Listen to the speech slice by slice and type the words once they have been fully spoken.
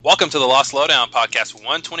Welcome to the Lost Lowdown Podcast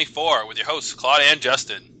 124 with your hosts, Claude and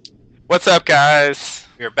Justin. What's up, guys?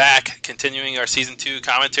 We are back, continuing our Season 2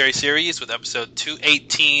 commentary series with episode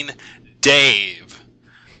 218, Dave.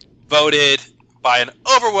 Voted by an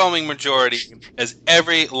overwhelming majority as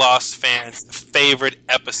every Lost fan's favorite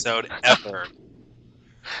episode ever.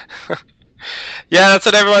 Yeah, that's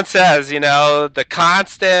what everyone says. You know, the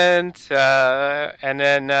constant, and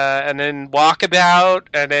then Walkabout,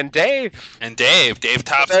 and then Dave. And Dave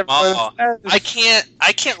tops them all. I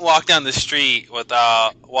can't walk down the street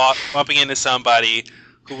without bumping into somebody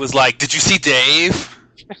who was like, "Did you see Dave?"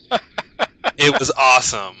 It was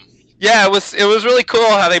awesome. Yeah, it was really cool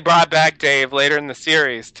how they brought back Dave later in the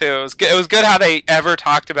series too. It was good how they ever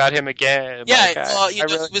talked about him again. Yeah, like, he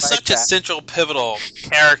was such a central, pivotal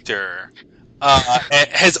character.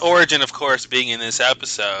 His origin, of course, being in this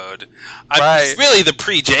episode. It's really the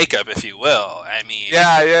pre-Jacob, if you will. I mean,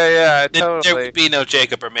 yeah, totally. There would be no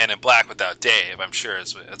Jacob or Man in Black without Dave, I'm sure,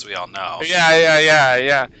 as we all know.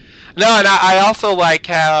 Yeah. No, and I also like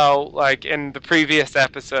how, like, in the previous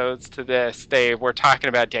episodes to this, they were talking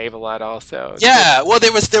about Dave a lot also. Yeah, well,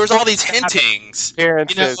 there was all these hintings. You know,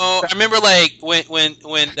 I remember, like, when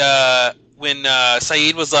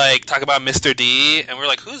Saeed was like talking about Mr. D, and we're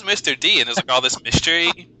like, "Who's Mr. D?" And there's like all this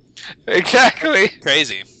mystery. Exactly.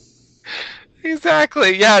 Crazy.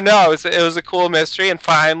 Exactly. Yeah. No, it was a cool mystery, and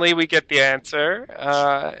finally we get the answer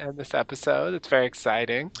in this episode. It's very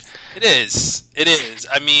exciting. It is.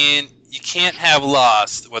 I mean, you can't have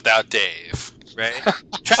Lost without Dave, right?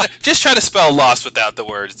 try to spell Lost without the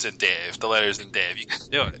words in Dave, the letters in Dave. You can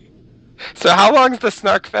do it. So how long is the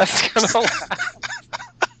Snark Fest gonna last?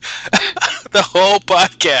 The whole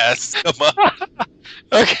podcast. Come on.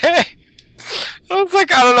 Okay. I was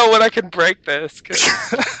like, I don't know when I can break this.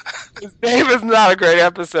 Dave is not a great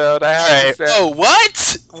episode. I have to say. Oh,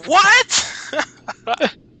 what?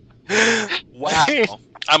 Wow.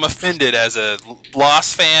 I'm offended as a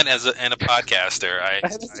Lost fan and a podcaster.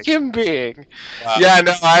 As a human being. Wow. Yeah,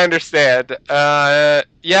 no, I understand. I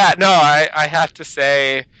have to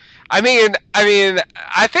say. I mean,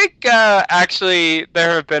 I think actually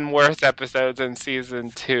there have been worse episodes in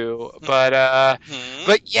season 2, but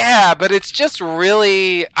it's just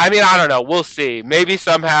really. I mean, I don't know. We'll see. Maybe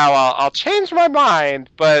somehow I'll change my mind,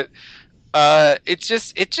 but it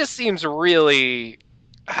just seems really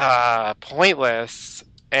pointless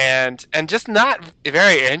and just not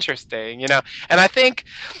very interesting, you know. And I think,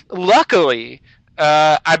 luckily,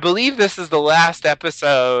 I believe this is the last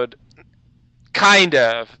episode, kind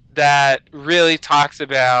of, that really talks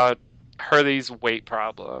about Hurley's weight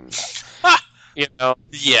problems. You know?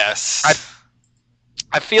 Yes.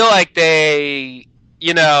 I feel like they,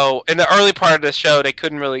 you know, in the early part of the show, they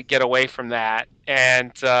couldn't really get away from that.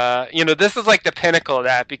 And, you know, this is like the pinnacle of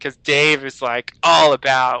that, because Dave is like all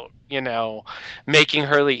about, you know, making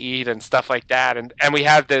Hurley eat and stuff like that. And we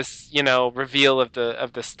have this, you know, reveal of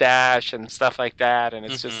the stash and stuff like that. And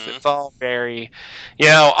it's just, it's all very, you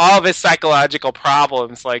know, all of his psychological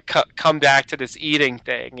problems, like, come back to this eating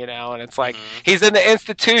thing, you know. And it's like, he's in the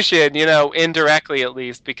institution, you know, indirectly at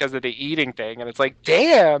least, because of the eating thing. And it's like,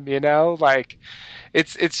 damn, you know, like,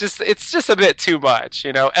 it's just a bit too much,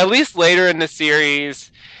 you know. At least later in the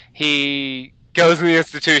series, he goes in the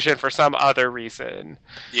institution for some other reason.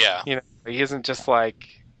 Yeah. You know, he isn't just like,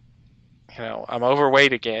 you know, I'm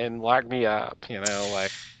overweight again, lock me up, you know,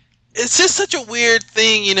 like. It's just such a weird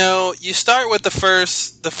thing, you know. You start with the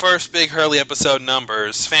first big Hurley episode,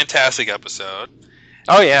 Numbers, fantastic episode.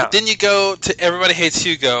 Oh yeah. Then you go to Everybody Hates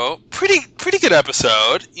Hugo, pretty good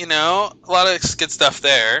episode, you know, a lot of good stuff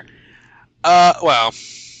there. Well,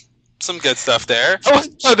 some good stuff there. I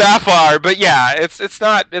wouldn't go that far, but yeah, it's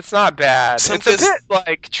not bad. It's a bit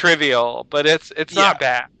like trivial, but it's not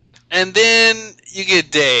bad. And then you get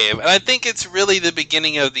Dave, and I think it's really the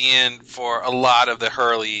beginning of the end for a lot of the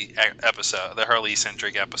Hurley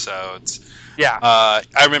centric episodes. Yeah. I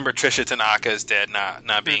remember Trisha Tanaka's dead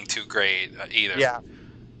not being too great either. Yeah.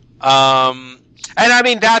 And I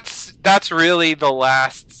mean that's really the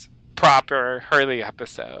last proper Hurley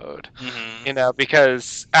episode, you know,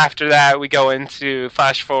 because after that we go into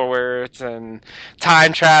flash forwards and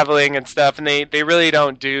time traveling and stuff, and they really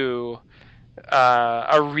don't do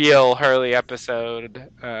a real Hurley episode,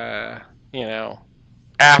 you know,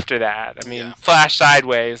 after that. I mean, flash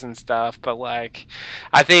sideways and stuff, but like,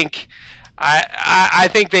 I think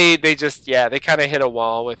they just they kind of hit a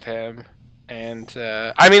wall with him, and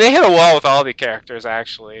I mean they hit a wall with all the characters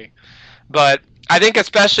actually, but I think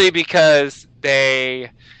especially because they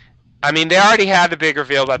already had the big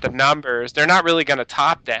reveal about the numbers. They're not really going to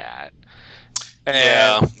top that.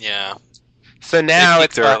 And yeah. So now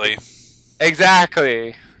it's early.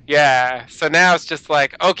 Exactly. Yeah. So now it's just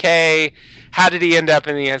like, okay, how did he end up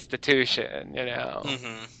in the institution? You know,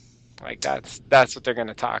 Mm-hmm. like that's what they're going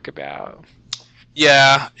to talk about.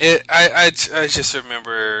 Yeah, I just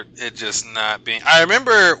remember it just not being. I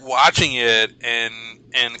remember watching it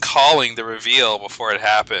and calling the reveal before it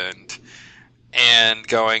happened, and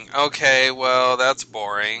going, okay, well, that's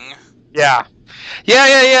boring. Yeah.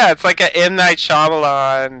 Yeah. It's like a M. Night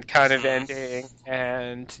Shyamalan kind of Mhm. ending,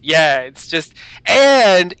 and yeah, it's just,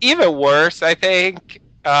 and even worse, I think.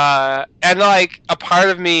 And like a part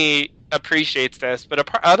of me appreciates this, but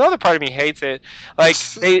another part of me hates it. Like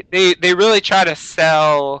they really try to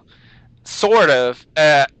sell sort of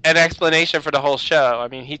an explanation for the whole show. I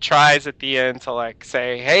mean, he tries at the end to like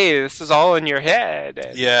say, "Hey, this is all in your head,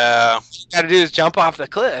 and Yeah, all you got to do is jump off the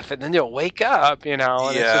cliff, and then you'll wake up." You know,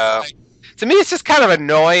 and it's yeah, just like, to me, it's just kind of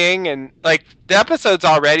annoying, and like the episode's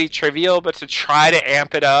already trivial, but to try to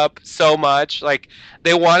amp it up so much, like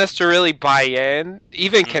they want us to really buy in,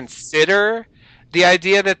 even Mhm. consider the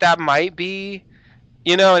idea that that might be,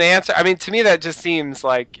 you know, an answer. I mean, to me, that just seems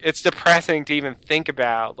like it's depressing to even think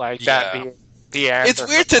about, like that yeah. being the answer.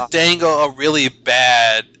 It's weird to dangle a really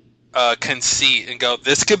bad conceit and go,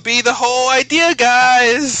 "This could be the whole idea,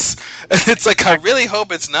 guys." It's like I really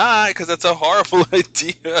hope it's not because that's a horrible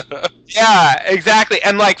idea. Yeah, exactly.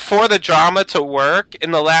 And like for the drama to work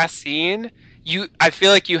in the last scene, I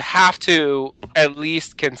feel like you have to at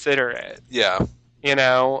least consider it, Yeah. you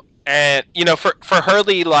know? And you know, for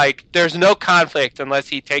Hurley, like there's no conflict unless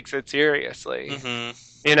he takes it seriously, Hmm.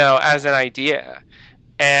 you know, as an idea.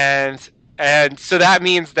 And and so that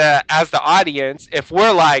means that as the audience, if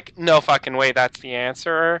we're like, no fucking way, that's the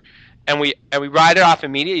answer, and we write it off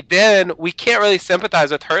immediately, then we can't really sympathize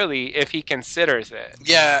with Hurley if he considers it.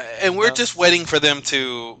 Yeah, and we're Yeah. just waiting for them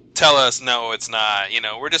to tell us no, it's not. You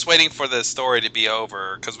know, we're just waiting for the story to be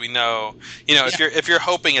over because we know, you know, if you're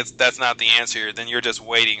hoping that's not the answer, then you're just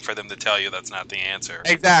waiting for them to tell you that's not the answer.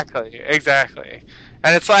 Exactly.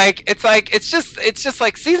 And it's just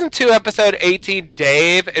like season 2, episode 18.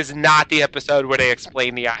 Dave is not the episode where they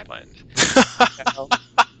explain the island. You know?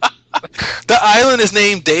 The island is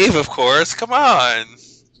named Dave, of course. Come on.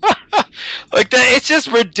 Like that, it's just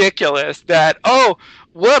ridiculous that, oh,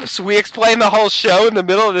 whoops, we explained the whole show in the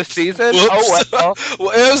middle of the season. Whoops. Oh well. Well,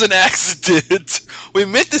 it was an accident. We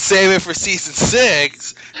meant to save it for season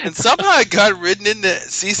 6, and somehow it got written into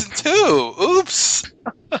season 2. Oops.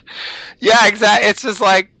 Yeah, exactly. It's just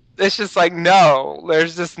like no,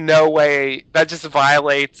 there's just no way. That just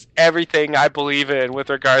violates everything I believe in with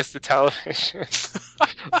regards to television.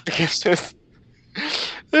 It's just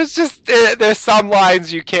there's some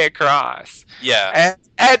lines you can't cross. Yeah.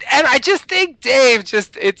 And I just think Dave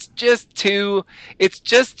it's just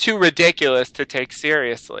too ridiculous to take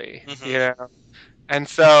seriously, Mhm. you know. And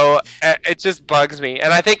so it just bugs me.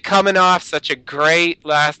 And I think coming off such a great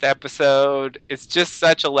last episode, it's just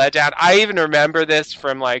such a letdown. I even remember this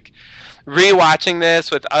from like rewatching this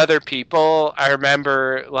with other people. I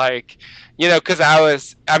remember like, you know, because I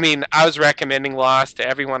was recommending Lost to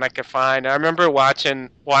everyone I could find. I remember watching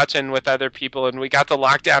with other people, and we got the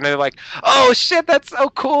lockdown, and they're like, "Oh shit, that's so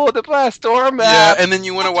cool! The Blast Storm Yeah, map." and then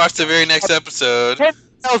you want to watch the very next episode.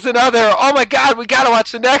 Tells another, "Oh my god, we gotta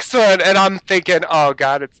watch the next one," and I'm thinking, "Oh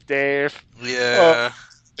god, it's Dave. Yeah.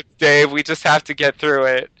 It's Dave. We just have to get through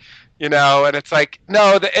it." You know, and it's like,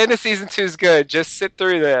 no, the end of season 2 is good. Just sit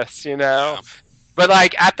through this, you know. But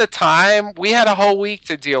like at the time, we had a whole week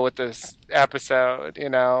to deal with this episode, you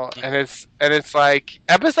know, and it's like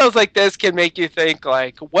episodes like this can make you think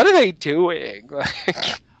like, what are they doing?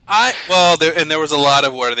 Like, there was a lot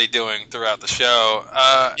of what are they doing throughout the show.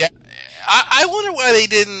 Yeah. I wonder why they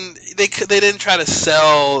didn't try to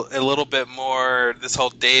sell a little bit more this whole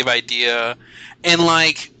Dave idea, and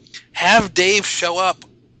like have Dave show up,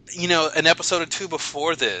 you know, an episode or 2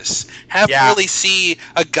 before this. Have really see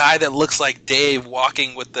a guy that looks like Dave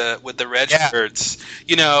walking with the red shirts,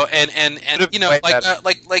 you know, and you know,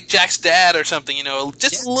 like Jack's dad or something, you know,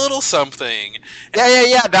 just a little something.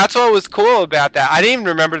 Yeah. That's what was cool about that. I didn't even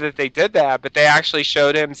remember that they did that, but they actually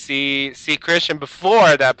showed him see Christian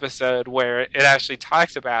before the episode where it actually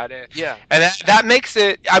talks about it. Yeah. And that makes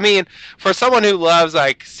it, I mean, for someone who loves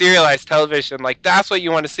like serialized television, like that's what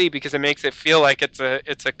you want to see because it makes it feel like it's a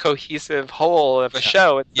cohesive whole of a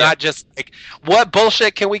show. It's not just like what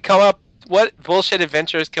bullshit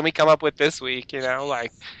adventures can we come up with this week, you know?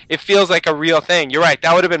 Like it feels like a real thing. You're right,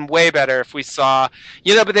 that would have been way better if we saw,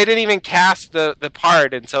 you know, but they didn't even cast the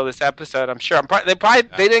part until this episode. I'm sure they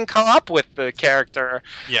didn't come up with the character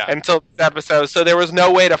until this episode, so there was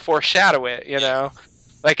no way to foreshadow it, you know.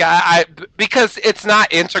 Like because it's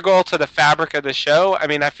not integral to the fabric of the show. I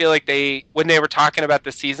mean, I feel like when they were talking about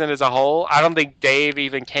the season as a whole, I don't think Dave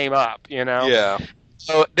even came up. Yeah.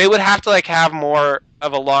 So they would have to like have more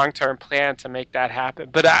of a long-term plan to make that happen.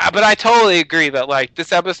 But I totally agree that like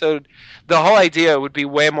this episode, the whole idea would be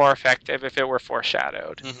way more effective if it were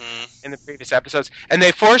foreshadowed in the previous episodes. And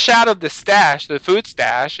they foreshadowed the food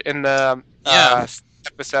stash in the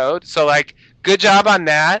episode. So like, good job on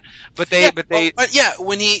that. But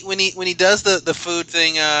when he does the food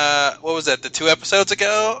thing, what was that? The 2 episodes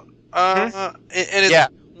ago.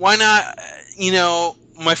 Why not?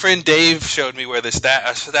 My friend Dave showed me where the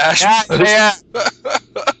stash. Yeah.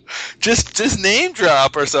 just name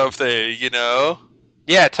drop or something.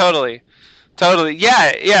 Yeah, totally.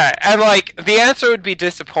 Yeah, and like the answer would be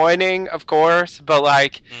disappointing, of course, but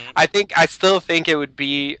like I still think it would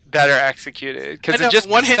be better executed because it just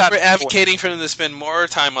one hand we're advocating for them to spend more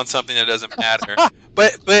time on something that doesn't matter,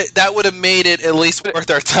 but that would have made it at least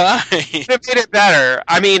worth our time. It would have made it better.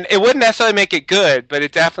 I mean, it wouldn't necessarily make it good, but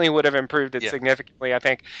it definitely would have improved it significantly, I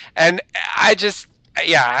think. And I don't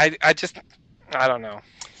know.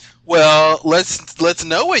 Well, let's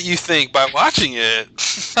know what you think by watching it.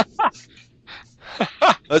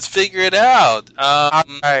 Let's figure it out. All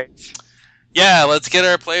right. Yeah, let's get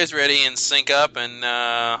our players ready and sync up and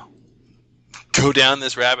go down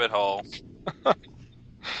this rabbit hole.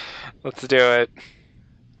 Let's do it.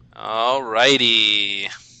 Alrighty.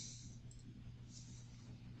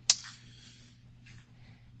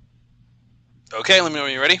 Okay, let me know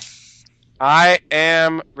when you're ready. I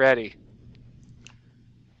am ready.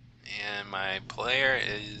 And my player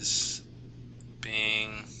is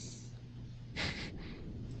being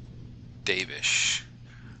Davish.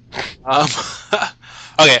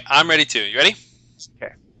 Okay, I'm ready too. You ready?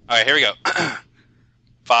 Okay. All right, here we go.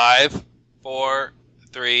 5, 4,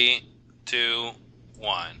 3, 2,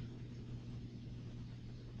 1. Isn't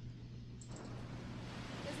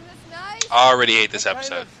this nice? Already hate this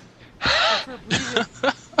episode.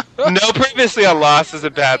 No previously on Lost is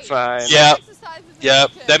a bad sign.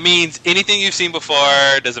 Yep. That means anything you've seen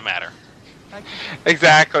before doesn't matter.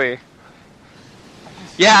 Exactly.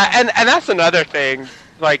 Yeah, and that's another thing.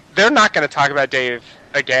 Like, they're not going to talk about Dave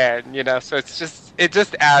again, so it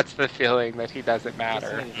just adds the feeling that he doesn't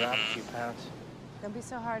matter. Don't be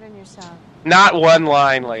so hard on yourself. Not one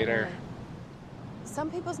line later.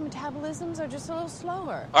 Some people's metabolisms are just a little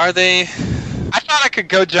slower. Are they? I thought I could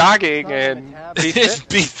go jogging and be fit.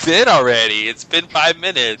 Be fit already. It's been 5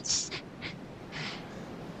 minutes.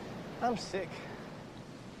 I'm sick.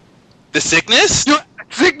 The sickness?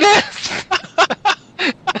 Sickness!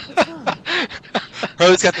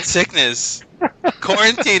 Bro's got the sickness.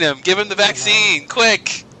 Quarantine him. Give him the vaccine.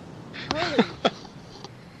 Quick. Hurry.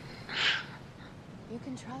 You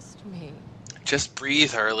can trust me. Just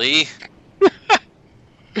breathe, Hurley.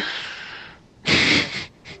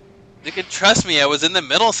 You can trust me. I was in the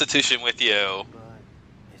mental institution with you. But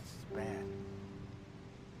it's bad.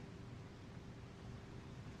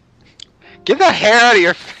 Get the hair out of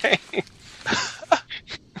your face.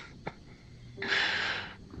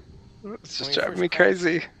 It's just driving me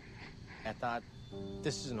crazy. I thought,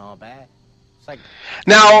 this isn't all bad. It's like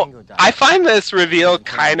Now, I find this reveal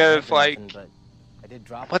kind of like,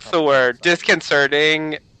 what's the word?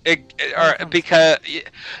 Disconcerting. Because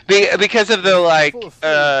of the like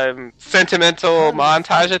sentimental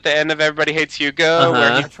montage at the end of Everybody Hates Hugo,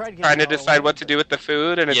 where he's trying to decide what to do with the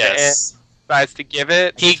food, and at the end decides to give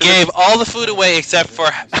it. He gave all the food away except for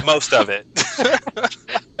most of it.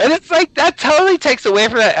 And it's like that totally takes away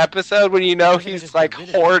from that episode when he's like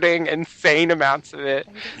hoarding insane amounts of it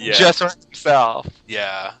just for himself.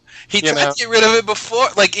 Yeah. He tried to get rid of it before.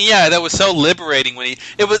 Like, that was so liberating when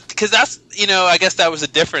it was, because that's, I guess that was the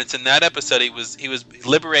difference in that episode. He was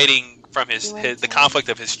liberating from the conflict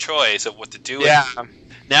of his choice of what to do with it.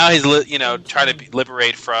 Now he's, trying to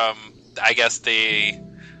liberate from, I guess, the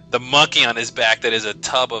monkey on his back that is a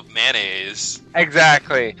tub of mayonnaise.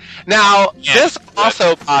 Exactly. Now, this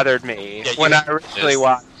also bothered me when I originally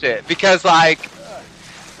watched it. Because, like,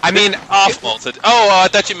 I mean... Awful. I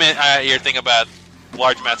thought you meant your thing about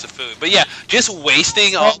large amounts of food. But yeah, just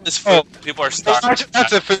wasting all this food. People are starving. Large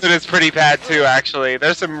amounts of food is pretty bad, too, actually.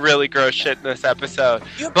 There's some really gross shit in this episode.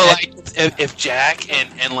 But, like, if Jack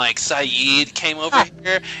and like, Saeed came over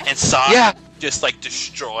here and saw... just like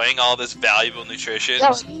destroying all this valuable nutrition.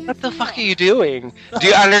 What the fuck are you doing? Do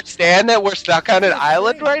you understand that we're stuck on an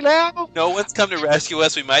island right now? No one's come to rescue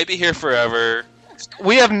us. We might be here forever.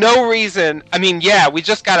 we have no reason. I mean, yeah, we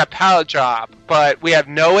just got a pallet drop, but we have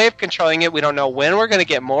no way of controlling it. We don't know when we're going to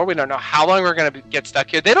get more. We don't know how long we're going to get stuck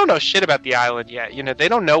here. They don't know shit about the island yet. You know, they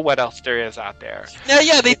don't know what else there is out there.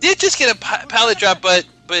 Yeah, they did just get a pallet drop, but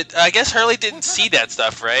I guess Hurley didn't see that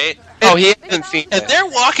stuff, right? Oh, he hasn't seen And it. they're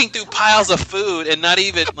walking through piles of food and not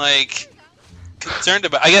even like concerned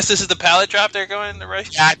about. I guess this is the pallet drop they're going the right.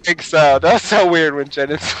 Yeah, I think so. That was so weird when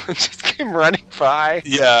Jennings just came running by.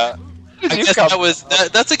 Yeah. I Did you guess come-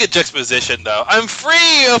 that's a good juxtaposition, though. I'm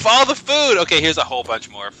free of all the food. Okay, here's a whole bunch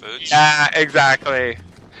more food. Yeah, exactly.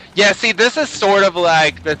 Yeah, see, this is sort of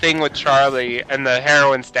like the thing with Charlie and the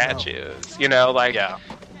heroin statues. You know, like Yeah.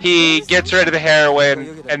 he gets rid of the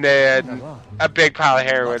heroin, and then a big pile of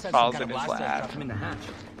heroin falls in his lap.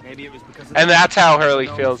 And that's how Hurley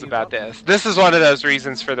feels about this. This is one of those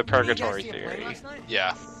reasons for the purgatory theory.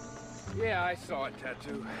 Yeah. Yeah, I saw it,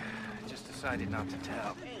 Tattoo. I just decided not to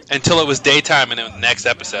tell. Until it was daytime in the next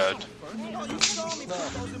episode.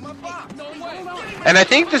 And I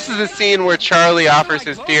think this is the scene where Charlie offers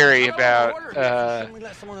his theory about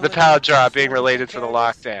the pallet drop being related to the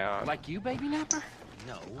lockdown. Like you, baby napper?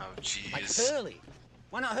 No. Oh, Like jeez. Hurley.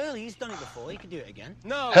 Why not Hurley? He's done it before. He could do it again.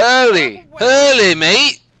 No. Hurley! Hurley,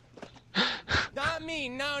 mate! Not me.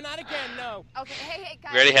 No, not again. No. Okay, hey,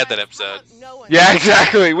 guys. We already had that guys, episode. calm. No one. Yeah,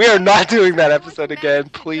 exactly. We are not doing that episode again,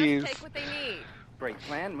 Just please. take what they need. Great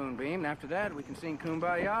plan, Moonbeam. And after that, we can sing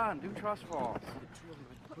Kumbaya and do Trust Falls.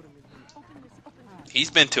 He's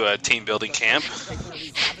been to a team building camp.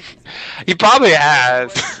 He probably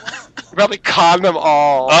has. He probably conned them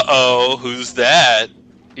all. Uh-oh, who's that?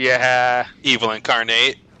 Yeah. Evil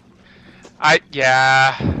incarnate.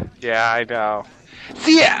 Yeah, I know.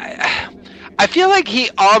 See, I feel like he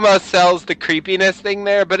almost sells the creepiness thing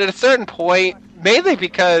there, but at a certain point, mainly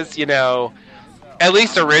because, you know, at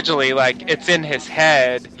least originally, like, it's in his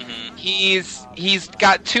head, Mhm. he's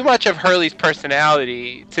got too much of Hurley's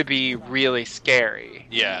personality to be really scary.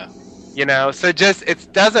 Yeah. You know, so just,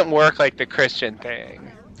 it doesn't work like the Christian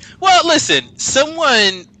thing. Well, listen,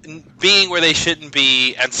 someone being where they shouldn't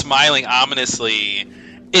be and smiling ominously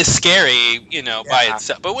is scary, you know, by Yeah.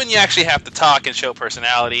 itself. But when you actually have to talk and show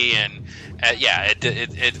personality, and yeah,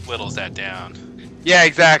 it whittles that down. Yeah,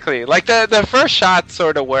 exactly. Like, the first shots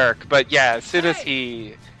sort of work, but yeah, as soon as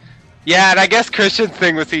he... Yeah, and I guess Christian's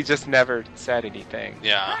thing was he just never said anything.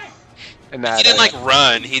 Yeah. And that, He didn't like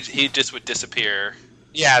run. He just would disappear.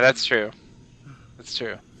 Yeah, that's true. That's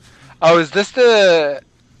true. Oh, is this the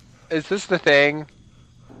thing?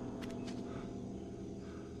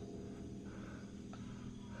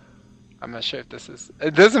 I'm not sure if this is.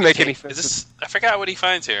 It doesn't make any sense. Is this? I forgot what he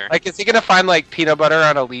finds here. Like, is he gonna find like peanut butter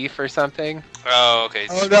on a leaf or something? Oh, okay.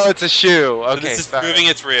 Oh no, it's a shoe. So Okay, this is sorry. proving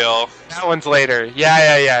it's real. That one's later.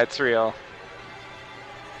 Yeah, it's real.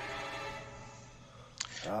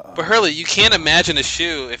 But Hurley, you can't imagine a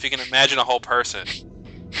shoe if you can imagine a whole person.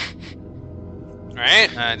 Right?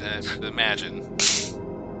 Imagine.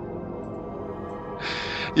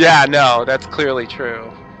 Yeah, no, that's clearly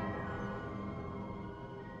true.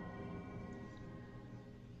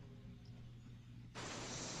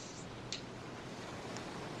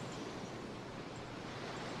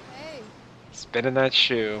 Hey, Spinning that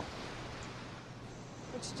shoe.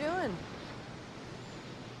 what you doing?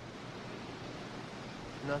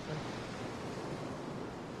 Nothing.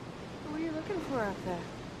 Who are you looking for out there?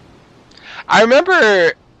 I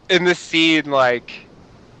remember in this scene, like,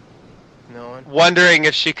 No one. wondering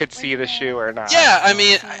if she could see the shoe or not. Yeah, I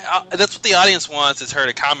mean, that's what the audience wants, is her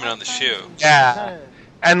to comment on the shoe. Yeah.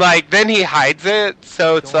 And, like, then he hides it,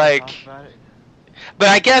 so it's like... But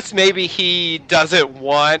I guess maybe he doesn't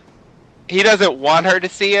want her to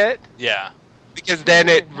see it, Yeah. because then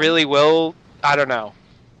it really will... I don't know.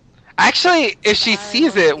 Actually, if she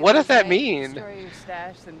sees it, what does that mean? Story your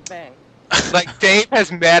stash and bang. Like, Dave has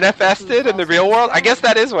manifested in the real world? I guess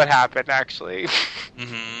that is what happened, actually.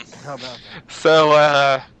 Mm-hmm. How about that? So,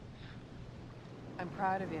 I'm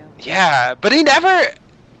proud of you. yeah, but he never...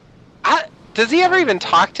 does he ever even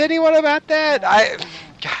talk to anyone about that?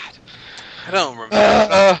 God. I don't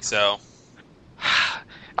remember. So.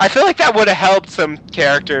 I feel like that would have helped some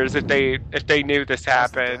characters if they knew this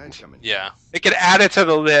happened. Yeah. They could add it to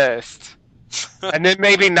the list, and then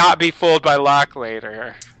maybe not be fooled by Locke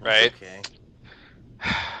later. Right. Okay.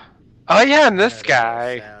 Oh yeah, and this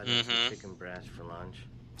guy. Mhm. Chicken breast for lunch.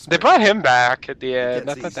 They brought him back at the end.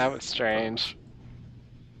 I Gets thought that easy. was strange.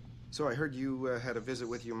 So I heard you had a visit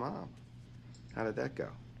with your mom. How did that go?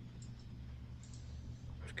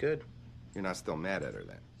 It's good. You're not still mad at her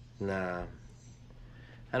then? Nah.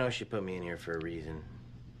 I know she put me in here for a reason.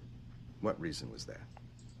 What reason was that?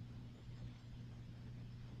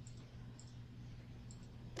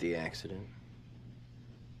 The accident.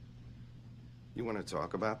 You want to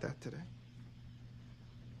talk about that today?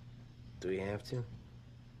 Do we have to?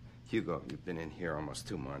 Hugo, you've been in here almost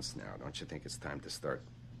 2 months now. Don't you think it's time to start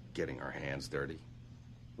getting our hands dirty?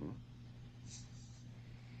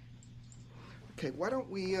 Okay, why don't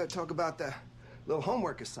we talk about the little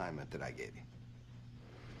homework assignment that I gave you?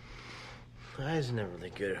 I was never really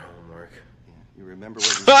good at homework. Yeah, you remember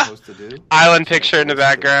what you're supposed to do? Island picture in the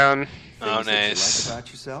background. Oh, Things that you nice. like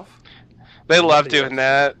about yourself? They love Nobody doing else.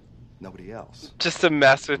 that. Nobody else. Just to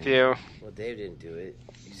mess with you. Well, Dave didn't do it.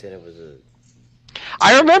 He said it was a...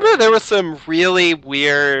 I remember there was some really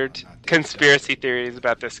weird conspiracy theories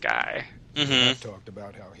about this guy. Mm-hmm. Talked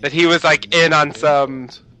about how That he was like in on some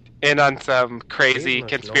crazy Dave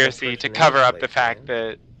must conspiracy know to personality cover up the like fact that.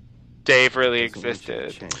 that Dave really Doesn't want you to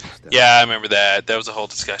existed. change, does it? Yeah, I remember that. There was a whole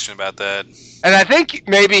discussion about that. And I think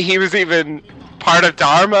maybe he was even part of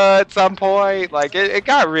Dharma at some point. Like it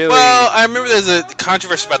got really. Well, I remember there's a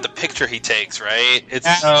controversy about the picture he takes, right? It's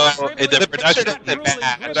the production, picture doesn't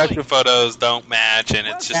match. production photos don't match, and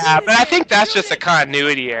it's just Yeah, but I think that's just a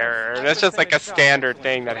continuity error. That's just like a standard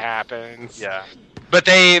thing that happens. yeah. But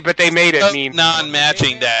they made it So mean.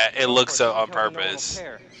 non-matching that it looks so on purpose.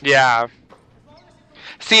 Yeah.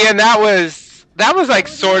 See, and that was like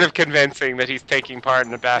sort of convincing that he's taking part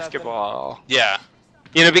in a basketball. Yeah,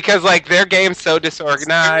 You know, because like their game's so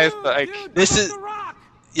disorganized. Like this is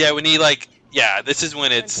when he this is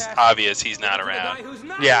when it's obvious he's not around.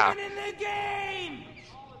 Yeah.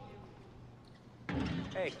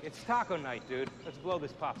 Hey, it's taco night, dude. Let's blow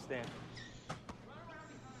this pop stand.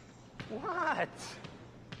 What?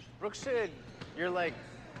 Brooke said you're like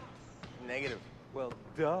negative. Well,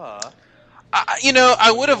 duh.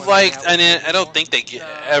 I would have liked, and I don't think they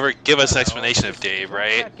ever give us an explanation of Dave,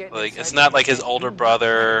 right? Like, it's not like his older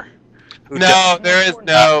brother. no, there is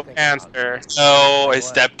no answer. No, his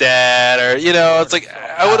stepdad, or it's like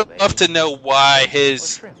I would have loved to know why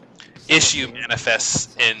his issue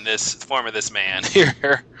manifests in this form of this man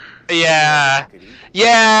here. Yeah.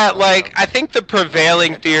 Yeah, like I think the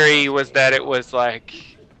prevailing theory was that it was like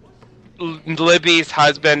Libby's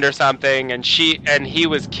husband or something, and he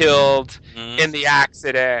was killed in the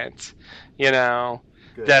accident,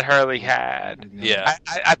 that Hurley had. Yeah.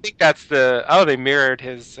 I think that's they mirrored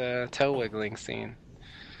his toe wiggling scene.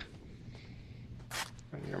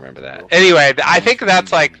 I don't remember that. Anyway, I think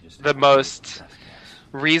that's like the most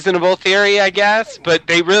reasonable theory, I guess, but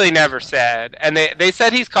they really never said. And they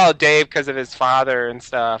said he's called Dave because of his father and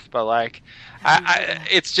stuff, but like,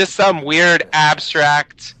 it's just some weird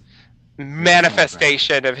abstract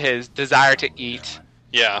manifestation of his desire to eat.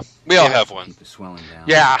 Yeah, we all have one. Keep the swelling down.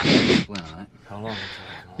 Yeah. How long?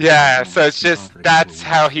 Yeah, so it's just, that's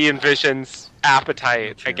how he envisions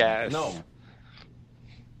appetite, I guess. No.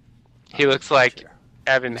 He looks like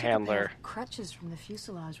Evan Handler. Crutches from the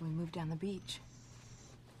fuselage when we moved down the beach.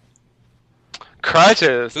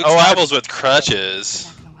 Crutches! Who travels with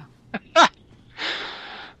crutches? Back in a while.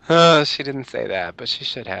 Oh, she didn't say that, but she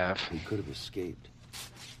should have. He could have escaped.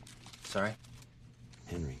 Sorry?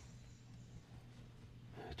 Henry.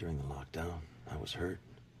 During the lockdown, I was hurt.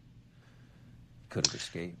 Could have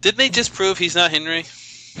escaped. Didn't they just prove he's not Henry?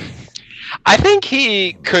 I think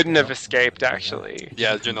he couldn't have escaped, actually.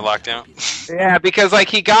 Yeah, during the lockdown. Yeah, because like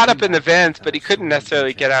he got up in the vents, but he couldn't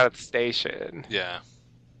necessarily get out of the station. Yeah.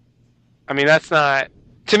 I mean, to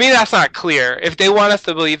me, that's not clear. If they want us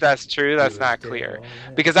to believe that's true, that's not clear.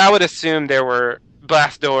 Because I would assume there were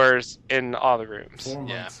blast doors in all the rooms. 4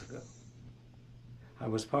 Yeah. months ago, I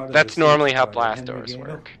was part of That's the normally how safety blast guard doors Henry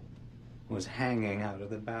Gaynor work. Was hanging out of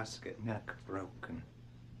the basket, neck broken.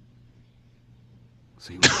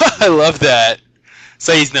 So I love that.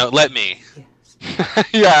 So he's let me. Yes.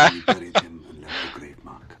 Yeah. You buried him and left a grave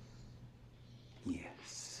mark.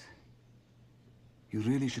 Yes. You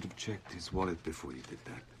really should have checked his wallet before you did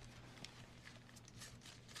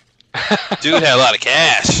that. Dude had a lot of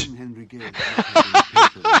cash. Henry Gale did not have any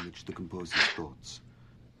paper on which to compose his thoughts,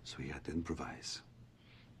 so he had to improvise.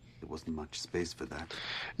 There wasn't much space for that.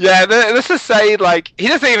 Yeah, this is saying, like, he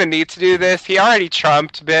doesn't even need to do this. He already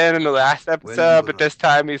trumped Ben in the last episode, but this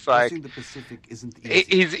time he's like, Crossing the Pacific isn't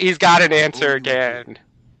easy. he's got an answer again.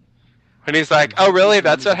 And he's like, oh, really?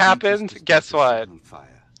 That's what happened? Guess what?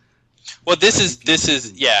 Well, this is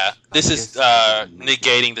negating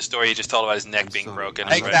the story he just told about his neck being broken.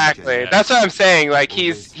 Exactly. Yeah. That's what I'm saying. Like,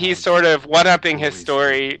 he's sort of one-upping his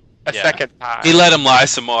story a Yeah. second time. He let him lie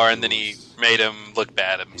some more, and then he made him look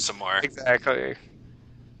bad at him some more. Exactly.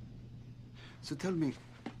 So tell me,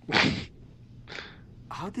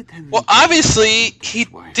 How did Henry... Well, obviously, he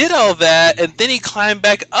did all that, and then he climbed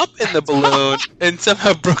back up in the balloon and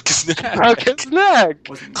somehow broke his neck. Broke his neck.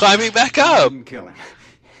 Climbing back up. didn't kill him.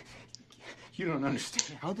 You don't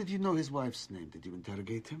understand. How did you know his wife's name? Did you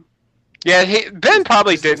interrogate him? Yeah, Ben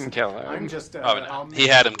probably didn't kill him. I'm just. Probably not. He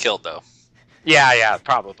had him killed, though. Yeah,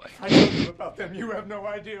 probably. I told you about them. You have no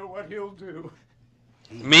idea what he'll do.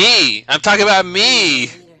 Me. I'm talking about me.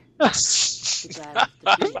 Be glad of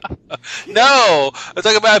the beat. No, I'm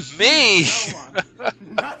talking about me.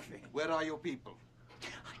 Nothing. Where are your people?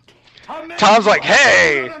 Tom's like,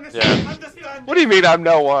 hey! Yeah. What do you mean I'm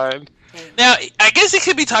no one? Now, I guess he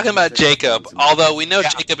could be talking about Jacob, although we know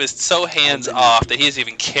Jacob is so hands-off that he doesn't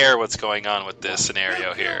even care what's going on with this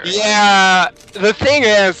scenario here. Yeah, the thing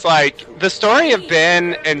is, like, the story of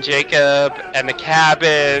Ben and Jacob and the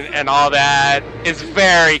cabin and all that is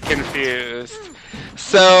very confused.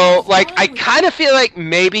 So, like, I kind of feel like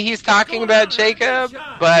maybe he's talking about Jacob,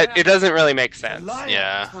 but it doesn't really make sense.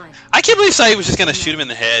 Yeah. I can't believe Saeed was just going to shoot him in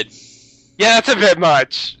the head. Yeah, that's a bit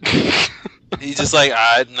much. He's just like,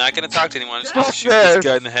 I'm not going to talk to anyone. I'm just going to shoot Yes. this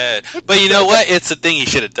guy in the head. But you know what? It's the thing he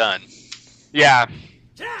should have done. Yeah.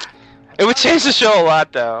 It would change the show a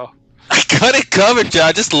lot, though. I got it covered,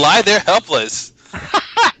 John. Just lie there helpless.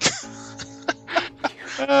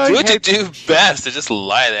 Do what you do best, to just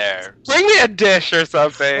lie there. Bring me a dish or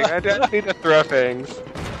something. I don't need to throw things.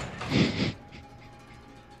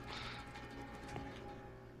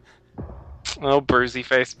 Oh, bruisey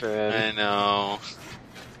face Ben. I know.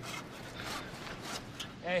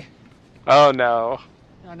 Hey, Oh no.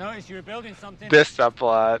 I noticed you were building something. This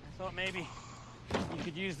subplot. Thought maybe you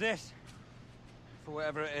could use this for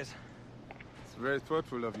whatever it is. It's very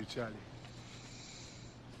thoughtful of you, Charlie.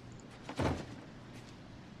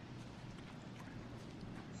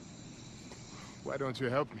 Why don't you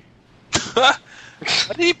help me?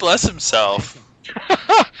 How did he bless himself?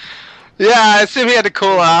 Yeah, I assume he had to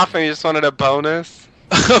cool off and he just wanted a bonus.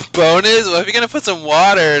 A bonus? Well, if you're going to put some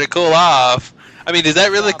water to cool off, I mean, does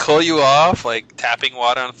that really cool you off? Like tapping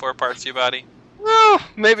water on 4 parts of your body? Well,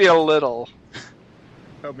 maybe a little.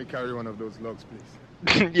 Help me carry one of those logs, please.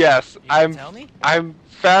 Yes, I'm Tell me?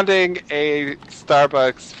 founding a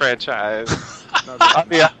Starbucks franchise. On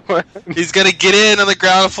the island. He's going to get in on the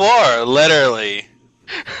ground floor, literally.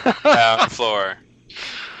 Ground floor.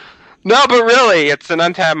 No, but really, it's an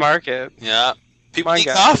untapped market. Yeah. People My need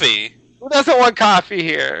God. coffee. Who doesn't want coffee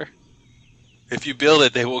here? If you build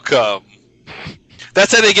it, they will come.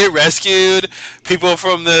 That's how they get rescued. People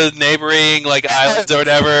from the neighboring like islands or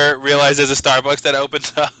whatever realize there's a Starbucks that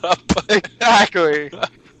opens up. Exactly.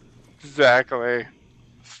 Exactly.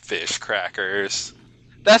 Fish crackers.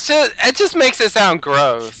 That's just, it just makes it sound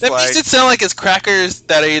gross. That like, makes it sound like it's crackers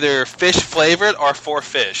that are either fish flavored or for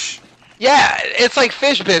fish. yeah, it's like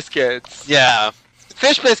fish biscuits. Yeah.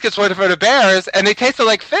 Fish biscuits were for the bears, and they tasted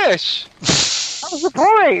like fish. That was the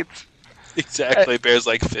point. Exactly. Bears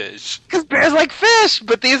like fish. Because bears like fish,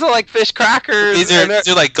 but these are like fish crackers. These and they're-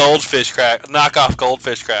 are like goldfish knockoff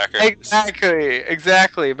goldfish crackers.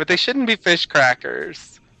 Exactly. But they shouldn't be fish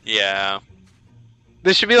crackers. Yeah.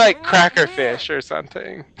 They should be like cracker fish or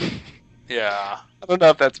something. Yeah. I don't know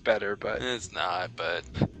if that's better, but It's not, but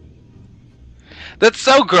that's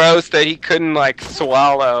so gross that he couldn't like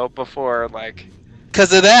swallow before like.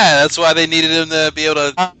 because of that, that's why they needed him to be able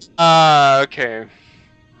to. Okay.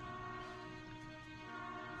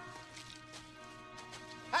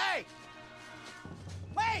 Hey!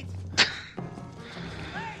 Wait!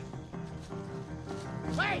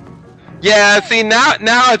 Wait! Yeah, see now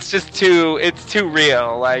it's just too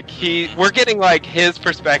real. Like we're getting like his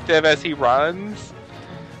perspective as he runs.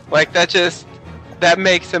 Like that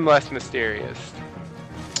makes him less mysterious.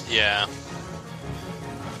 Yeah.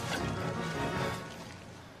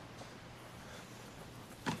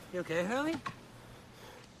 You okay, Hurley?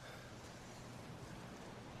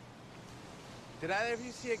 Did either of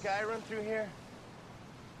you see a guy run through here?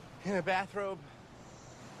 In a bathrobe?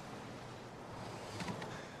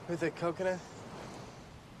 With a coconut?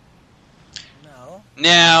 No.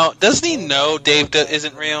 Now, doesn't he know Dave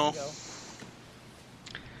isn't real?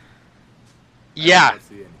 Yeah,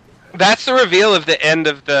 that's the reveal of the end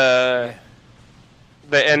of the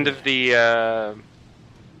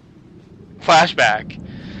flashback.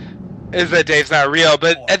 Is that Dave's not real,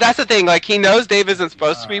 but that's the thing. Like he knows Dave isn't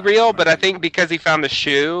supposed to be real, but I think because he found the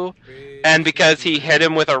shoe, and because he hit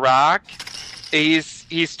him with a rock, he's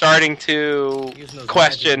starting to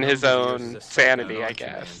question his own sanity, I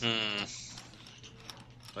guess.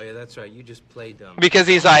 Oh yeah, that's right. You just play dumb. Because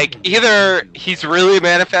he's like, either he's really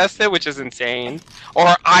manifested, which is insane, or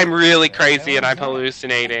I'm really crazy and I'm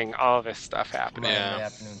hallucinating all of this stuff happening. Yeah.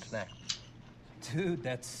 Afternoon snack. Dude,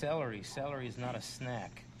 that's celery. Celery is not a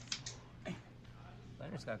snack.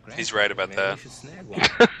 Leonard's got grandpa. He's right about Maybe that. you should snag one.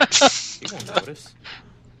 He won't notice.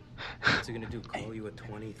 What's he gonna do? Call you at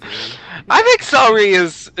 23? I think celery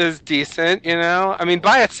is decent. You know, I mean,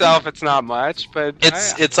 by itself, it's not much, but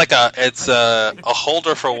It's like a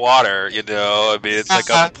holder for water. You know, I mean, it's like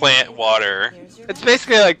a plant water. it's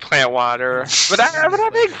basically like plant water. But I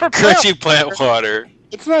think for Crunchy plant water.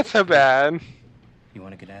 it's not so bad. You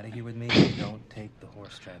want to get out of here with me? Don't take the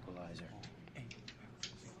horse tranquilizer.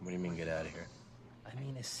 What do you mean, get out of here? I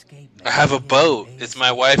mean, escape. Man. I have a boat. It's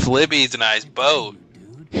my wife Libby's and I's boat.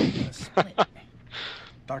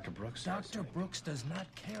 Dr. Brooks. Dr. Brooks does not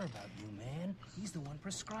care about you, man. He's the one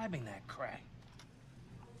prescribing that crack.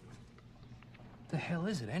 The hell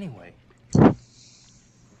is it anyway?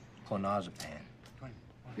 Clonazepam.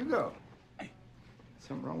 Hugo.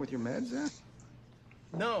 Something wrong with your meds, eh?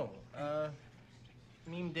 No,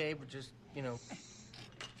 me and Dave were just,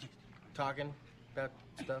 talking about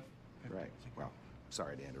stuff. Right. Well,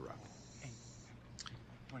 sorry to interrupt.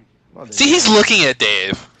 Well, See, he's looking at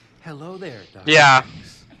Dave. Hello there, Dr. Yeah.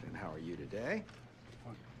 Brooks. And how are you today?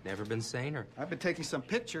 Never been saner. I've been taking some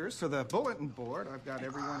pictures for the bulletin board. I've got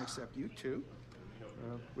everyone except you two.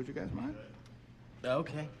 Would you guys mind?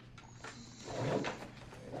 Okay.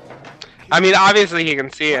 I mean, obviously he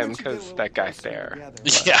can see him because that guy's there.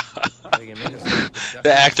 Yeah.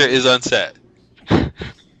 The actor is on set. Hey,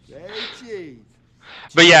 Chief.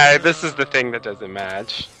 But yeah, this is the thing that doesn't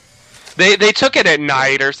match. They took it at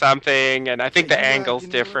night or something, and I think the angle's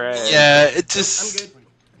different. Yeah, it just.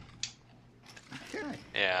 I'm good. Okay.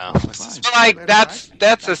 Yeah. But like that's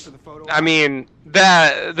I mean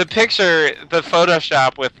the picture, the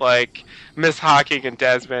Photoshop with like Miss Hawking and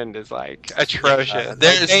Desmond is like atrocious.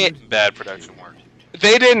 There's bad production work.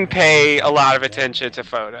 They didn't pay a lot of attention to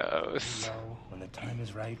photos. No, when the time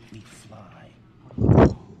is right, we fly.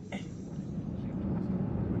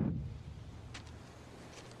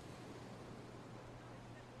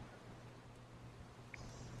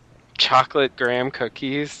 Chocolate graham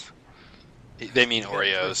cookies. They mean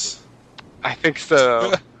Oreos. I think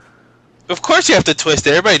so. Of course you have to twist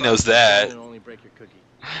it. Everybody knows that. Only break your cookie.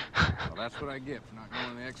 Well, that's what I get for not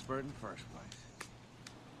knowing the expert in the first place.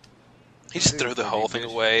 He just threw the whole thing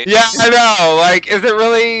away. Yeah, I know. Like, is it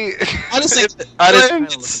really? Honestly,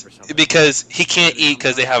 it's because he can't eat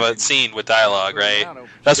because they have a scene with dialogue, right?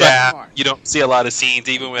 That's why you don't see a lot of scenes,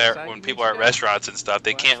 even when people are at restaurants and stuff.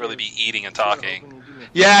 They can't really be eating and talking.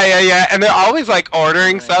 Yeah. And they're always like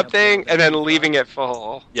ordering something and then leaving it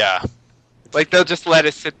full. Yeah. Like they'll just let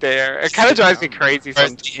it sit there. It kind of drives me crazy Or at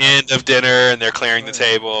sometimes. the end of dinner, and they're clearing the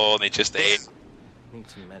table, and they just ate.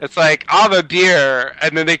 It's like, I'll have a beer,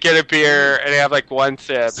 and then they get a beer, and they have like one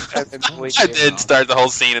sip, and then leave. And then start the whole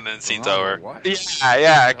scene, and then the scene's over.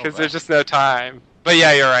 Yeah, because there's just no time. But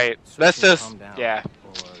yeah, you're right. That's just, yeah.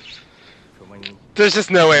 There's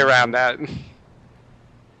just no way around that.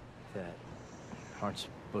 That aren't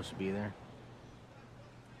supposed to be there.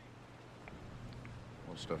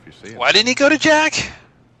 What stuff you see? Why didn't he go to Jack?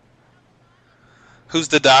 Who's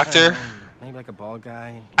the doctor? Maybe like a bald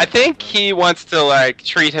guy. I think he wants to like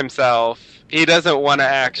treat himself. He doesn't want to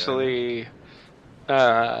actually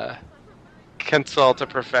consult a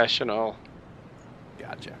professional.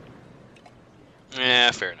 Gotcha.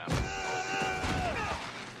 Yeah, fair enough.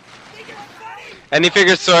 And he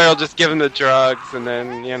figures Sawyer will just give him the drugs, and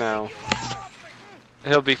then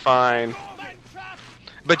he'll be fine.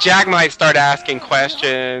 But Jack might start asking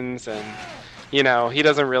questions, and he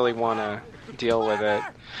doesn't really want to deal with it.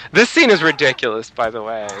 This scene is ridiculous, by the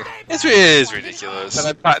way. It is ridiculous. But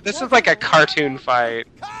I thought this is like a cartoon fight.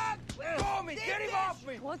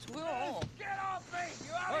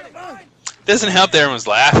 Doesn't help that everyone's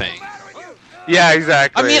laughing. Yeah,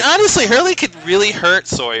 exactly. I mean, honestly, Hurley could really hurt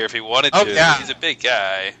Sawyer if he wanted to. Oh, yeah. He's a big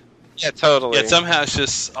guy. Yeah, totally. Yet somehow it's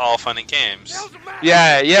just all fun and games.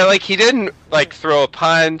 Yeah, like he didn't like throw a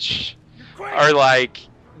punch or like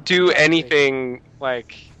do anything.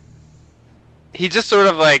 Like he just sort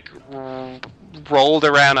of like rolled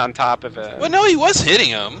around on top of it. Well, no, he was hitting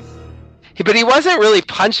him. But he wasn't really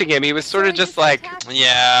punching him. He was sort of just like.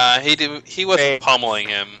 Yeah, he wasn't pummeling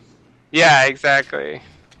him. Yeah, exactly.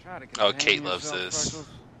 Oh, Kate loves this.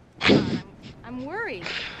 I'm worried.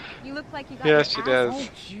 You look like you got Yes, your she ass does. handed.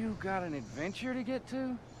 Don't you got an adventure to get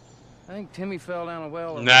to? I think Timmy fell down a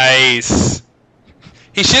well. Nice.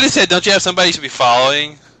 He should have said, "Don't you have somebody you should be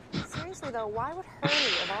following?" Seriously though, why would Hurley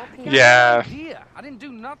of all people? Yeah. No idea. I didn't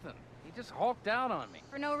do nothing. He just hulked out on me.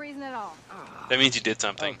 For no reason at all. That means you did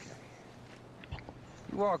something.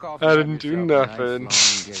 You walk off. I and have didn't do yourself a nothing.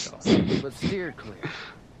 Nice long giggle, but steer clear.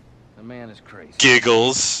 The man is crazy.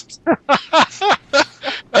 Giggles.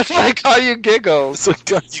 That's why I call you Giggles. That's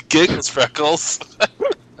what got you giggles, Freckles.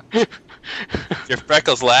 Your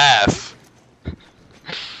Freckles laugh.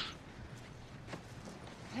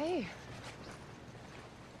 Hey.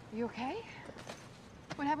 You okay?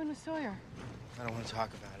 What happened with Sawyer? I don't want to talk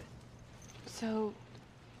about it. So,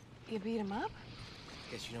 you beat him up?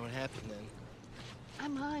 Guess you know what happened then.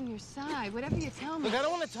 I'm on your side. Whatever you tell me. Look, I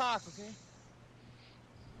don't want to talk, okay?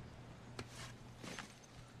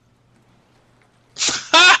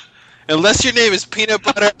 Unless your name is Peanut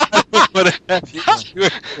Butter, I don't want to have you.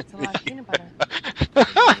 It's a lot of peanut butter.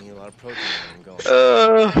 You need a lot of protein in going. You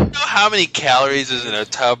know how many calories is in a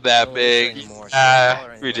tub that big?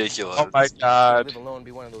 Ridiculous. Oh my god. Live alone,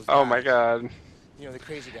 be one of those Oh guys. my god. You know, the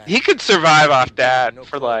crazy guy. He could survive off that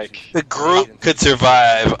for like The group could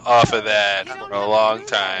survive off of that for a long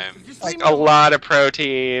time. a lot of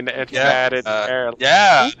protein and fat in there.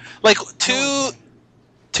 Yeah, like two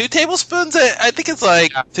tablespoons. I think it's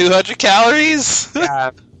like 200 calories.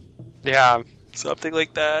 Yeah. Yeah. Something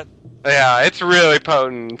like that. Yeah, it's really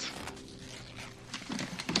potent.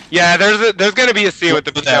 Yeah, there's gonna be a scene with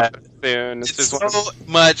the peanut butter soon. It's so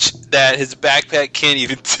much that his backpack can't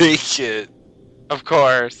even take it. Of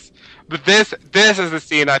course. But this is the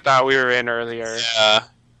scene I thought we were in earlier. Yeah.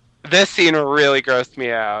 This scene really grossed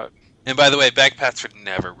me out. And by the way, backpacks would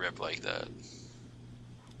never rip like that.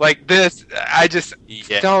 Like this, I just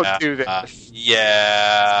don't do this.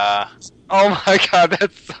 Yeah. Oh my god,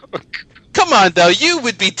 that's so good. Come on, though. You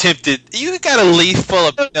would be tempted. You got a leaf full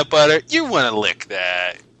of peanut butter. You want to lick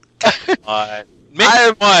that. Come on.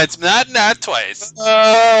 Maybe once, not twice.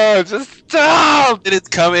 Oh, just stop! Did it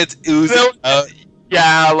come? It's oozing out.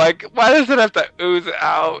 Yeah, like, why does it have to ooze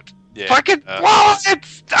out? Yeah. Fucking swallow it!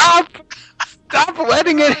 Stop! Stop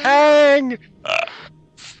letting it hang!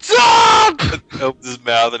 Stop! Opens his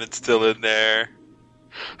mouth and it's still in there.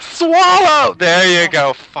 Swallow! There you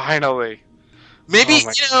go, finally. Maybe,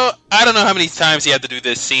 Oh I don't know how many times he had to do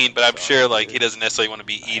this scene, but I'm sure, like, he doesn't necessarily want to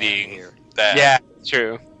be eating that. Yeah, it's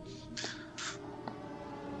true.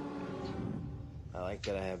 I like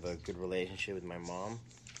that I have a good relationship with my mom.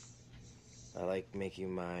 I like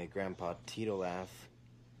making my grandpa Tito laugh.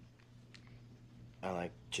 I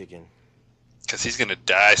like chicken. Because he's going to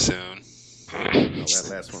die soon. Well, that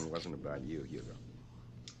last one wasn't about you, Hugo.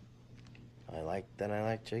 I like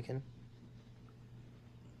chicken.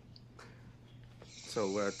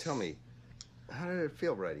 So, tell me, how did it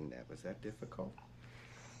feel writing that? Was that difficult?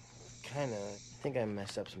 Kinda. I think I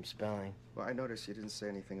messed up some spelling. Well, I noticed you didn't say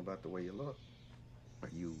anything about the way you look. Are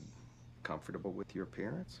you comfortable with your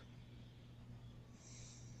appearance?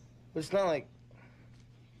 But it's not like...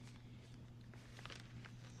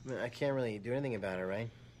 I mean, I can't really do anything about it, right?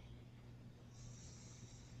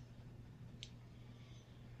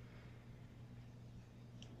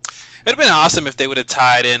 It would have been awesome if they would have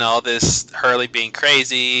tied in all this Hurley being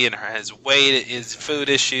crazy and his weight, his food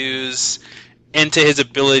issues, into his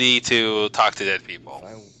ability to talk to dead people.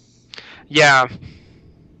 Yeah.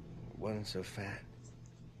 Wasn't so fat.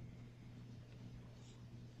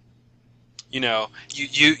 You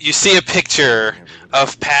see a picture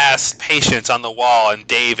of past patients on the wall and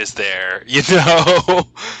Dave is there,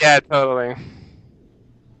 Yeah, totally.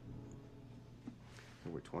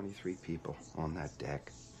 There were 23 people on that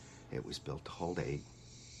deck. It was built to hold 8,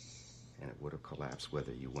 and it would have collapsed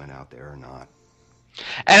whether you went out there or not.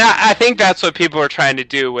 And I think that's what people were trying to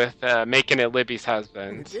do with making it Libby's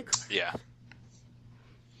husband. Yeah.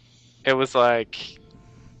 It was like...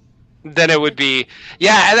 Then it would be...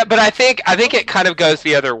 Yeah, but I think it kind of goes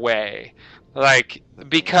the other way. Like,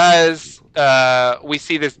 because we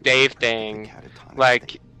see this Dave thing,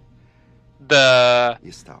 like...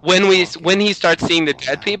 When he starts seeing the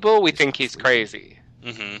dead people, we think he's crazy.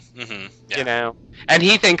 Yeah. And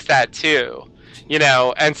he thinks that too,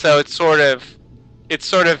 and so it's sort of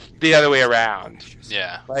the other way around.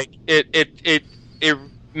 Yeah. Like it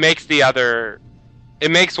makes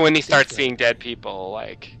when he starts seeing dead people,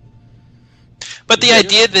 like. But the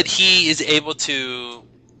idea that he is able to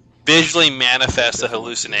visually manifest a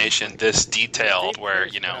hallucination this detailed, where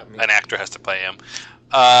an actor has to play him,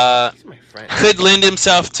 could lend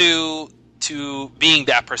himself to being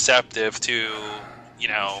that perceptive to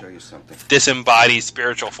disembodied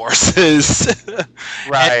spiritual forces,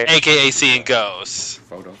 right? AKA seeing ghosts.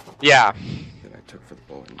 Photo. Yeah. That I took for the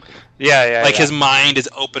bulletin board. Yeah. Like his mind is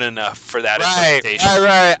open enough for that interpretation.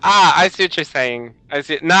 Right. I see what you're saying. I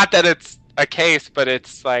see. Not that it's a case, but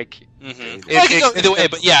it's like. It can go either way,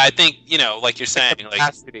 but yeah, I think like you're saying, like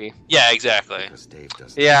capacity. Yeah, exactly. Because Dave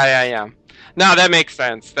doesn't. Yeah. No, that makes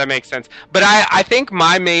sense. That makes sense. But I think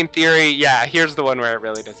my main theory, yeah, here's the one where it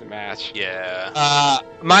really doesn't match. Yeah.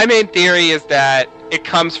 My main theory is that it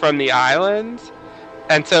comes from the island,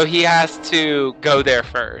 and so he has to go there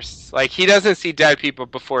first. Like, he doesn't see dead people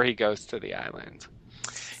before he goes to the island.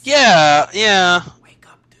 Yeah, yeah.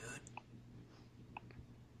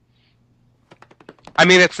 I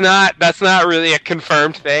mean, that's not really a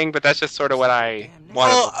confirmed thing, but that's just sort of what I want.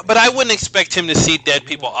 Well, but I wouldn't expect him to see dead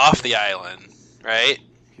people off the island, right?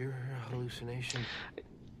 Pure hallucination.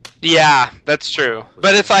 Yeah, that's true.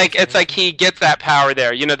 But it's like he gets that power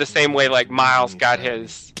there. You know, the same way like Miles got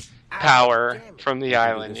his power from the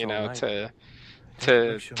island. You know,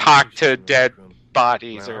 to talk to dead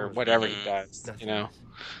bodies or whatever he does. You know,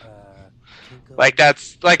 like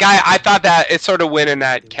that's like I thought that it sort of went in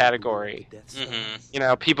that category. Mm-hmm. You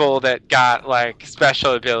know, people that got like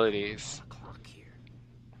special abilities.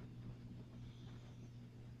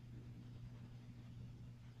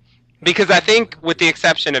 Because I think, with the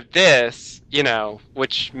exception of this, you know,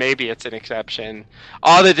 which maybe it's an exception,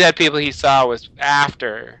 all the dead people he saw was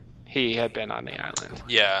after he had been on the island.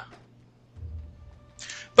 Yeah.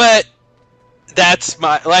 But that's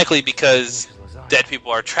likely because dead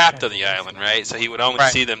people are trapped on the island, right? So he would only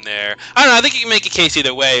see them there. I don't know, I think you can make a case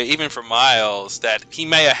either way, even for Miles, that he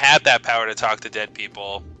may have had that power to talk to dead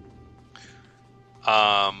people.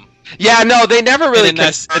 Yeah, no, they never really. And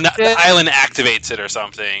the island activates it or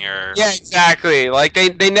something, or yeah, exactly. Like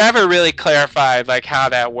they never really clarified like how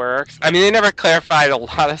that works. I mean, they never clarified a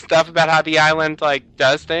lot of stuff about how the island like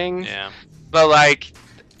does things. Yeah. But like,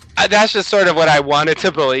 that's just sort of what I wanted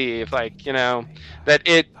to believe. Like, you know, that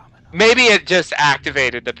maybe it just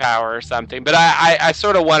activated the power or something. But I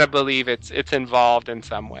sort of want to believe it's involved in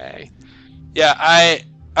some way. Yeah, I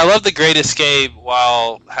love the Great Escape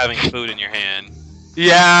while having food in your hand.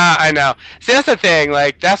 Yeah, I know. See, that's the thing.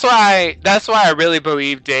 Like, that's why I really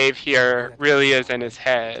believe Dave here really is in his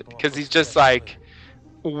head, because he's just like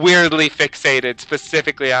weirdly fixated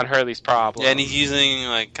specifically on Hurley's problem. Yeah, and he's using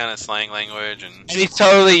like kind of slang language, and he's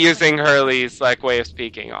totally using Hurley's like way of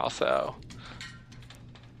speaking also.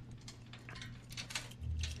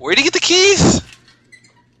 Where'd he get the keys?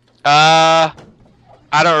 I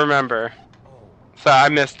don't remember, so I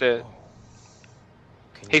missed it.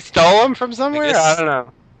 He stole them from somewhere? I don't know.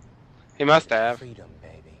 He must have. Freedom,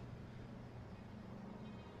 baby.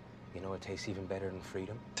 You know what tastes even better than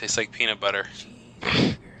freedom? Tastes like peanut butter.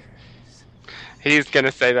 He's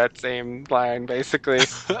gonna say that same line, basically.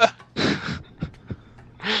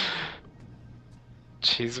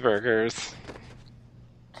 Cheeseburgers.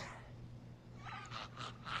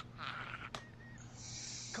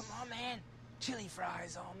 Come on, man. Chili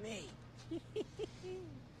fries on me.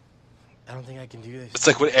 I don't think I can do this. It's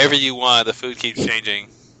like whatever you want, the food keeps changing.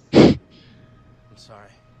 I'm sorry.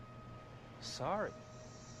 Sorry?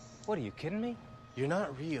 What, are you kidding me? You're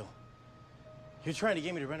not real. You're trying to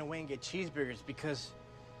get me to run away and get cheeseburgers because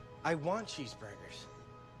I want cheeseburgers.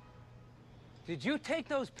 Did you take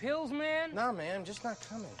those pills, man? Nah, man, I'm just not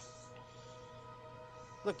coming.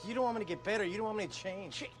 Look, you don't want me to get better. You don't want me to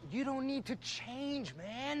change. You don't need to change,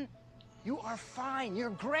 man. You are fine.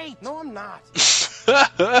 You're great. No, I'm not.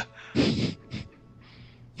 You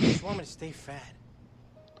just want me to stay fat.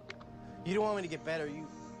 You don't want me to get better. You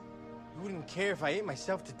wouldn't care if I ate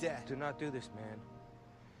myself to death. Do not do this, man.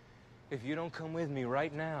 If you don't come with me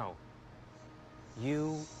right now,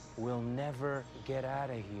 you will never get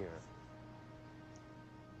out of here.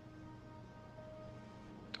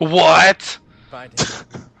 What? Bye,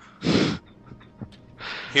 Dad.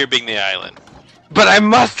 Here being the island. But I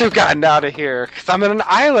must have gotten out of here, because I'm on an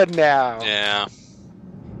island now. Yeah.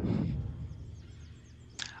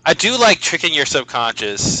 I do like tricking your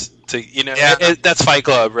subconscious to, you know, that's Fight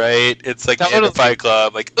Club, right? It's like in a Fight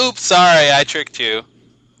Club, like, oops, sorry, I tricked you.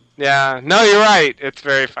 Yeah, no, you're right. It's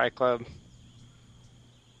very Fight Club.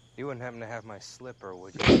 You wouldn't happen to have my slipper,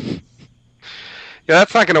 would you? Yeah,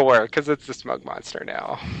 that's not going to work, because it's the Smug Monster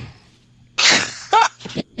now.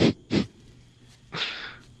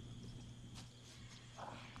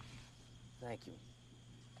 Thank you.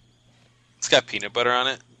 It's got peanut butter on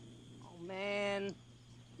it. Oh, man.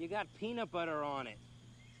 You got peanut butter on it.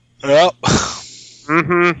 Oh.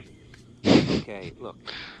 Mm-hmm. Okay, look.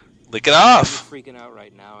 Lick it off. I'm freaking out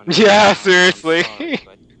right now. Yeah, seriously. Sorry,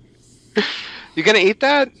 but you gonna eat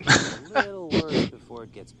that? a little worse before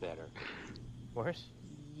it gets better. Worse?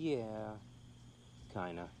 Yeah.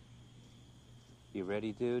 Kinda. You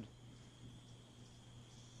ready, dude?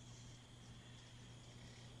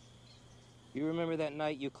 You remember that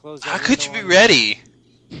night you closed that How could you window be on me? ready?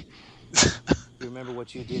 You remember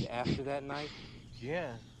what you did after that night?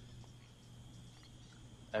 Yeah.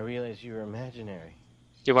 I realized you were imaginary.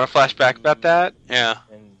 You want to flashback about that? Yeah.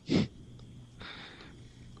 And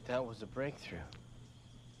that was a breakthrough.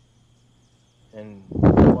 And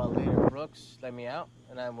a while later, Brooks let me out,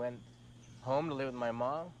 and I went home to live with my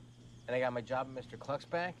mom, and I got my job at Mr. Cluck's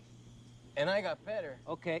back, and I got better.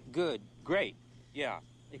 Okay, good, great, yeah.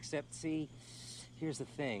 Except, see, here's the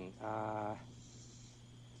thing.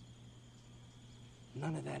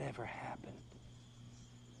 None of that ever happened.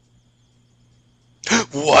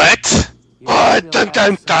 What? What? Dun,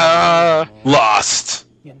 dun, dun. Lost.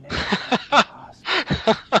 You never lost.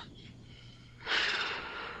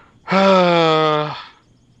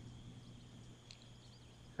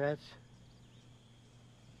 That's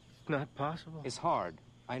not possible. It's hard,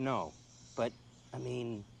 I know. But, I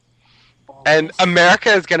mean... And America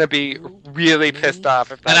is going to be really pissed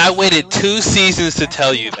off. If that And I waited 2 seasons to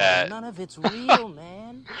tell you that. None of it's real,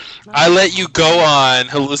 man. I let you go on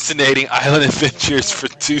hallucinating island adventures for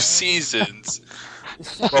 2 seasons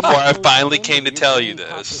before I finally came to tell you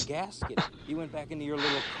this. You went back into your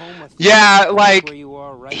little coma. Yeah, like where you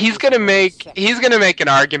are right he's this gonna very make second. an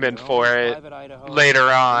argument for it later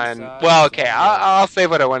on. Well, okay, I'll say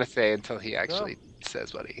what I want to say until he actually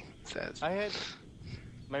says what he says, I had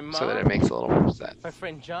my mom, so that it makes a little more sense. my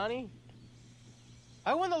friend Johnny.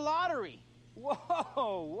 I won the lottery.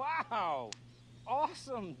 Whoa! Wow!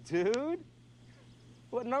 Awesome, dude.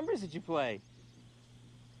 What numbers did you play?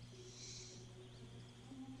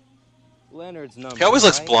 Leonard's number. He always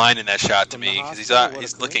looks right? blind in that shot to From me the because hospital, what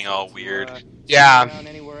he's a looking all coincidence. weird. Yeah. Around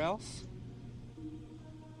anywhere else?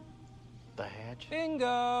 The hatch.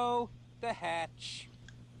 Bingo! The hatch.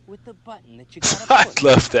 With the button that you gotta I push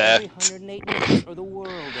love that. every 108 minutes or the world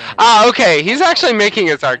ends. Ah, okay, he's actually making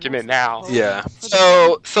his argument now. Yeah.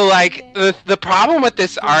 So like the problem with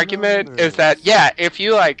this argument is that if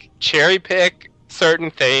you like cherry pick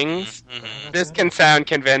certain things, this can sound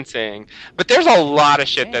convincing, but there's a lot of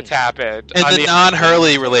shit that's happened. And on the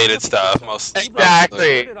non-Hurley related stuff, most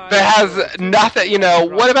Exactly. That has nothing,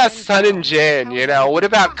 what about Sun and Jin, what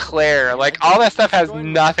about Claire? Like, all that stuff has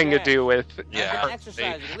nothing to do with Yeah.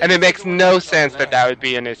 Hurley. And it makes no sense that would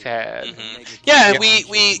be in his head. Yeah, and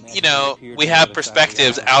we have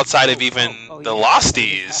perspectives outside of even the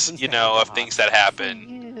Losties, of things that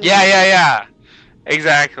happen. Yeah.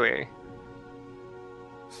 Exactly.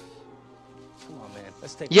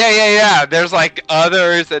 Yeah. There's like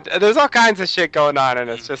others, and there's all kinds of shit going on, and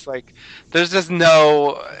it's just like there's just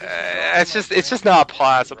no. It's just not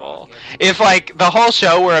plausible. If like the whole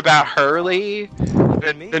show were about Hurley,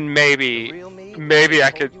 then maybe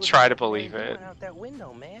I could try to believe it. Out that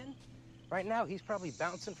window, man. Right now, he's probably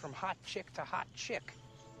bouncing from hot chick to hot chick.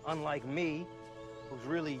 Unlike me, who's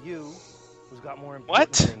really you, who's got more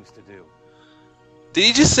important things to do. Did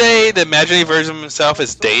he just say the imaginary version of himself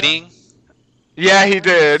is dating? Yeah, he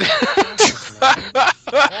did. In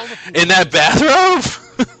that bathrobe?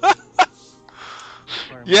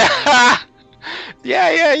 Yeah.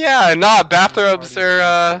 Nah, bathrobes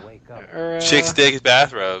are Chicks dig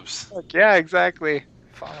bathrobes. Yeah, exactly.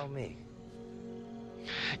 Follow me.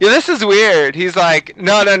 Yeah, this is weird. He's like,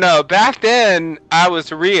 no. Back then, I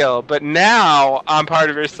was real, but now I'm part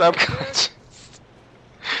of your subconscious.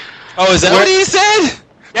 Oh, is that what he said?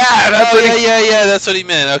 Yeah, that's yeah. That's what he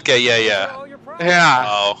meant. Okay, yeah. Yeah.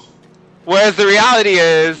 Oh. Whereas the reality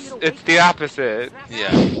is, it's the opposite. Yeah.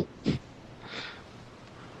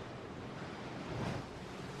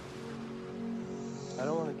 I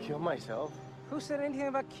don't want to kill myself. Who said anything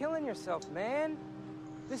about killing yourself, man?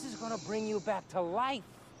 This is gonna bring you back to life.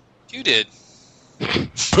 You did.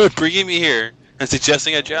 But bringing me here and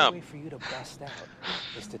suggesting a The jump. only way for you to bust out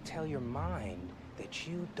is to tell your mind that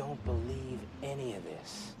you don't believe any of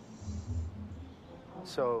this.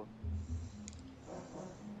 So,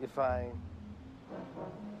 if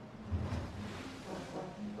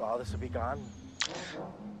all this will be gone.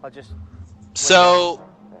 I'll just. So,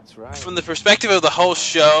 That's right. from the perspective of the whole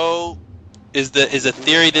show, is a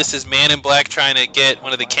theory this is Man in Black trying to get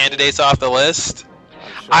one of the candidates off the list?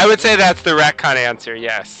 I would say that's the retcon answer,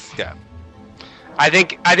 yes. Yeah. I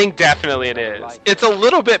think definitely it is. It's a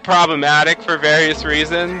little bit problematic for various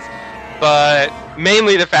reasons, but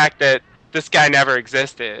mainly the fact that this guy never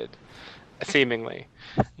existed, seemingly.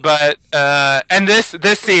 But and this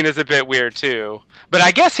scene is a bit weird too. But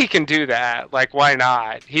I guess he can do that. Like, why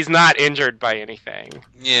not? He's not injured by anything.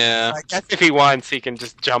 Yeah. I guess if he wants, he can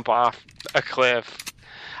just jump off a cliff.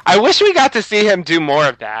 I wish we got to see him do more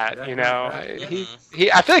of that. You know,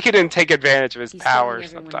 I feel like he didn't take advantage of his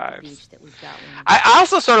powers sometimes. I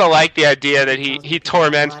also sort of like the idea that he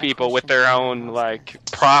torments people with their own like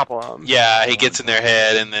problems. Yeah, he gets in their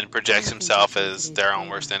head and then projects himself as their own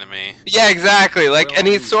worst enemy. Yeah, exactly. Like, and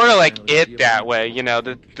he's sort of like it that way, you know,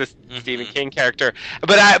 the Stephen King character.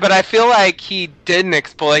 But I feel like he didn't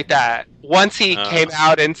exploit that once he came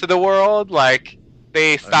out into the world. Like,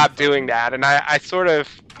 they stopped doing that, and I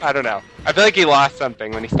don't know. I feel like he lost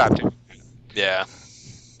something when he stopped doing it. Yeah.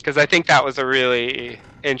 Because I think that was a really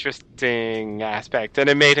interesting aspect, and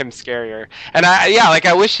it made him scarier. And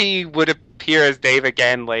I wish he would appear as Dave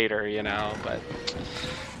again later, you know, but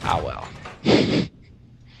well.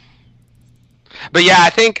 But yeah, I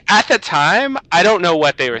think at the time, I don't know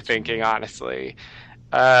what they were thinking, honestly.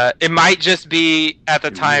 It might just be at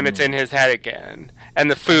the time it's in his head again, and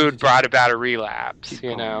the food brought about a relapse,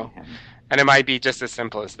 you know, and it might be just as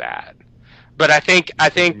simple as that. But I think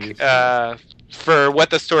for what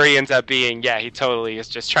the story ends up being, yeah, he totally is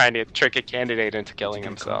just trying to trick a candidate into killing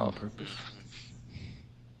himself.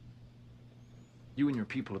 You and your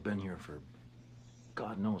people have been here for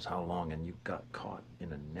God knows how long, and you got caught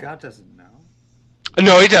in a net. God doesn't know.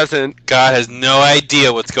 No, he doesn't. God has no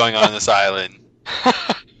idea what's going on this island.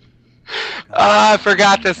 I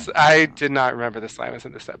forgot this. I did not remember this line was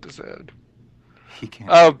in this episode. He can't.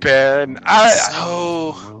 Oh, Ben.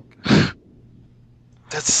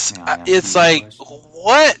 That's it's like,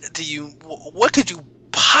 what could you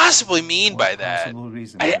possibly mean by that?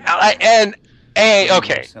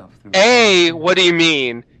 A, what do you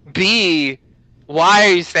mean? B, why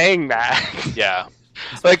are you saying that? Yeah.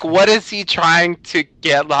 Like, what is he trying to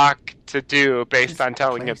get Locke to do based on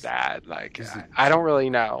telling him that? Like, I don't really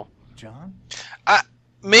know. John?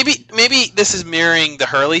 Maybe this is mirroring the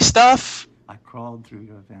Hurley stuff. I crawled through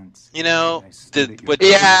your vents. You know,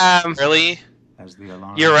 Hurley. As the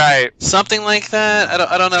alarm. You're right. Something like that.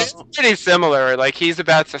 I don't know. It's pretty similar. Like, he's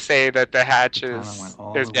about to say that the hatch is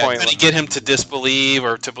Trying pointless. to get him to disbelieve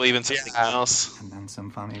or to believe in something else. And then some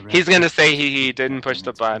funny He's gonna say he didn't push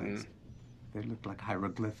the button. They look like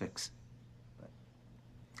hieroglyphics, but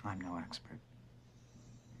I'm no expert.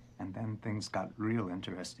 And then things got real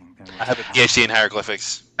interesting. I have a PhD in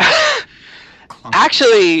hieroglyphics.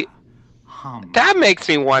 Actually, that makes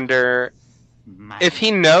me wonder if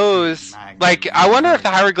he knows. Like, I wonder if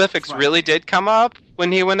the hieroglyphics really did come up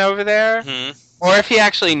when he went over there, or if he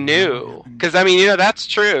actually knew. Because I mean, you know, that's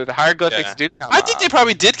true. The hieroglyphics do come up. I think they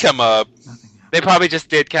probably did come up. They probably just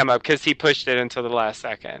did come up because he pushed it until the last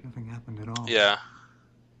second. Nothing happened at all. Yeah.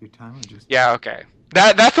 Your timer just. Yeah. Okay.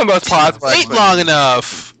 That's the most plausible. Wait long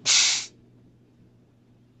enough.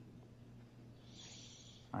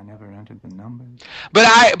 I never entered the numbers. But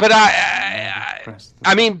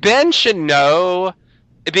I mean, Ben should know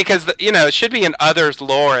because, you know, it should be in others'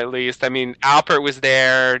 lore at least. I mean, Alpert was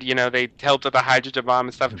there. You know, they helped with the hydrogen bomb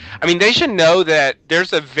and stuff. I mean, they should know that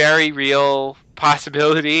there's a very real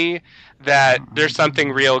possibility that there's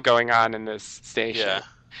something real going on in this station. Yeah.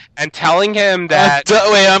 And telling him that...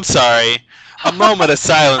 wait, I'm sorry. A moment of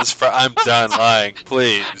silence for I'm done lying,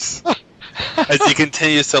 please. As he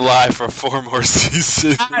continues to lie for 4 more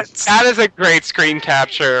seasons. That is a great screen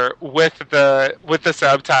capture with the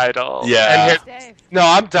subtitle. Yeah. No,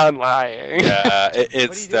 I'm done lying. Yeah,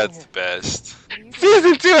 that's the best.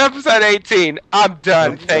 Season 2, episode 18. I'm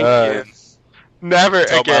done. Thank you. Never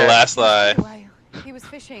Told again. my last lie. He was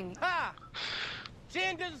fishing. Ha!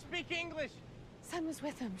 Jan doesn't speak English. Sun was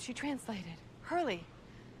with him. She translated. Hurley.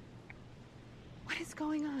 What is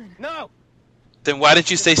going on? No. Then why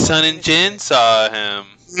did you say Sun and Jin saw him?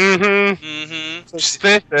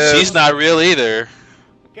 She's not real either.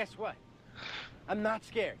 Guess what? I'm not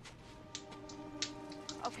scared.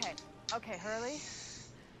 Okay, Hurley.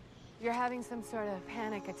 You're having some sort of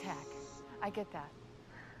panic attack. I get that.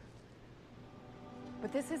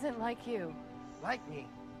 But this isn't like you. Like me.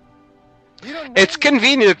 You don't know It's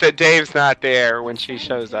convenient that Dave's not there when she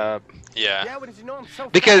shows up. Yeah. Yeah, did you know I'm so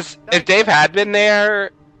Because fat? if Dave had been there,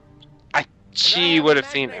 she would have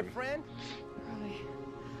seen him.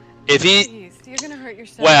 If he... Please, you're gonna hurt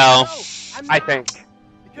yourself. Well... I think.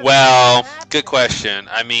 Well, good question.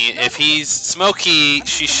 I mean, if he's Smokey,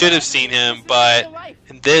 she should have seen him, but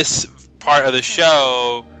in this part of the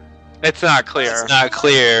show... It's not clear. It's not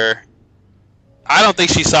clear. I don't think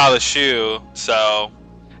she saw the shoe, so...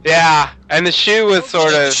 Yeah, and the shoe was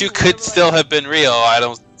sort of... The shoe could still have been real, I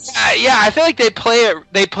don't... yeah, I feel like they play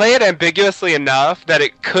it ambiguously enough that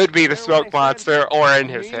it could be the smoke monster or in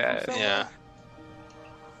his head. Yeah.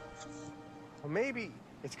 Well, maybe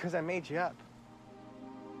it's because I made you up.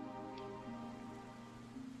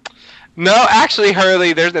 No, actually,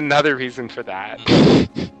 Hurley, there's another reason for that.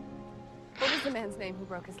 What was the man's name who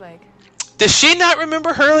broke his leg? Does she not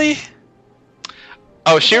remember Hurley?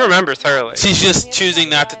 Oh, she remembers Hurley. She's just choosing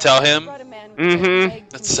not to tell him. Mm-hmm.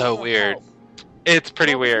 That's so weird. It's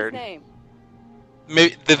pretty weird.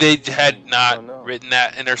 Maybe they had not written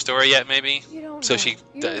that in her story yet. Maybe so she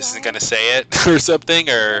isn't gonna say it or something.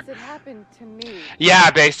 Or It happened to me. Yeah,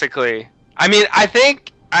 basically. I mean, I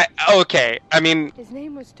think okay. I mean, His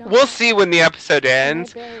name was John. we'll see when the episode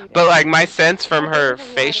ends. But like my sense from her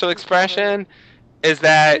facial expression is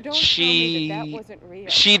that she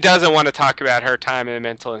doesn't want to talk about her time in a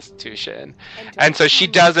mental institution, and so she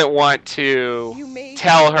doesn't want to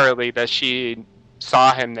tell Hurley that she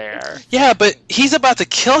saw him there. yeah, but he's about to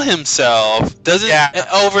kill himself. Doesn't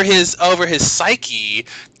over his psyche?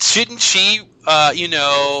 Shouldn't she,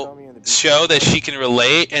 show that she can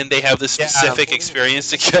relate and they have this specific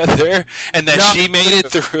experience together, and that she made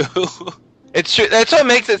it through? It's true. That's what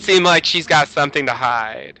makes it seem like she's got something to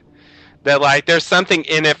hide. That like there's something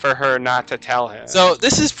in it for her not to tell him. So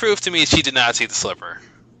this is proof to me she did not see the slipper.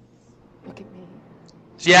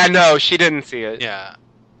 Yeah, no, she didn't see it. Yeah,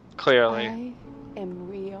 clearly. I am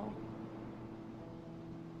real.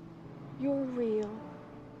 You're real.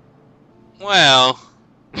 Well,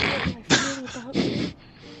 What I feel about you.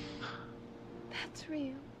 That's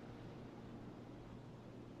real.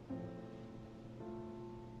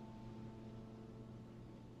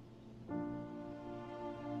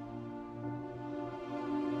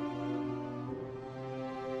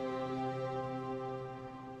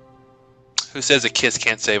 who says a kiss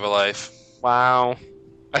can't save a life? Wow,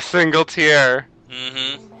 a single tear.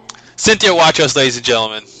 Mm-hmm. Cynthia, watch us, ladies and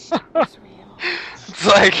gentlemen. It's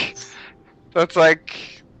like that's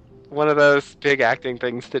like one of those big acting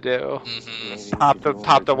things to do. Mm-hmm.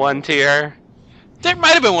 Pop the one tear. There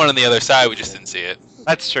might have been one on the other side. We just didn't see it.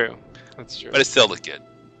 That's true. That's true. But it still looked good.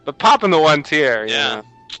 But popping the one tear. Yeah. You know,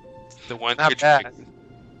 The one not tear bad. trick.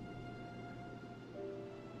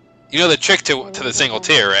 You know the trick to the single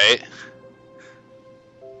tear, right?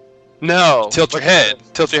 No. Tilt your head.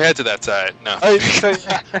 Tilt your head to that side. No.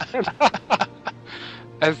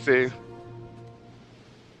 I see.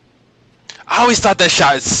 I always thought that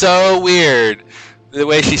shot is so weird. The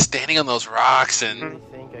way she's standing on those rocks and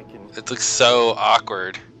it looks so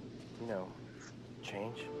awkward.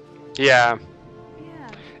 Change? Yeah.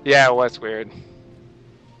 Yeah, it was weird.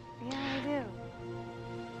 Yeah, I do.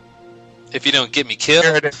 If you don't get me killed.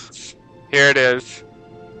 Here it is. Here it is.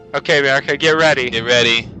 Okay, America, get ready. Get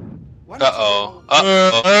ready. Uh-oh.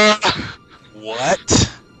 Uh-oh.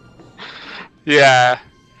 What? Yeah.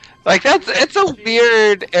 Like it's a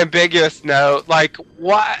weird, ambiguous note. Like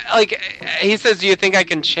why? Like he says, "Do you think I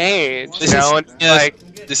can change?"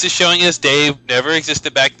 This is showing us Dave never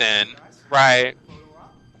existed back then, right?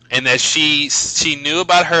 And that she knew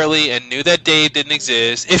about Hurley and knew that Dave didn't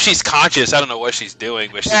exist. If she's conscious, I don't know what she's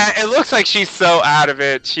doing, but Yeah, it looks like she's so out of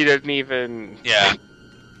it. She didn't even. Yeah.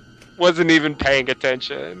 Wasn't even paying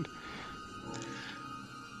attention.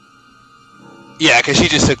 Yeah, because she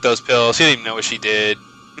just took those pills. She didn't even know what she did.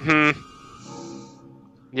 Hmm.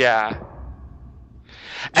 Yeah.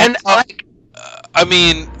 And like, I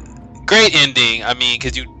mean, great ending. I mean,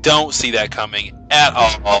 because you don't see that coming at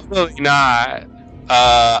all. Really not.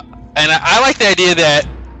 And I like the idea that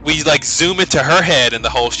we like zoom into her head and the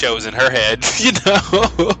whole show is in her head. You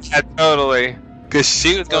know? Yeah, totally. Because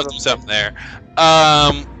she was going through something there.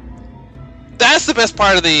 That's the best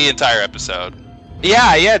part of the entire episode.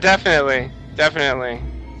 Yeah, definitely.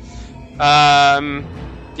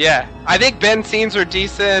 Yeah, I think Ben's scenes were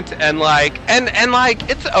decent, and like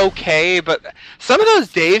it's okay, but some of those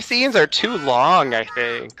Dave scenes are too long. I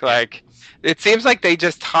think it seems like they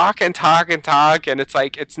just talk and talk and talk, and it's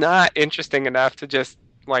like it's not interesting enough to just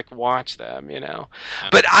like watch them, you know.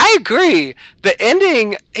 But I agree, the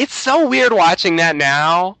ending, it's so weird watching that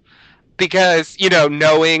now because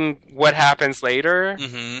knowing what happens later,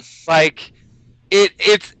 like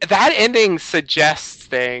it's that ending suggests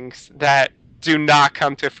things that do not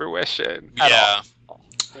come to fruition. Yeah.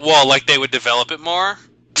 Well, like they would develop it more.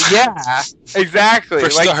 Yeah, exactly. For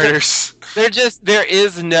starters, there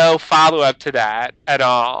is no follow up to that at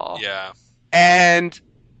all. Yeah. And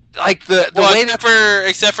like the way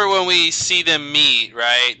except for when we see them meet,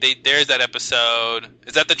 right? There's that episode.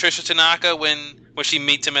 Is that the Trisha Tanaka when she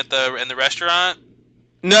meets him in the restaurant?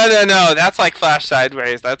 No. That's like Flash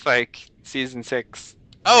Sideways. That's like season 6.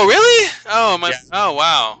 Oh really? Oh my. Yeah. Oh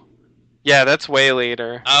wow. Yeah, that's way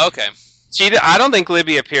later. Oh okay. I don't think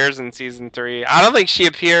Libby appears in season 3. I don't think she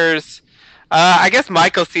appears I guess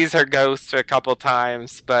Michael sees her ghost a couple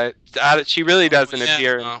times, but she really doesn't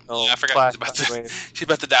appear until I forgot she's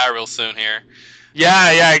about to die real soon here.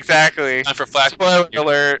 Yeah, exactly. Time for flash. Spoiler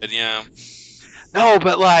alert. Yeah. No,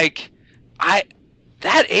 but like,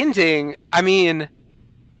 that ending. I mean,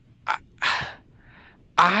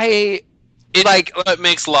 what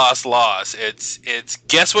makes Lost. It's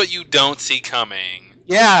guess what you don't see coming.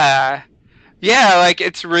 Yeah, like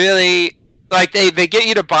it's really like they get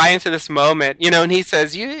you to buy into this moment, and he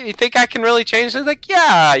says, you think I can really change? And it's like,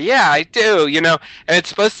 yeah, I do, and it's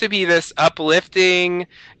supposed to be this uplifting,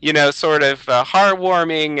 sort of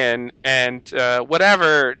heartwarming and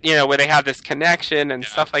whatever, where they have this connection and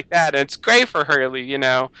stuff like that, and it's great for Hurley,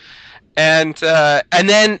 and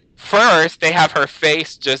then first they have her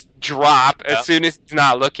face just drop as soon as he's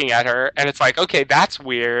not looking at her, and it's like, okay, that's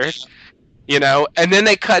weird. And then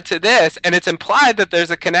they cut to this, and it's implied that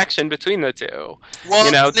there's a connection between the two.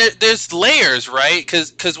 Well, there's layers, right?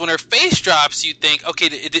 Because when her face drops, you think, okay,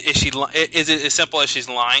 is it as simple as she's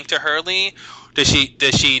lying to Hurley? Does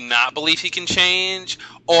she not believe he can change,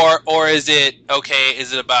 or is it okay?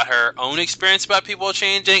 Is it about her own experience about people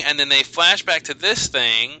changing, and then they flash back to this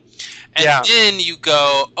thing, and then you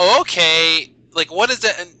go, oh, okay, like what is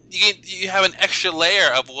that? You have an extra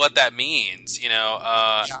layer of what that means,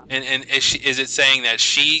 and is it saying that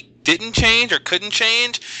she didn't change or couldn't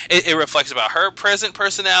change? It reflects about her present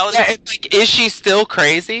personality. Yeah, it's like, is she still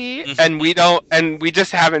crazy? Mm-hmm. and we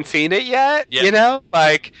just haven't seen it yet. Yeah.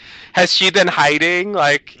 Like, has she been hiding?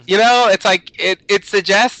 Like, it's like it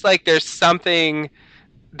suggests like there's something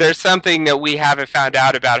that we haven't found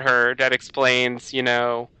out about her that explains,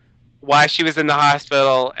 why she was in the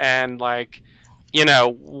hospital and like,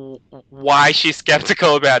 why she's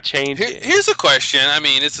skeptical about changing. Here's a question. I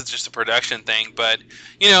mean, this is just a production thing, but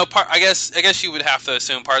I guess you would have to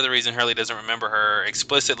assume part of the reason Hurley doesn't remember her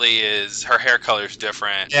explicitly is her hair color is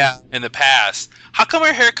different. Yeah. In the past, how come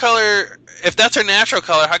her hair color, if that's her natural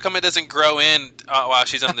color, how come it doesn't grow in while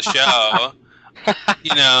she's on the show?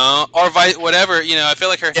 Or whatever. I feel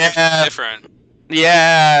like her hair is different.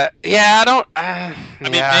 Yeah, I don't. I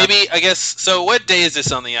mean, maybe, I guess. So, what day is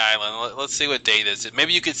this on the island? Let's see what day this is.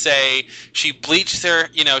 Maybe you could say she bleached her.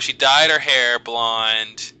 She dyed her hair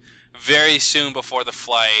blonde very soon before the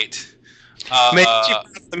flight. Maybe she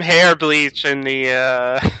put some hair bleach in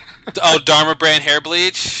the. Dharma brand hair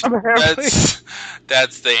bleach.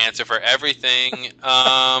 That's the answer for everything.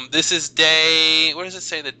 This is day. What does it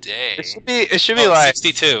say? The day. It should be like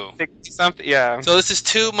 62. 60 something. Yeah. So this is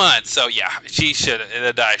 2 months. So yeah,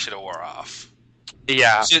 the dye should have wore off.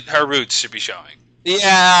 Yeah. Her roots should be showing.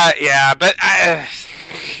 Yeah, but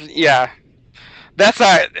yeah. That's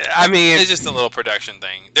not. I mean, it's just a little production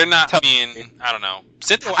thing. They're not. I mean, I don't know.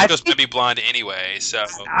 Cynthia Wanko's gonna be blonde anyway, so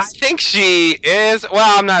I think she is.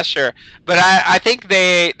 Well, I'm not sure, but I think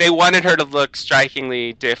they wanted her to look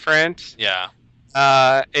strikingly different. Yeah.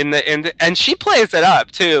 And she plays it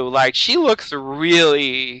up too. Like, she looks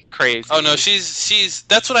really crazy. Oh no, she's.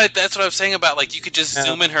 That's what I was saying about, like, you could just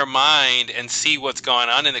zoom in her mind and see what's going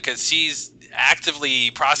on in it, because she's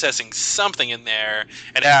actively processing something in there,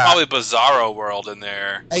 and it's probably Bizarro world in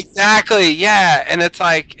there. Exactly, yeah. And it's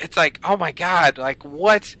like, oh my god, like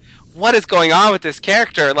what is going on with this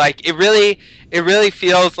character? Like, it really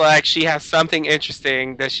feels like she has something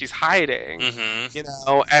interesting that she's hiding.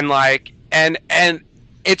 Mm-hmm. And like, and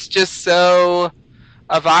it's just so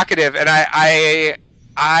evocative. And I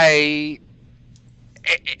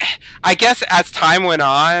guess as time went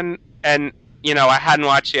on, and I hadn't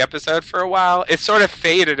watched the episode for a while, it sort of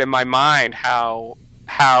faded in my mind how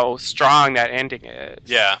strong that ending is.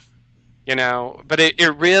 Yeah. But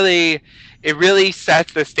it really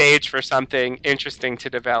sets the stage for something interesting to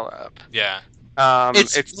develop. Yeah.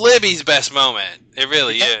 It's Libby's best moment. It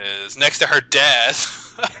really is. Next to her death.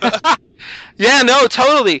 Yeah, no,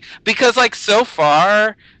 totally. Because, like, so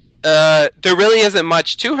far, there really isn't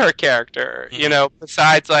much to her character,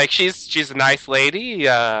 besides, like, she's a nice lady.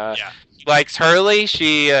 Likes Hurley.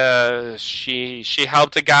 She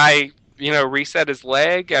helped a guy, reset his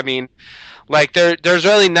leg. I mean, like, there's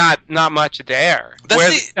really not much there. Go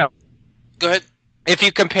ahead. If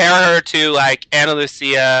you compare her to, like, Ana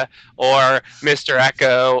Lucia or Mr.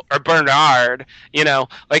 Echo or Bernard,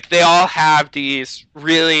 like, they all have these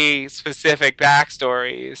really specific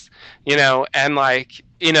backstories, and, like,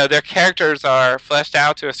 their characters are fleshed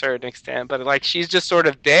out to a certain extent, but like she's just sort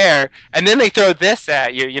of there, and then they throw this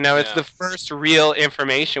at you. It's the first real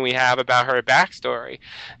information we have about her backstory.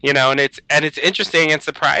 And it's interesting and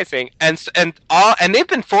surprising, and they've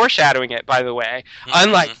been foreshadowing it, by the way,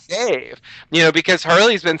 unlike Dave. Because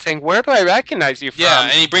Hurley's been saying, "Where do I recognize you from?" Yeah,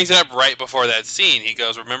 and he brings it up right before that scene. He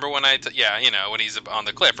goes, "Remember when I when he's on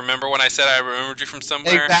the cliff? Remember when I said I remembered you from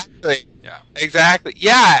somewhere?" Exactly. Yeah. Exactly.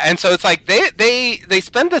 Yeah, and so it's like they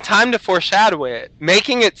spend the time to foreshadow it,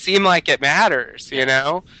 making it seem like it matters,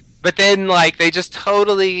 But then like they just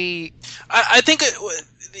totally I think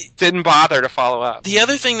didn't bother to follow up. The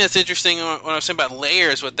other thing that's interesting when I was saying about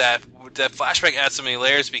layers with that flashback adds so many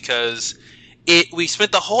layers because we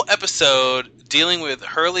spent the whole episode dealing with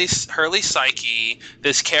Hurley's psyche,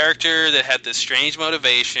 this character that had this strange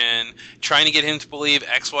motivation, trying to get him to believe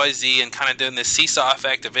XYZ, and kind of doing this seesaw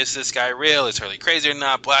effect of, is this guy real? Is Hurley crazy or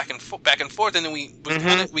not? Back and forth, and then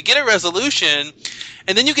we get a resolution,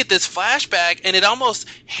 and then you get this flashback, and it almost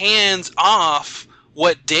hands off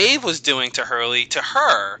what Dave was doing to Hurley to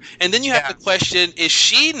her. And then you have to question, is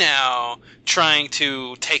she now trying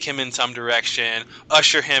to take him in some direction,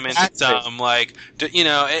 usher him into some,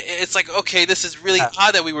 it's like, okay, this is really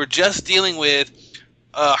odd that we were just dealing with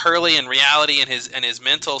Hurley and reality and his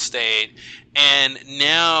mental state, and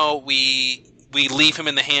now we leave him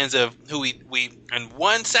in the hands of who we in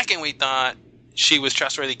 1 second we thought she was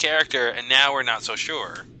trustworthy character, and now we're not so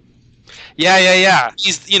sure. Yeah.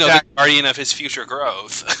 He's, the guardian of his future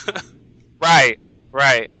growth. Right.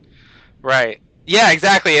 Yeah,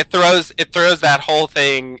 exactly. It throws that whole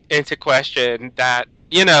thing into question that,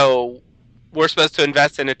 we're supposed to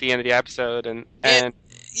invest in at the end of the episode, and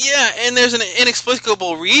yeah, and there's an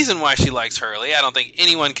inexplicable reason why she likes Hurley. I don't think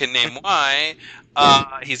anyone can name why.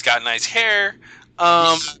 He's got nice hair.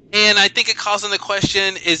 And I think it calls into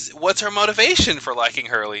question is what's her motivation for liking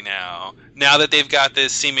Hurley now that they've got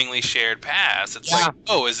this seemingly shared past. It's like,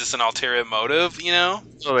 oh, is this an ulterior motive,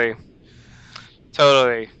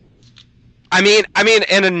 Totally. I mean,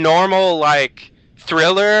 in a normal, like,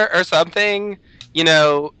 thriller or something,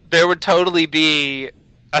 there would totally be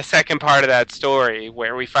a second part of that story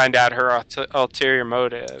where we find out her ulterior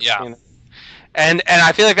motive. Yeah. And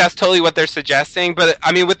I feel like that's totally what they're suggesting. But,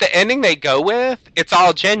 I mean, with the ending they go with, it's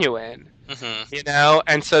all genuine. Mm-hmm.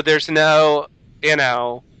 And so there's no,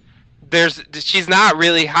 she's not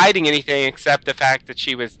really hiding anything except the fact that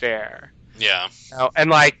she was there. Yeah. And,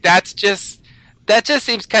 like, that just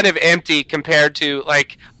seems kind of empty compared to,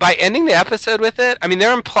 like, by ending the episode with it, I mean,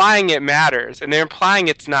 they're implying it matters, and they're implying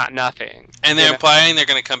it's not nothing. And they're implying they're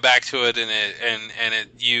going to come back to it, then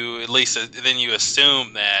you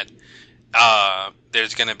assume that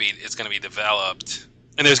it's going to be developed,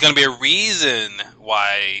 and there's going to be a reason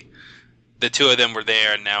why the two of them were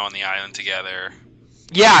there and now on the island together.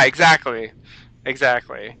 Yeah, exactly.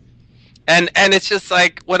 And it's just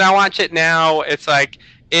like when I watch it now, it's like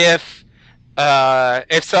if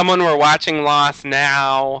someone were watching Lost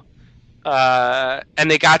now, and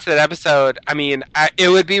they got to that episode, I mean, it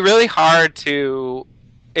would be really hard for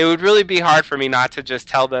me not to just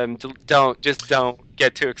tell them don't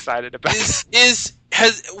get too excited about it.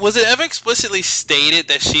 Was it ever explicitly stated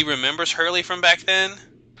that she remembers Hurley from back then?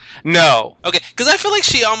 No. Okay, because I feel like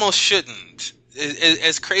she almost shouldn't.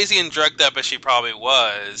 As crazy and drugged up as she probably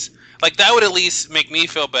was, like, that would at least make me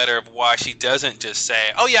feel better of why she doesn't just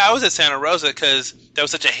say, oh yeah, I was at Santa Rosa, because that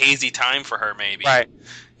was such a hazy time for her, maybe. Right.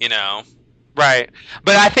 Right.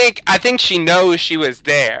 But I think she knows she was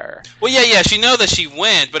there. Well, yeah, she knows that she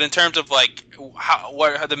went, but in terms of, like,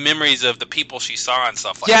 what are the memories of the people she saw and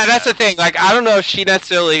stuff like that. Yeah, that's the thing. Like, I don't know if she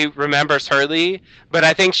necessarily remembers Hurley, but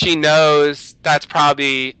I think she knows that's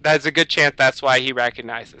a good chance that's why he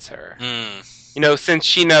recognizes her. Since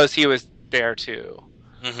she knows he was there too.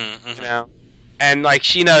 Mm-hmm. And, like,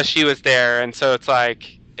 she knows she was there, and so it's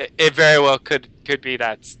like it very well could be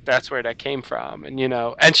that's where that came from, and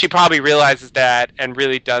and she probably realizes that and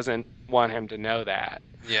really doesn't want him to know that.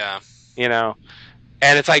 Yeah.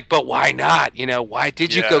 And it's like, but why not? Why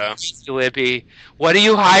did you go crazy, Libby? What are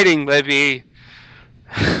you hiding, Libby?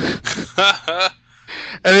 And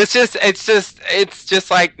it's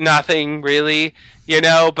just like nothing really,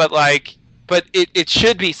 but it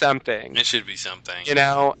should be something. It should be something.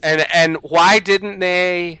 And why didn't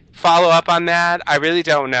they follow up on that? I really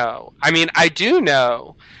don't know. I mean, I do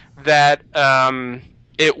know that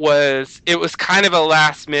it was kind of a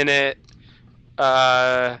last minute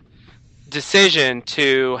decision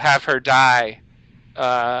to have her die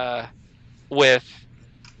with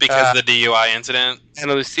because of the DUI incident.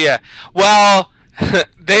 Ana Lucia. Well,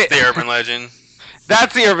 the urban legend.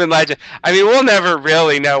 That's the urban legend. I mean, we'll never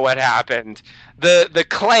really know what happened. The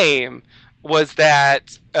claim was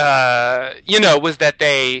that was that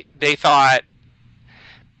they thought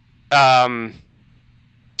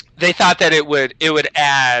that it would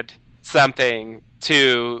add something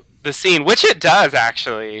to the scene, which it does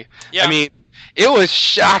actually. Yeah. I mean, it was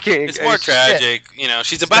shocking. It's more tragic.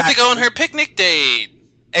 She's about to go on her picnic date.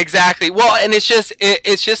 Exactly. Well, and it's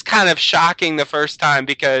just kind of shocking the first time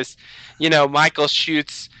because, Michael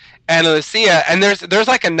shoots Ana Lucia, and there's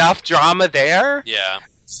like enough drama there. Yeah.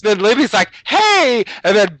 So then Libby's like, "Hey,"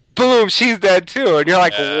 and then boom, she's dead too, and you're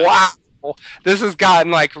like, "Wow, this has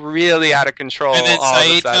gotten like really out of control." And then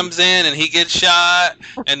Saeed comes in and he gets shot,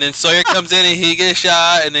 and then Sawyer comes in and he gets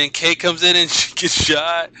shot, and then Kate comes in and she gets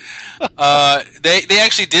shot. They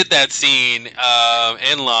actually did that scene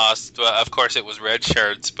in Lost. Of course, it was red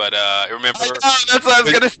shirts, but remember? That's what I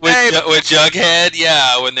was gonna say. With Jughead,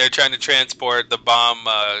 yeah, when they're trying to transport the bomb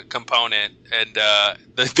component, and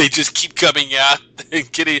they just keep coming out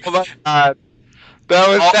and getting. Oh my God.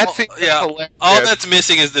 That scene was hilarious. All that's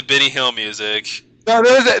missing is the Benny Hill music. No,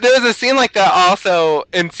 there was a scene like that also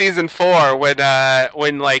in season 4 when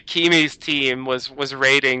like Kimi's team was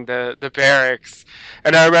raiding the barracks,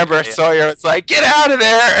 and I remember Sawyer was like, "Get out of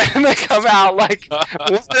there!" and they come out like one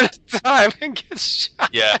at a time and get shot.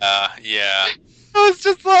 Yeah. It was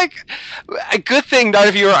just like a good thing none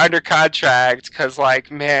of you were under contract because,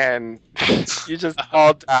 like, man, you just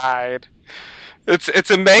all died. It's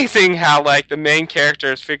amazing how like the main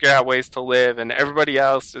characters figure out ways to live and everybody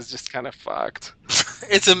else is just kind of fucked.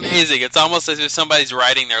 It's amazing. It's almost as if somebody's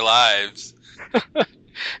writing their lives. It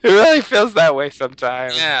really feels that way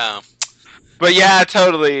sometimes. Yeah. But yeah,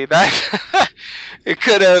 totally. That it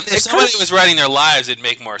could have. If somebody was writing their lives, it'd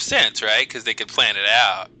make more sense, right? Because they could plan it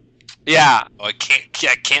out. Yeah. Well, it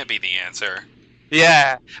can't be the answer.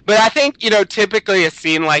 Yeah, but I think typically a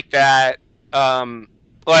scene like that.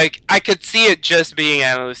 Like, I could see it just being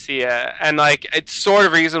Ana Lucia, and, like, it's sort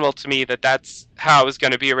of reasonable to me that that's how it was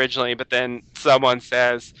going to be originally, but then someone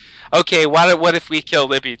says, okay, what if we kill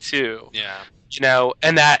Libby, too? Yeah.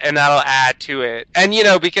 And that'll add to it. And,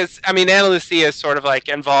 because, I mean, Ana Lucia is sort of, like,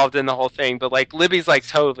 involved in the whole thing, but, like, Libby's, like,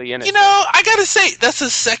 totally in it. I gotta say, that's the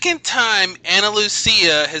second time Ana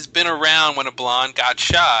Lucia has been around when a blonde got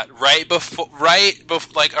shot, right before,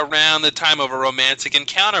 like, around the time of a romantic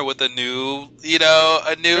encounter with a new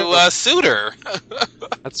suitor.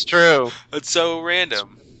 That's true. It's so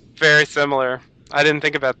random. Very similar. I didn't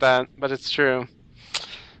think about that, but it's true.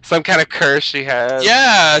 Some kind of curse she has.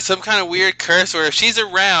 Yeah, some kind of weird curse where if she's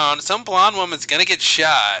around, some blonde woman's gonna get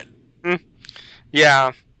shot.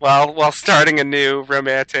 Yeah, while starting a new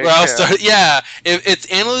romantic. If it's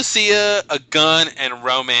Ana Lucia, a gun, and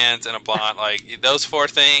romance, and a blonde, like those 4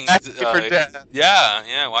 things.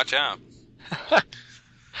 Yeah, watch out.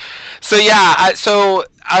 So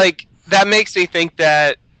that makes me think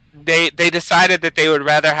that they decided that they would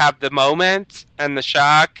rather have the moment and the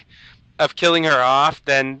shock of killing her off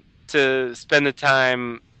than to spend the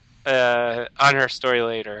time on her story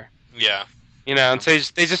later. Yeah. And so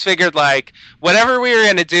they just figured, like, whatever we were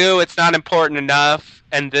going to do, it's not important enough,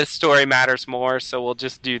 and this story matters more, so we'll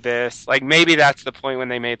just do this. Like, maybe that's the point when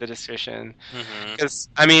they made the decision. Because,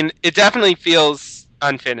 I mean, it definitely feels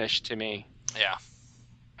unfinished to me. Yeah.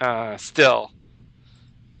 Still.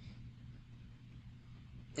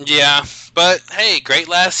 Yeah, but hey, great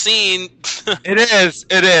last scene. It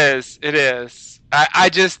is. I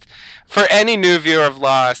just, for any new viewer of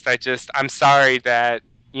Lost, I'm sorry that,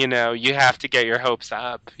 you have to get your hopes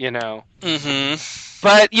up,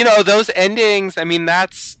 But, those endings, I mean,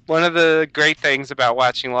 that's one of the great things about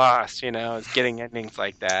watching Lost, is getting endings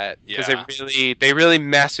like that. Because they really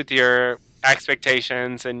mess with your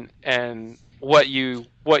expectations and what you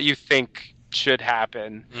think should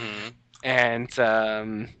happen. And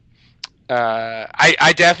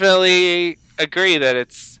I definitely agree that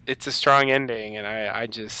it's a strong ending, and I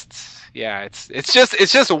just it's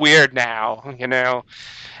just weird now,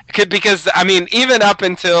 because I mean even up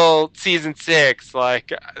until season 6,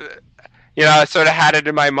 like I sort of had it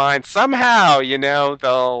in my mind somehow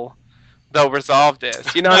they'll resolve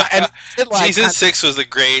this, and season 6 was the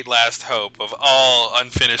great last hope of all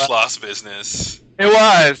unfinished Lost business. It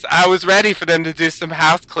was. I was ready for them to do some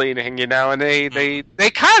house cleaning, and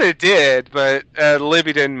they kind of did, but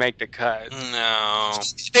Libby didn't make the cut. No.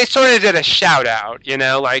 They sort of did a shout out,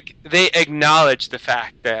 like they acknowledged the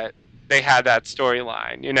fact that they had that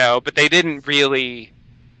storyline, but they didn't really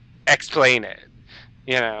explain it.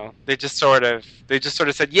 They just sort of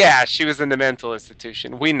said, yeah, she was in the mental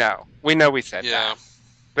institution. We know we said that.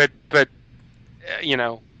 But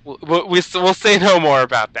we'll say no more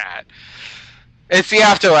about that. It's the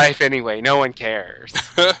afterlife anyway. No one cares.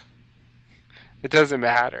 It doesn't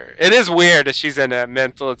matter. It is weird that she's in a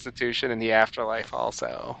mental institution in the afterlife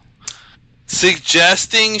also.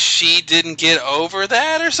 Suggesting she didn't get over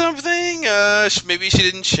that or something? Maybe she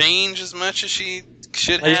didn't change as much as she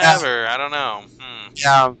should have, or I don't know.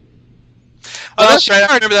 Yeah. Oh, that's right.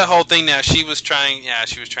 I remember that whole thing now. She was trying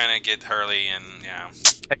to get Hurley, and yeah.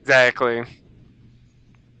 Exactly.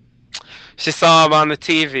 She saw him on the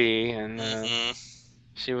TV, and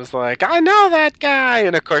she was like, I know that guy!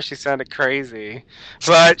 And of course she sounded crazy.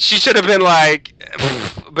 But she should have been like,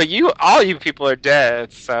 but all you people are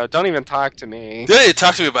dead, so don't even talk to me. Don't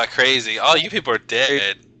talk to me about crazy. All you people are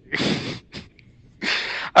dead.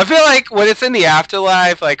 I feel like when it's in the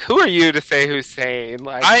afterlife, like, who are you to say who's sane?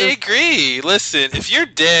 Like, I agree. Listen, if you're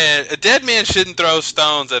dead, a dead man shouldn't throw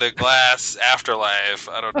stones at a glass afterlife.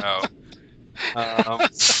 I don't know.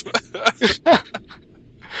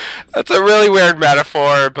 That's a really weird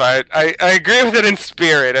metaphor, but I agree with it in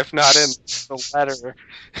spirit, if not in the letter.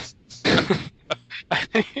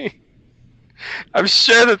 I'm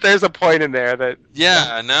sure that there's a point in there that...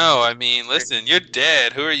 Yeah, no, I mean, listen, you're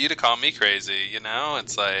dead. Who are you to call me crazy, you know?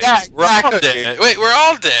 It's like, yeah, exactly. We're all dead. Wait, we're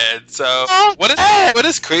all dead, so what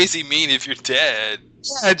does crazy mean if you're dead?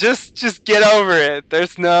 Yeah, just get over it.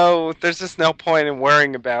 There's just no point in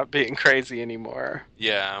worrying about being crazy anymore.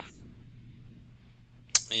 Yeah.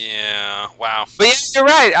 Yeah, wow. But yeah, you're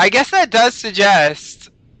right. I guess that does suggest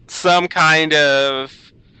some kind of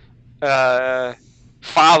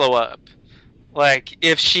follow-up. Like,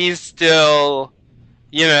 if she's still,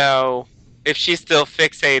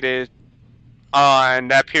 fixated on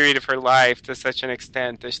that period of her life to such an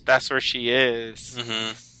extent that that's where she is.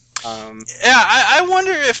 Mm-hmm. I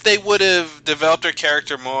wonder if they would have developed her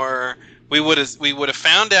character more. We would have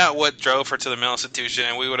found out what drove her to the mental institution,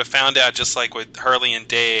 and we would have found out, just like with Hurley and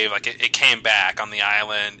Dave, like it came back on the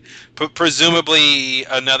island. Presumably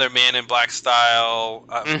another Man in Black style,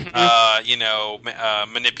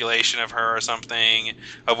 manipulation of her or something,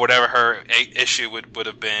 of whatever her issue would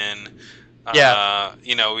have been.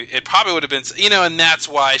 It probably would have been, and that's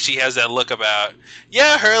why she has that look about,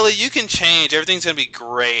 yeah, Hurley, you can change, everything's gonna be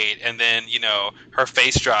great, and then her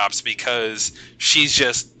face drops because she's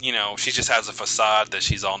just has a facade that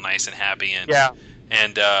she's all nice and happy and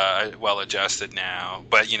well adjusted now,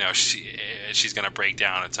 but she's gonna break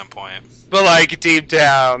down at some point. But like deep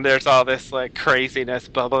down, there's all this like craziness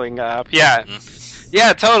bubbling up. Yeah. Mm-hmm.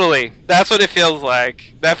 Yeah, totally. That's what it feels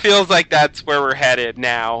like. That feels like that's where we're headed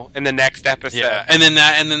now in the next episode. Yeah, and then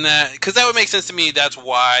that, because that would make sense to me. That's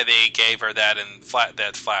why they gave her that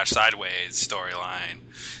that Flash Sideways storyline.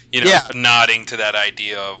 Nodding to that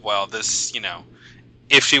idea of, well, this,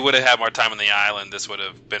 if she would have had more time on the island, this would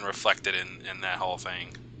have been reflected in that whole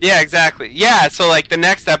thing. Yeah, exactly. Yeah, so like the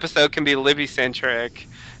next episode can be Libby centric,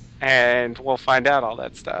 and we'll find out all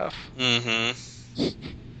that stuff. Mm-hmm.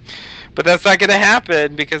 But that's not going to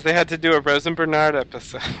happen because they had to do a Rose and Bernard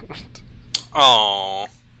episode. Oh,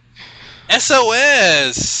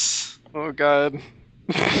 SOS! Oh God!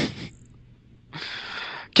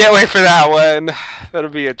 Can't wait for that one. That'll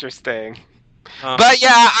be interesting. But yeah,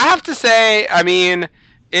 I have to say, I mean,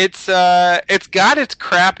 it's got its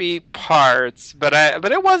crappy parts, but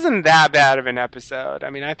it wasn't that bad of an episode. I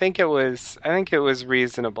mean, I think it was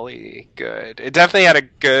reasonably good. It definitely had a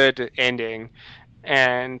good ending.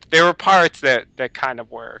 And there were parts that kind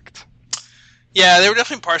of worked. Yeah, there were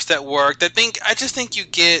definitely parts that worked. I just think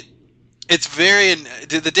the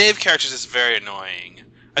Dave character is just very annoying.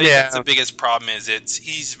 I think that's the biggest problem.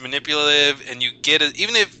 He's manipulative, and you get it,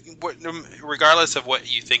 even if, regardless of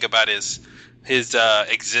what you think about his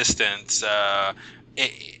existence,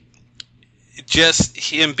 just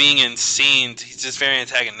him being in scenes, he's just very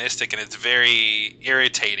antagonistic, and it's very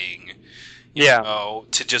irritating. To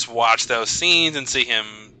just watch those scenes and see him,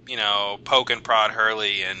 poke and prod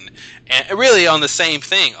Hurley and really on the same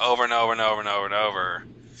thing over and over and over and over and over.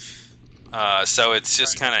 So it's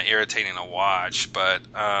just kind of irritating to watch, but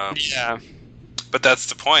but that's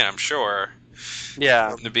the point, I'm sure. Yeah,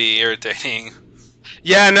 for him to be irritating.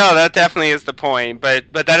 Yeah, no, that definitely is the point,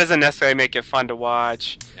 but that doesn't necessarily make it fun to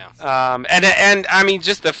watch. Yeah. And I mean,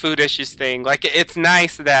 just the food issues thing. Like, it's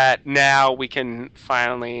nice that now we can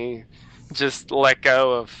finally just let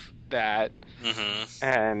go of that,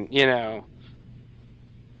 and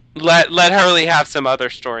let Hurley have some other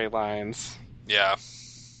storylines. Yeah,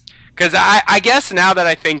 because I guess now that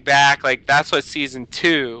I think back, like, that's what season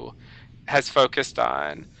 2 has focused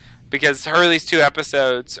on, because Hurley's 2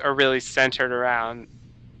 episodes are really centered around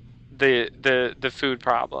the food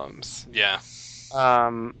problems. Yeah.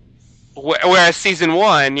 Whereas season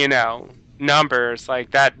 1, Numbers,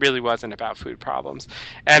 like that really wasn't about food problems.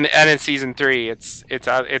 And in season 3, it's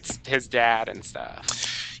his dad and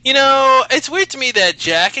stuff. You know, it's weird to me that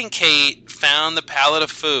Jack and Kate found the pallet of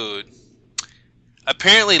food,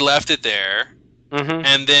 apparently left it there,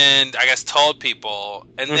 and then I guess told people,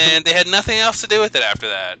 and then they had nothing else to do with it after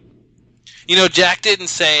that. You know, Jack didn't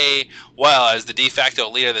say, well, as the de facto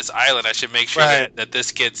leader of this island, I should make sure that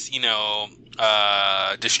this gets, you know,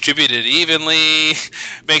 distributed evenly,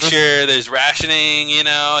 make sure there's rationing, you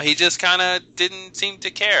know. He just kind of didn't seem to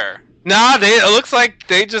care. No, it looks like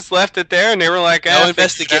they just left it there, and they were like, no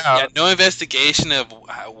investigation of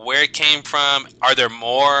where it came from. Are there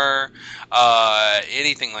more?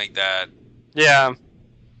 Anything like that. Yeah.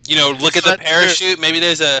 You know, look at the parachute. Maybe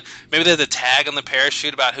there's a tag on the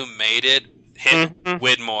parachute about who made it. Hit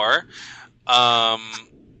Widmore.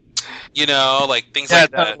 You know, like things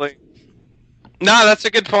like that. Totally. No, that's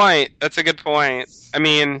a good point. I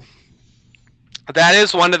mean, that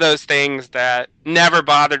is one of those things that never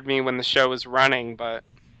bothered me when the show was running, but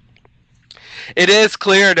it is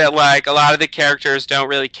clear that like a lot of the characters don't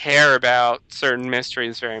really care about certain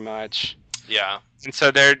mysteries very much. Yeah. And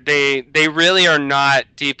so they really are not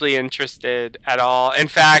deeply interested at all. In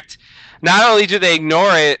fact, not only do they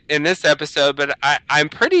ignore it in this episode, but I'm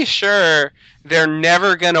pretty sure they're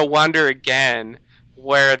never going to wonder again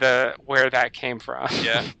where that came from.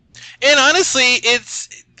 Yeah. And honestly,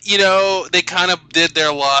 it's, you know, they kind of did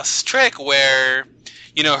their lost trick where,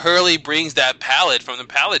 you know, Hurley brings that pallet from the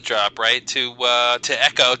pallet drop, right, to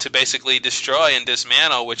Echo to basically destroy and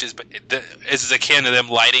dismantle, which is akin to them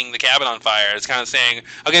lighting the cabin on fire. It's kind of saying,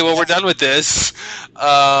 okay, well, we're done with this.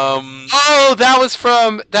 Oh, that was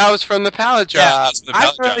from the pallet drop. Yeah, I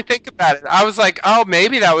didn't really think about it. I was like, oh,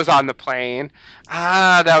 maybe that was on the plane.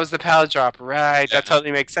 Ah, that was the pallet drop. Right, that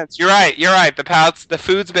totally makes sense. You're right. The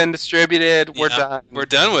food's been distributed. We're done. We're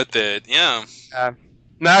done with it. Yeah.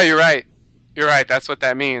 No, you're right. You're right. That's what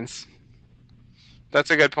that means. That's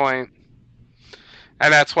a good point.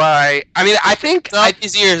 And that's why, I mean, I think...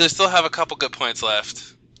 these years, I still have a couple good points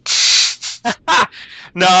left.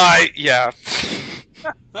 Yeah.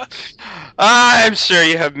 I'm sure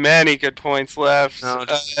you have many good points left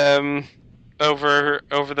over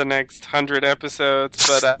the next 100 episodes.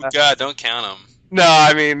 But God, don't count them. No,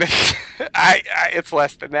 I mean, it's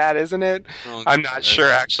less than that, isn't it? Oh, I'm not sure,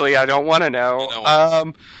 actually. I don't want to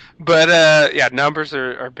know. But numbers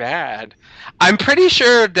are bad. I'm pretty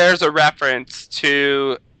sure there's a reference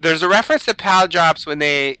to pallet drops when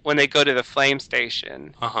they go to the flame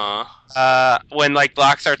station. When like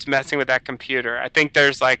Locke starts messing with that computer, I think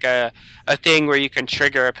there's like a thing where you can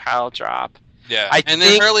trigger a pallet drop. Yeah, then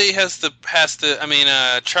Hurley has to. I mean,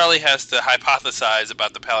 Charlie has to hypothesize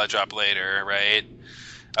about the pallet drop later, right?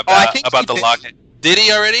 About the lock. Did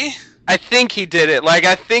he already? I think he did it. Like,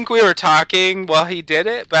 I think we were talking while he did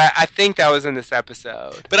it, but I think that was in this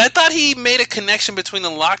episode. But I thought he made a connection between the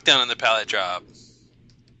lockdown and the pallet drop.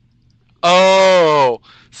 Oh,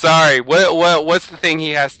 sorry. What's the thing he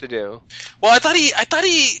has to do? Well, I thought he. I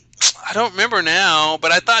don't remember now,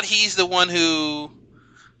 but I thought he's the one who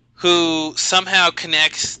somehow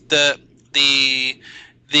connects the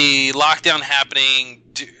lockdown happening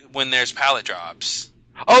when there's pallet drops.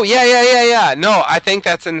 Oh, yeah. No, I think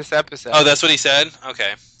that's in this episode. Oh, that's what he said?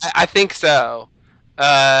 Okay. I think so.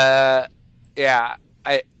 Yeah.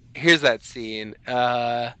 Here's that scene.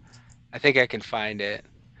 I think I can find it.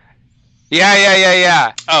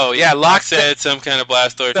 Yeah. Oh, yeah. Locke said some kind of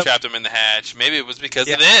blast door trapped him in the hatch. Maybe it was because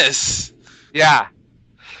of this. Yeah.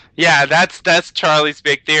 Yeah, that's Charlie's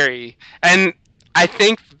big theory. And I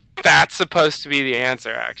think that's supposed to be the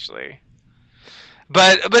answer, actually.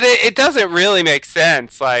 But it doesn't really make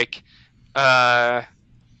sense, like that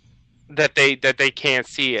they can't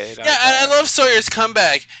see it. Yeah, and I love Sawyer's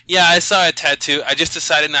comeback. Yeah, I saw a tattoo. I just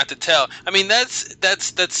decided not to tell. I mean, that's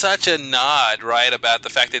such a nod, right, about the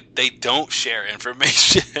fact that they don't share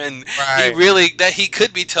information. Right. He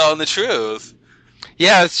could be telling the truth.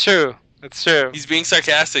 Yeah, it's true. It's true. He's being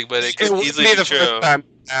sarcastic, but it could easily be true. First time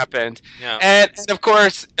it happened. Yeah. And of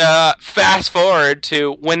course, fast forward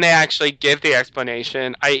to when they actually give the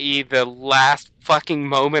explanation, i.e. the last fucking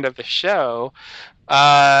moment of the show,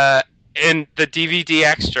 in the DVD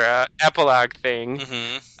extra epilogue thing,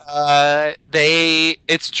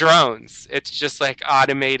 it's drones. It's just like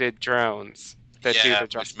automated drones that do the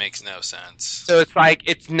drones. Which makes no sense. So it's like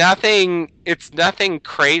it's nothing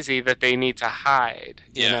crazy that they need to hide,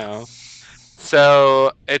 you know.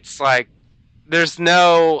 So it's like there's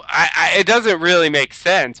no it doesn't really make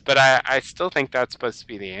sense, but I still think that's supposed to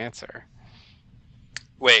be the answer.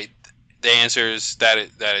 Wait, the answer is that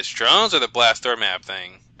is drones or the blast door map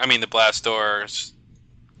thing? I mean the blast doors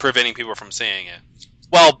preventing people from seeing it?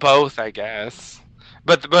 Well, both, I guess.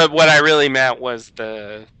 But what I really meant was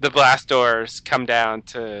the blast doors come down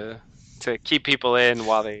to keep people in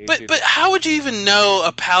while they. But how would you even know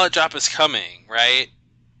a pallet drop is coming, right?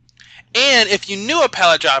 And if you knew a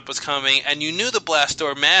pallet drop was coming and you knew the blast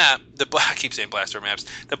door map, I keep saying blast door maps,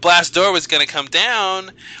 the blast door was going to come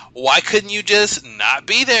down, why couldn't you just not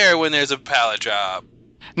be there when there's a pallet drop?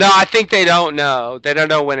 No, I think they don't know. They don't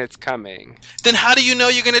know when it's coming. Then how do you know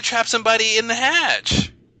you're going to trap somebody in the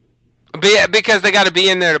hatch? Because they got to be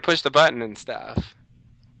in there to push the button and stuff.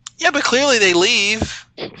 Yeah, but clearly they leave.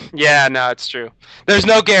 Yeah, no, it's true. There's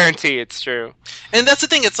no guarantee it's true. And that's the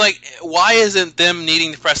thing. It's like, why isn't them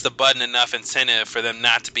needing to press the button enough incentive for them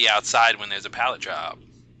not to be outside when there's a pallet drop?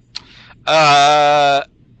 Yeah,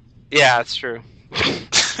 it's true.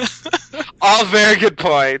 All very good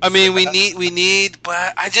points. I mean, we need,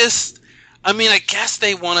 but I guess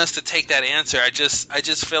they want us to take that answer. I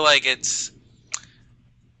just feel like it's,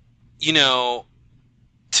 you know,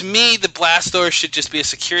 to me, the blast door should just be a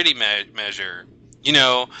security measure. You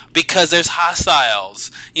know, because there's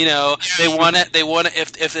hostiles. You know, they want to.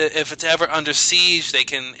 If it's ever under siege, they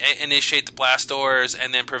can initiate the blast doors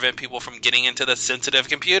and then prevent people from getting into the sensitive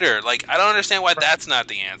computer. Like, I don't understand why that's not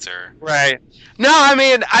the answer. Right. No, I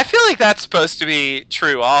mean, I feel like that's supposed to be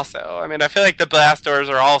true. Also, I mean, I feel like the blast doors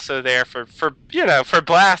are also there for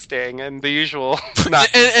blasting and the usual.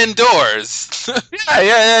 and doors.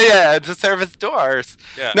 yeah. To serve as doors.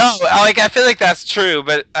 Yeah. No, like I feel like that's true,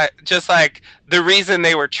 but just like. The reason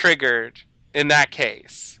they were triggered in that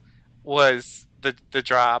case was the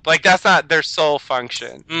drop. Like, that's not their sole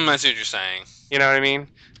function. I see what you're saying. You know what I mean?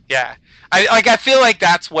 Yeah. I feel like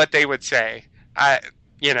that's what they would say.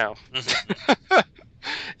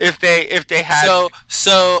 If they had.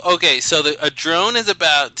 So a drone is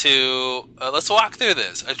about to. Let's walk through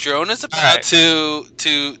this. A drone is about to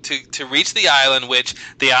reach the island, which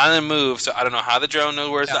the island moves. So I don't know how the drone knows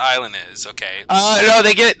where the island is. Okay. No,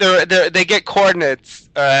 they get coordinates.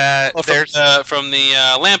 From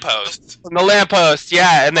the lamppost. From the lamppost,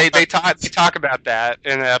 yeah, and they talk about that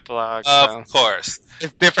in the epilogue. Of course.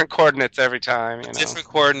 It's different coordinates every time. You know? Different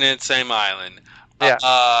coordinates, same island. Yeah.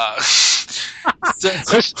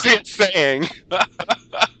 That should be a saying.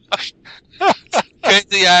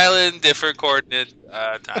 Crazy island, different coordinate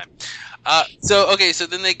time. So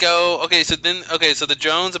then they go. So the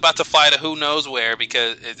drone's about to fly to who knows where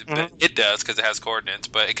because it does because it has coordinates,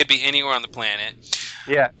 but it could be anywhere on the planet.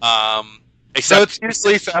 Yeah. So it's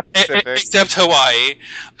usually South Pacific, except Hawaii.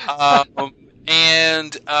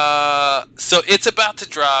 And so it's about to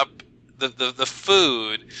drop the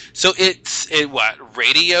food. So it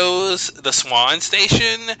radios the Swan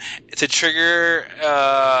station to trigger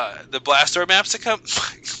the blast door maps to come.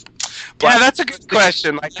 Yeah, that's a good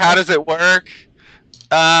question. Like, how does it work?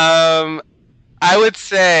 I would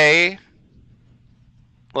say.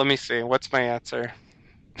 Let me see. What's my answer?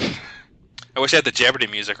 I wish I had the Jeopardy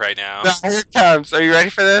music right now. No, here it comes. Are you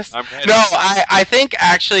ready for this? I'm ready. No, I think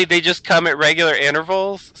actually they just come at regular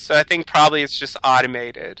intervals. So I think probably it's just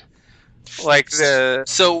automated.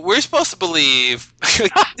 So we're supposed to believe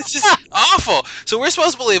it's just awful. So we're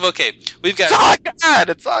supposed to believe, okay, we've got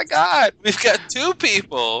it's all God. We've got two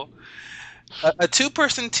people, a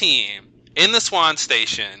two-person team in the Swan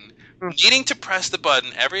Station, needing to press the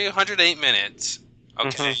button every 108 minutes.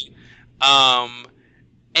 Okay,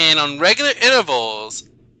 and on regular intervals,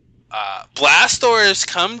 blast doors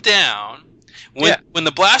come down. When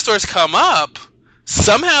the blast doors come up.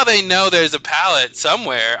 Somehow they know there's a pallet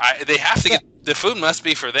somewhere. They have to get the food. Must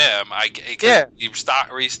be for them. You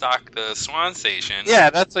restock the Swan Station. Yeah,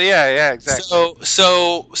 exactly.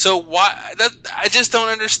 So why? I just don't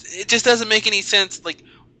understand. It just doesn't make any sense. Like,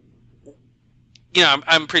 you know,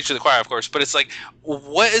 I'm preaching to the choir, of course, but it's like,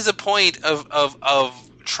 what is the point of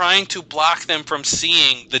trying to block them from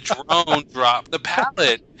seeing the drone drop the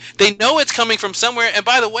pallet? They know it's coming from somewhere, and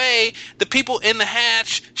by the way, the people in the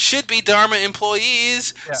hatch should be Dharma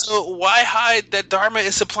employees, so why hide that Dharma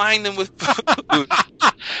is supplying them with food?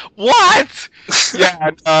 What? Yeah,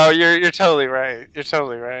 no, you're totally right. You're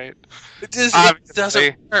totally right. It just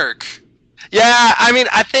doesn't work. Yeah, I mean,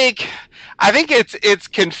 I think it's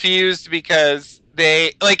confused because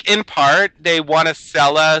they, like, in part, they want to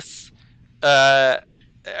sell us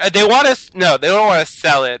they want us. No, they don't want to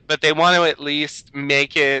sell it, but they want to at least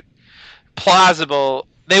make it plausible.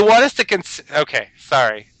 They want us to okay,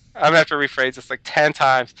 sorry. I'm going to have to rephrase this like 10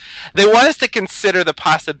 times. They want us to consider the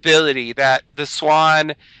possibility that the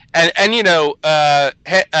Swan, and you know,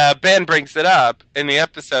 Ben brings it up in the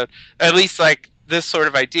episode, at least like this sort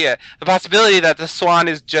of idea, the possibility that the Swan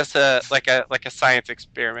is just a science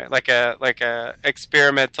experiment, like a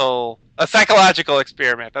psychological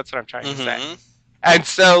experiment. That's what I'm trying to say. And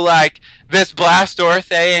so, like, this blast door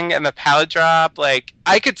thing and the pallet drop, like,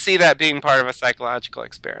 I could see that being part of a psychological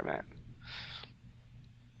experiment.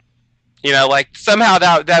 You know, like, somehow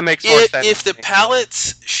that makes more sense. If the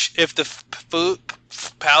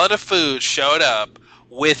pallet of food showed up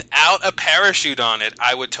without a parachute on it,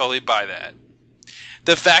 I would totally buy that.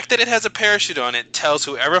 The fact that it has a parachute on it tells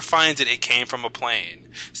whoever finds it came from a plane,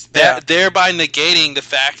 thereby negating the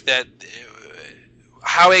fact that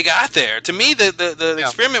how it got there. To me, the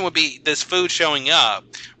experiment would be this food showing up,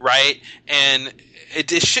 right? And it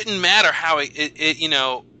shouldn't matter how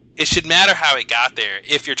it should matter how it got there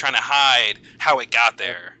if you're trying to hide how it got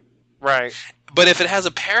there. Right. But if it has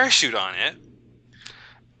a parachute on it,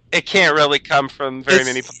 it can't really come from very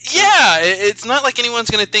many places. Yeah, it's not like anyone's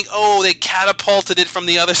going to think, oh, they catapulted it from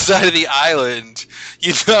the other side of the island,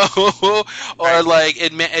 you know? Or like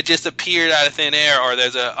it just appeared out of thin air, or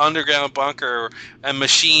there's an underground bunker, a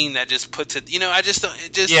machine that just puts it, you know, I just don't,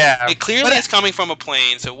 it clearly is coming from a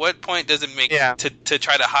plane, so what point does it make to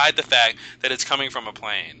try to hide the fact that it's coming from a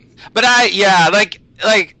plane? But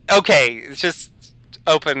okay, it's just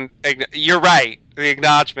open, you're right. The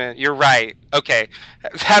acknowledgement, you're right. Okay.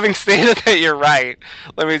 Having stated that you're right,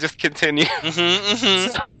 let me just continue.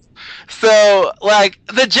 So, like,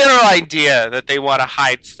 the general idea that they want to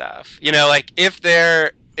hide stuff, you know, like, if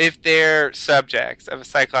they're subjects of a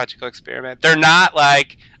psychological experiment, they're not,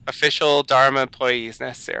 like, official Dharma employees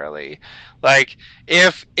necessarily. Like,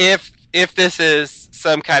 if this is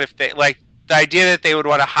some kind of thing, like, the idea that they would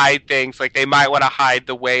want to hide things, like they might want to hide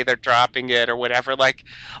the way they're dropping it or whatever, like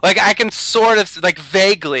I can sort of, like,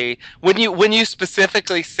 vaguely, when you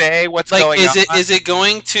specifically say what's going on. Is it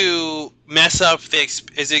going to mess up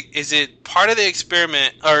is it part of the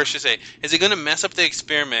experiment, or I should say, is it going to mess up the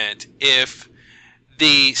experiment if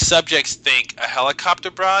the subjects think a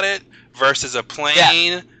helicopter brought it versus a plane?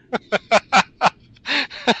 Yeah.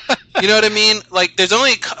 You know what I mean? Like, there's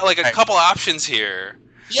only like a couple options here.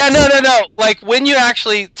 Yeah, no. Like, when you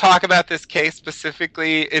actually talk about this case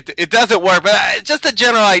specifically, it doesn't work. But just a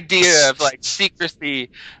general idea of, like, secrecy,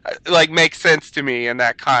 like, makes sense to me in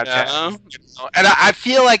that context. Yeah. You know? And I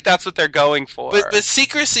feel like that's what they're going for. But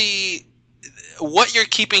secrecy, what you're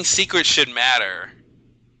keeping secret should matter.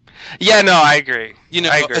 Yeah, no, I agree. You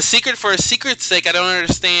know, a secret for a secret's sake, I don't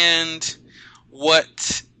understand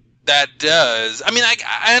what that does. I mean,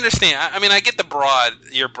 I understand. I mean, I get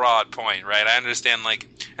your broad point, right? I understand, like,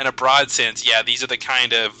 in a broad sense, yeah, these are the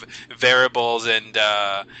kind of variables and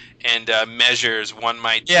measures one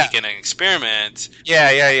might take in an experiment. Yeah,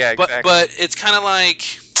 exactly. But it's kind of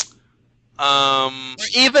like,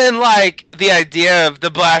 even, like, the idea of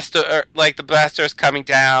the blaster, like the blasters coming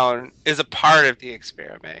down, is a part of the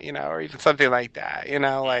experiment, you know, or even something like that, you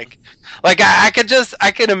know, like I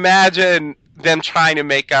could imagine them trying to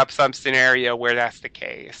make up some scenario where that's the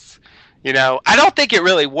case. You know, I don't think it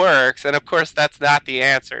really works, and of course that's not the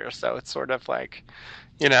answer, so it's sort of like,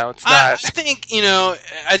 you know, it's not. I think, you know,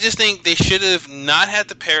 I just think they should have not had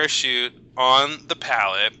the parachute on the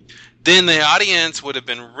pallet. Then the audience would have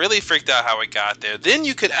been really freaked out how it got there. Then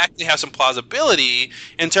you could actually have some plausibility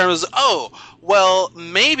in terms of, oh, well,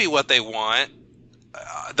 maybe what they want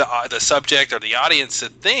the subject or the audience to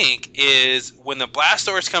think is, when the blast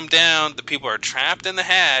doors come down, the people are trapped in the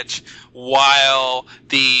hatch while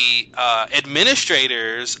the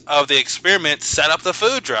administrators of the experiment set up the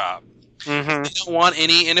food drop. Mm-hmm. They don't want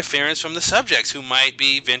any interference from the subjects who might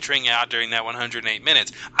be venturing out during that 108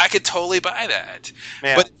 minutes. I could totally buy that.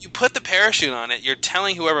 Yeah. But if you put the parachute on it, you're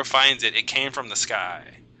telling whoever finds it came from the sky.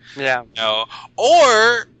 Yeah. You know?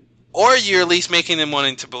 Or you're at least making them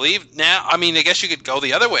wanting to believe. Now, I mean, I guess you could go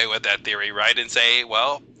the other way with that theory, right? And say,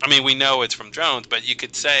 well, I mean, we know it's from Jones, but you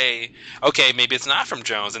could say, okay, maybe it's not from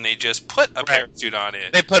Jones, and they just put a parachute on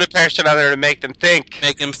it. They put a parachute on there to make them think.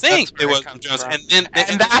 It was from Jones.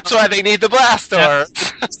 And that's why they need the blast door.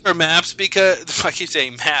 For maps, because I keep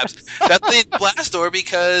saying maps. That's the blast door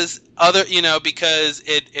because because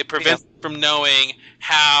it prevents from knowing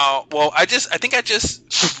how. Well, did I just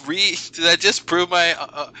disprove my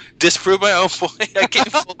own point? I came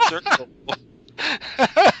full circle.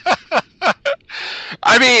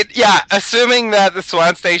 I mean, yeah, assuming that the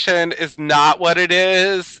Swan Station is not what it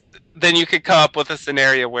is, then you could come up with a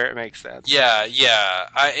scenario where it makes sense. Yeah.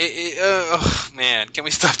 Man, can we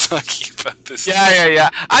stop talking about this? Yeah.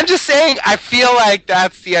 I'm just saying, I feel like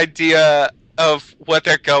that's the idea of what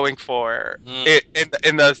they're going for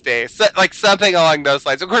in those days, so, like, something along those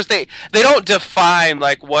lines. Of course, they don't define,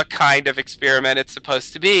 like, what kind of experiment it's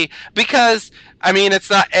supposed to be, because I mean, it's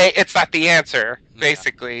not the answer,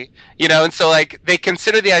 basically. You know, and so like they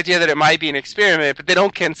consider the idea that it might be an experiment, but they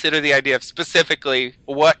don't consider the idea of specifically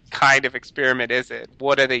what kind of experiment is it?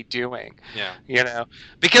 What are they doing? Yeah. You know,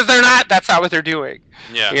 because that's not what they're doing.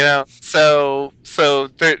 Yeah. You know, so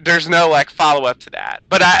there's no like follow up to that.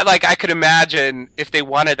 But I could imagine if they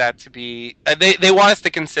wanted that to be, they want us to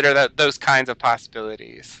consider those kinds of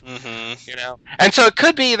possibilities. Mm-hmm. You know, and so it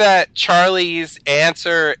could be that Charlie's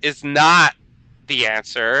answer is not the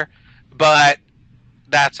answer, but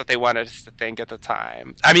that's what they wanted us to think at the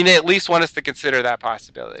time. I mean, they at least want us to consider that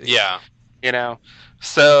possibility. Yeah. You know,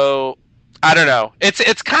 so I don't know.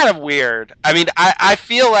 It's kind of weird. I mean, I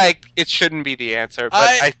feel like it shouldn't be the answer,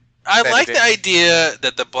 but I like the idea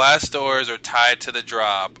that the blast doors are tied to the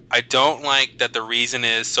drop. I don't like that the reason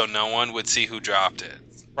is so no one would see who dropped it.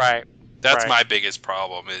 Right. That's right. my biggest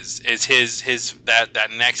problem is his that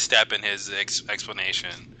next step in his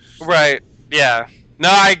explanation. Right. Yeah. No,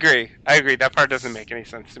 I agree. That part doesn't make any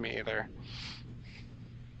sense to me either.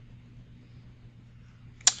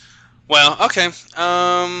 Well, okay.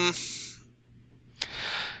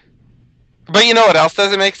 But you know what else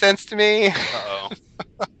doesn't make sense to me? Uh-oh.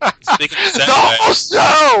 Speaking of the whole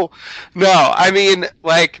show. No, I mean,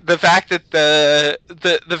 like the fact that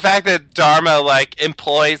the fact that Dharma like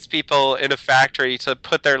employs people in a factory to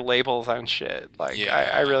put their labels on shit. Like,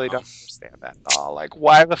 yeah. I really don't understand that at all. Like,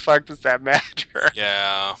 why the fuck does that matter?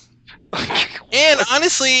 Yeah. And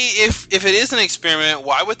honestly, if it is an experiment,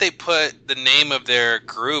 why would they put the name of their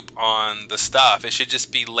group on the stuff? It should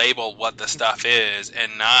just be labeled what the stuff is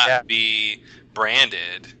and not be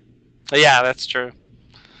branded. Yeah, that's true.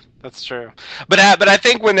 That's true. But I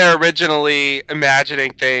think when they're originally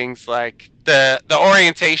imagining things like the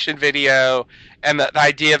orientation video and the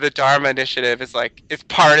idea of the Dharma Initiative is like it's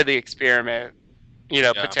part of the experiment, you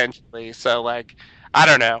know, potentially. So like, I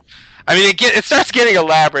don't know. I mean, it starts getting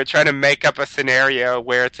elaborate trying to make up a scenario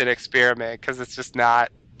where it's an experiment because it's just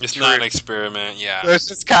not. It's not an experiment, yeah. It's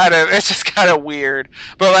just kind of weird.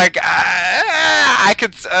 But like,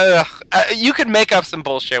 you could make up some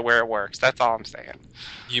bullshit where it works. That's all I'm saying.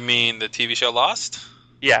 You mean the TV show Lost?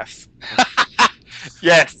 Yes.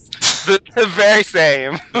 Yes. The very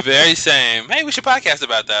same. The very same. Hey, we should podcast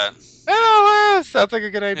about that. Oh, sounds like a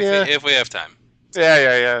good idea. If we have time.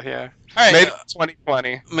 Yeah. All right. Maybe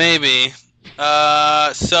 2020. Maybe.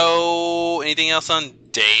 So, anything else on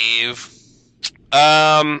Dave?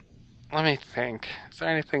 Let me think. Is there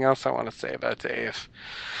anything else I want to say about Dave?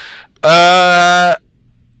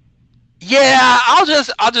 Yeah, I'll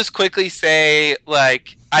just quickly say,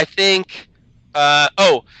 like, I think, yeah.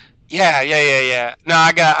 No,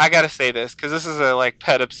 I gotta say this, because this is a, like,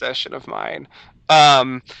 pet obsession of mine.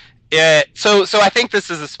 So I think this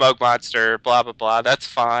is a smoke monster, blah, blah, blah, that's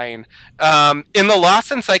fine. In the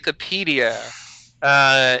Lost Encyclopedia,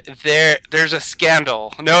 there's a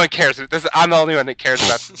scandal. No one cares. I'm the only one that cares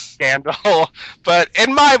about the scandal. But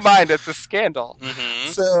in my mind, it's a scandal.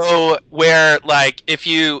 Mm-hmm. So where like if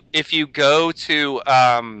you go to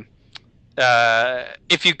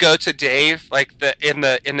Dave like in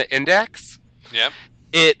the index. Yep.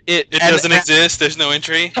 It doesn't exist. There's no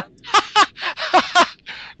entry.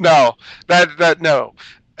 No, that no.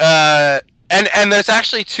 And there's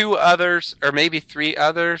actually 2 others or maybe 3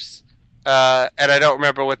 others. And I don't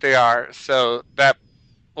remember what they are. So it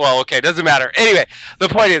doesn't matter. Anyway, the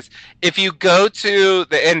point is, if you go to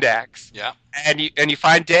the index, and you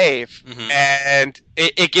find Dave, mm-hmm. and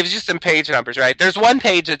it gives you some page numbers, right? There's one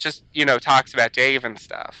page that just talks about Dave and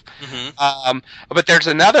stuff, mm-hmm. But there's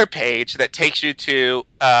another page that takes you to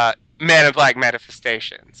Man in Black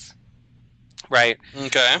manifestations, right?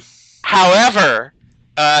 Okay. However,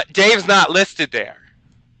 Dave's not listed there.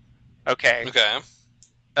 Okay. Okay.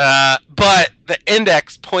 But the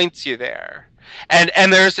index points you there,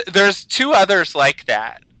 and there's 2 others like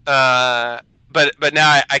that. But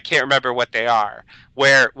now I can't remember what they are.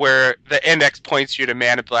 Where the index points you to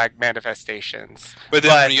Man in Black manifestations. But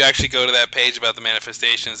then when you actually go to that page about the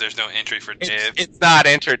manifestations, there's no entry for Dave. It's not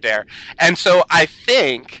entered there, and so I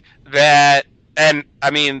think that, and I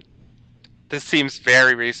mean, this seems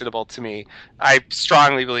very reasonable to me. I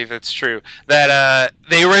strongly believe it's true that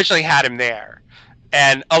they originally had him there.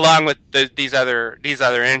 And along with these other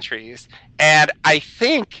entries, and I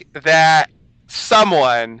think that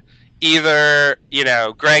someone, either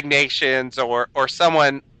Greg Nations or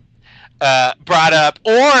someone brought up,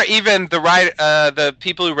 or even the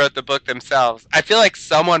people who wrote the book themselves. I feel like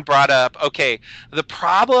someone brought up, okay, the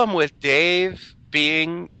problem with Dave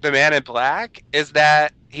being the Man in Black is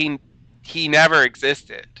that he never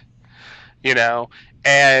existed,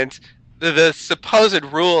 and the supposed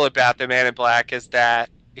rule about the Man in Black is that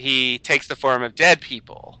he takes the form of dead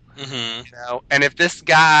people. Mm-hmm. You know, and if this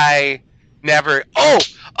guy never,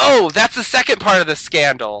 that's the second part of the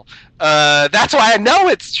scandal. That's why I know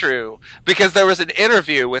it's true, because there was an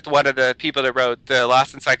interview with one of the people that wrote the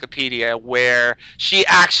Lost Encyclopedia where she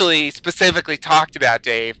actually specifically talked about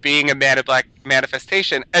Dave being a Man in Black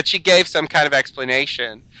manifestation, and she gave some kind of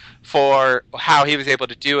explanation for how he was able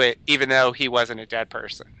to do it, even though he wasn't a dead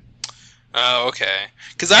person. Oh, okay.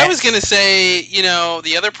 Because I was going to say, you know,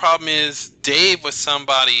 the other problem is Dave was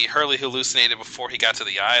somebody Hurley hallucinated before he got to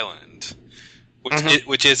the island,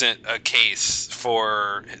 which isn't a case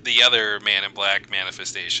for the other Man in Black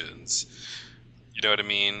manifestations. You know what I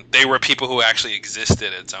mean? They were people who actually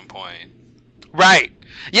existed at some point. Right.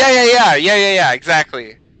 Yeah,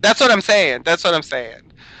 exactly. That's what I'm saying.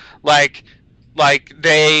 Like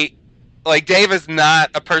Dave is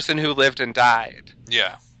not a person who lived and died.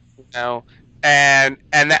 Yeah. You know, and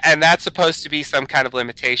that's supposed to be some kind of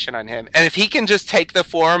limitation on him. And if he can just take the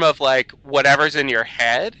form of like whatever's in your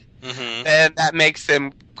head, then that makes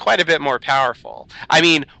him quite a bit more powerful. I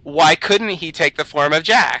mean, why couldn't he take the form of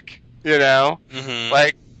Jack? You know,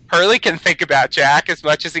 like Hurley can think about Jack as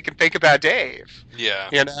much as he can think about Dave. Yeah.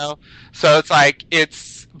 You know, so it's like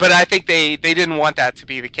but I think they didn't want that to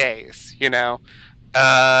be the case. You know.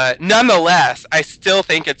 Nonetheless, I still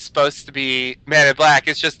think it's supposed to be Man in Black.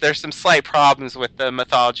 It's just there's some slight problems with the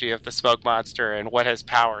mythology of the smoke monster and what his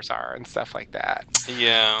powers are and stuff like that.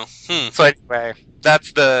 Yeah. So anyway,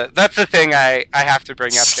 that's the thing I have to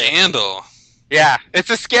bring up. Scandal. Yeah, it's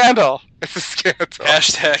a scandal.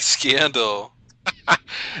 Hashtag scandal.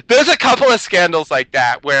 There's a couple of scandals like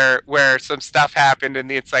that where some stuff happened in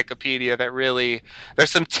the encyclopedia that really there's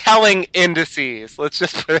some telling indices. Let's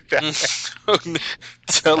just put it that way.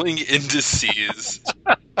 Telling indices.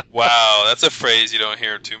 Wow, that's a phrase you don't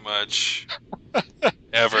hear too much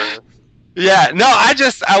ever. Yeah, no, I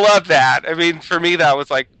love that. I mean, for me that was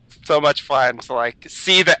like so much fun to like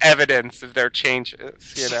see the evidence of their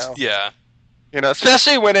changes, you know. Yeah. You know,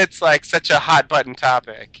 especially when it's like such a hot button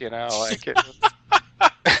topic, you know, like it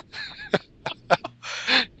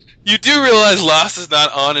You do realize Lost is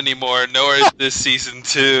not on anymore, nor is this season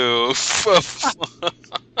 2.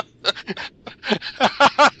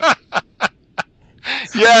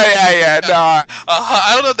 Yeah. No.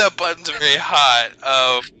 I don't know if that button's very hot.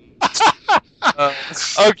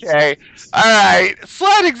 Okay. All right.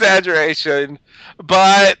 Slight exaggeration,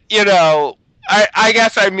 but you know, I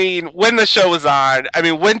guess I mean when the show was on. I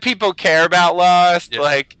mean when people care about Lost,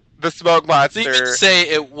 like the smoke monster. So you could say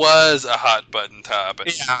it was a hot button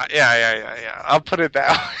topic. Yeah. I'll put it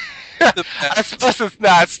that way. I suppose it's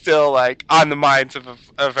not still like on the minds of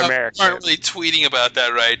Americans. Aren't really tweeting about that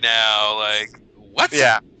right now. Like, what's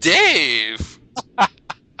Dave?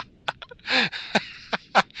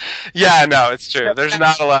 Yeah, no, it's true. There's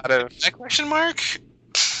not a lot of that question mark.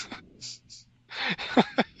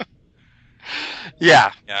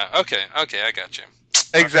 Yeah. Yeah. Okay. I got you.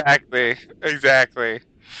 Exactly.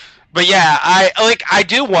 But yeah, I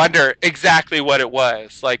do wonder exactly what it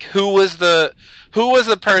was. Like, who was the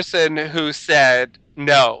person who said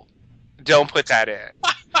no, don't put that in?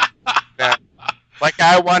 Yeah. Like,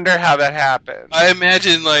 I wonder how that happened. I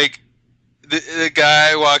imagine like the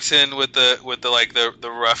guy walks in with the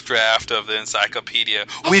rough draft of the encyclopedia.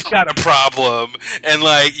 We've got a problem, and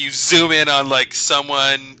like you zoom in on like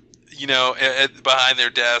someone, you know, behind their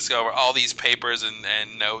desk over all these papers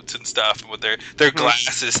and notes and stuff, and with their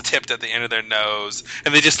glasses tipped at the end of their nose,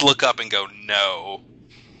 and they just look up and go, no.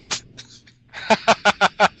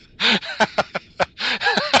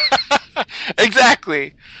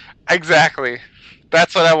 Exactly.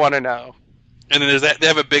 That's what I want to know. And then there's that. They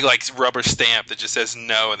have a big like rubber stamp that just says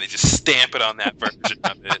no, and they just stamp it on that version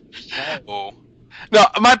of it. Oh. No,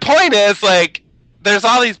 my point is like there's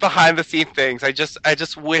all these behind the scene things. I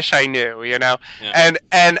just wish I knew, you know. Yeah.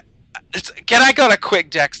 And can I go on a quick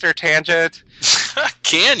Dexter tangent?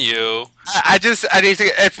 Can you? I need to.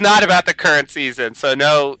 It's not about the current season, so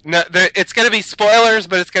no. It's going to be spoilers,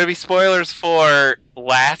 but it's going to be spoilers for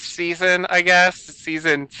last season, I guess,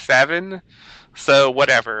 season 7. So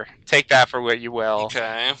whatever, take that for what you will.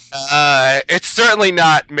 Okay. It's certainly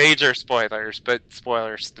not major spoilers, but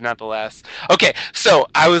spoilers nonetheless. Okay, so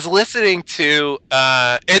I was listening to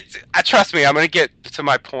trust me, I'm going to get to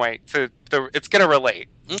my point. It's going to relate.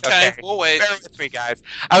 Okay, we'll wait. Bear with me, guys.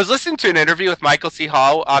 I was listening to an interview with Michael C.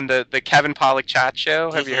 Hall on the Kevin Pollak chat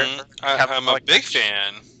show. Have you heard? I'm a big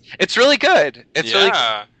fan. It's really good. It's really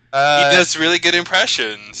good. He does really good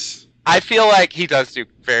impressions. I feel like he does do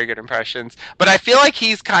very good impressions, but I feel like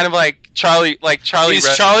he's kind of like Charlie. He's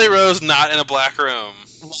Rose. Charlie Rose, not in a black room.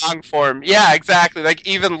 long form. Yeah, exactly. Like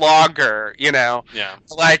even longer, you know. Yeah.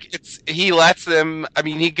 Like he lets them. I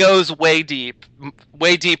mean, he goes way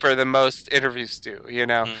deeper than most interviews do, you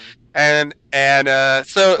know. And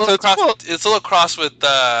so it's cool. It's a little cross with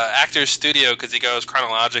Actors Studio because he goes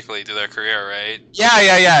chronologically through their career, right?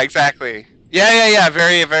 Yeah, exactly. Yeah.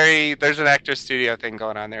 Very, very. There's an Actors Studio thing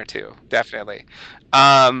going on there too, definitely.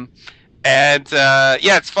 Yeah,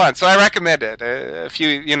 it's fun. So I recommend it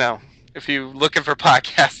if you're looking for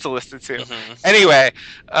podcasts to listen to. Mm-hmm. Anyway,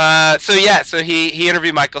 so he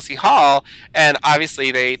interviewed Michael C. Hall, and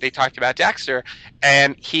obviously they talked about Dexter,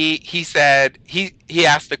 and he said he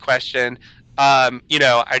asked the question, I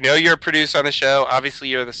know you're a producer on the show, obviously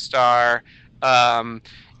you're the star, was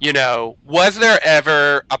there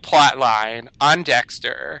ever a plot line on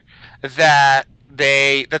Dexter that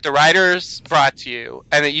the writers brought to you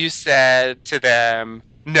and that you said to them,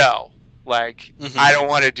 no, like, I don't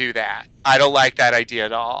want to do that. I don't like that idea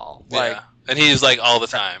at all. Like, and he's like all the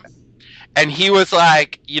time. And he was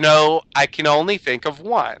like, I can only think of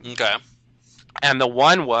one. Okay. And the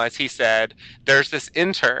one was, he said, there's this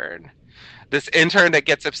intern that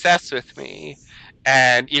gets obsessed with me.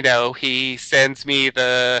 And, he sends me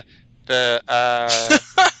the arm.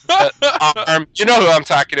 You know who I'm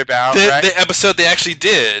talking about, right? The episode they actually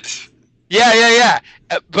did. Yeah.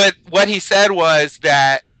 But what he said was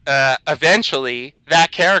that eventually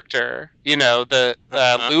that character, Lewis,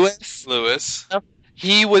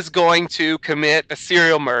 he was going to commit a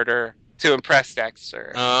serial murder to impress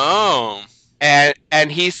Dexter. Oh.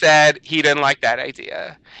 And he said he didn't like that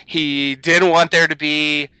idea. He didn't want there to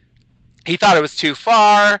be. He thought it was too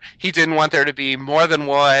far. He didn't want there to be more than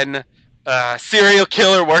one serial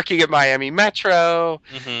killer working at Miami Metro.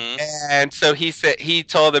 Mm-hmm. And so he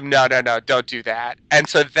told them, no, don't do that. And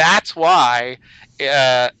so that's why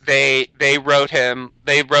they wrote him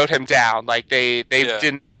down. Like they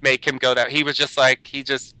didn't make him go down. He was just like,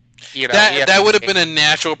 that would have been a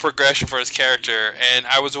natural progression for his character. And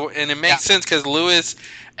it makes sense because Lewis,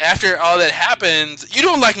 after all that happens, you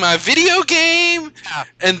don't like my video game? Yeah.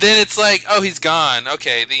 And then it's like, oh, he's gone.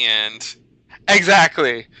 Okay, the end.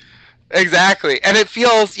 Exactly. And it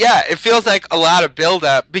feels like a lot of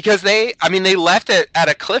build-up because they left it at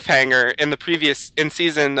a cliffhanger in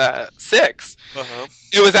season 6. Uh-huh.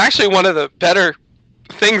 It was actually one of the better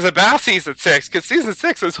things about season 6 because season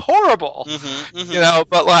 6 is horrible.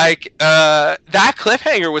 But like that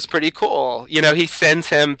cliffhanger was pretty cool. He sends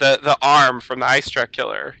him the arm from the ice truck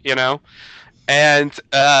killer. And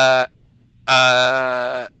I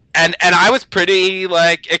was pretty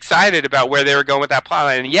like excited about where they were going with that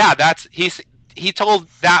plotline. And yeah, he told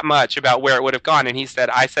that much about where it would have gone, and he said,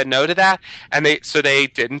 I said no to that, and they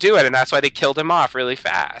didn't do it, and that's why they killed him off really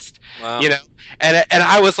fast. Wow. And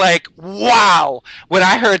I was like, wow. When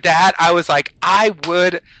I heard that, I was like, I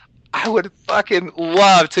would fucking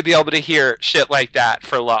love to be able to hear shit like that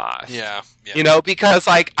for Lost. Yeah. Because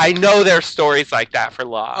like I know there's stories like that for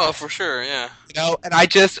Lost. Oh, for sure, yeah. And I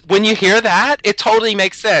just, when you hear that, it totally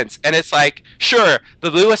makes sense. And it's like, sure, the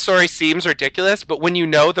Lewis story seems ridiculous, but when you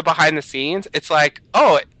know the behind the scenes, it's like,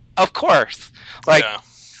 oh, of course. Like,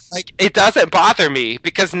 like it doesn't bother me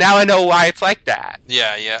because now I know why it's like that.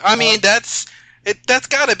 Yeah. I mean, that's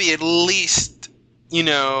got to be at least,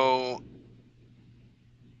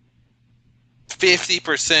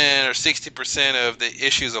 50% or 60% of the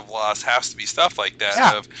issues of Lost has to be stuff like that.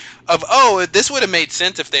 Yeah. This would have made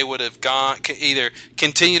sense if they would have gone either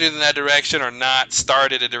continued in that direction or not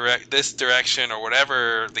started this direction or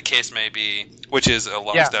whatever the case may be, which is a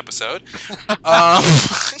Lost episode.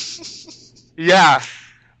 Yeah.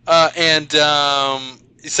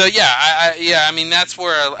 So I mean that's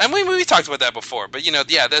where, and we talked about that before, but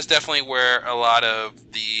that's definitely where a lot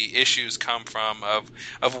of the issues come from of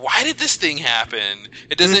why did this thing happen?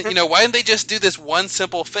 It doesn't, why didn't they just do this one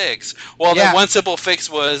simple fix? Well, that one simple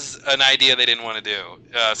fix was an idea they didn't want to do.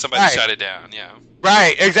 Somebody shut it down. Yeah.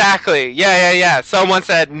 Right. Exactly. Yeah. Someone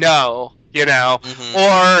said no.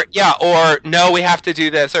 Or no, we have to do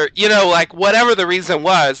this, or like whatever the reason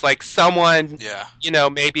was, like someone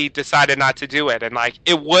maybe decided not to do it, and like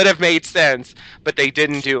it would have made sense, but they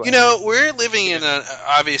didn't do it. We're living in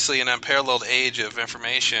obviously an unparalleled age of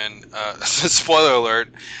information. Spoiler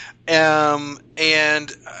alert.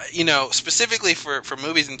 Specifically for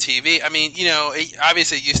movies and TV, I mean,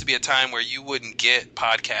 obviously it used to be a time where you wouldn't get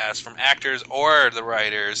podcasts from actors or the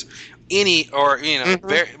writers, very more, at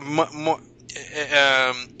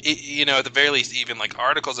the very least, even like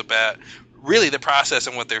articles about really the process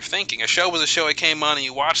and what they're thinking. A show was a show. It came on and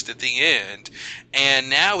you watched at the end, and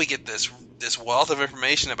now we get this this wealth of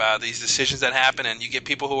information about these decisions that happen, and you get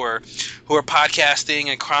people who are podcasting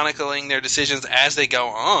and chronicling their decisions as they go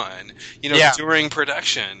on, during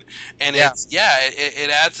production, and it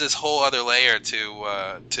adds this whole other layer to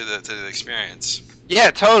the experience.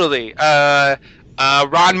 Yeah, totally.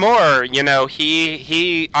 Ron Moore,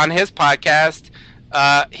 he on his podcast,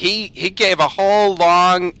 he gave a whole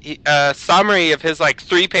long summary of his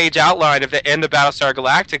 3-page outline of the end of Battlestar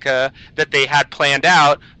Galactica that they had planned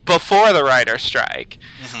out before the writer's strike,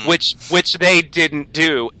 which they didn't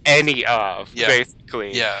do any of,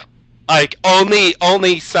 basically. Yeah.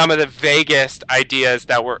 Only some of the vaguest ideas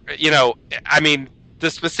that were, the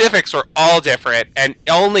specifics were all different, and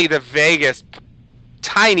only the vaguest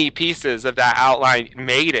tiny pieces of that outline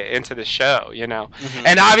made it into the show,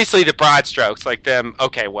 and obviously the broad strokes,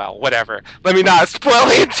 okay, well, whatever, let me not spoil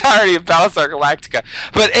the entirety of Battlestar Galactica,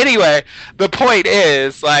 but anyway, the point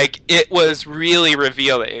is, it was really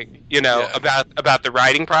revealing, about the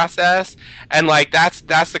writing process, and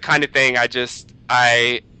that's the kind of thing I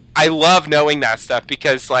love knowing that stuff,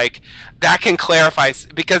 because that can clarify,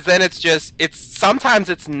 because then sometimes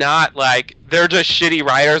it's not they're just shitty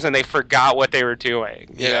writers and they forgot what they were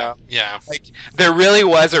doing. Yeah. There really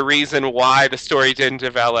was a reason why the story didn't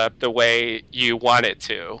develop the way you want it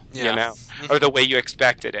to, or the way you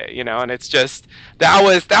expected it, and it's just, that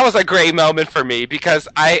was a great moment for me, because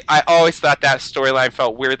I always thought that storyline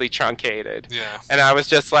felt weirdly truncated. Yeah. And I was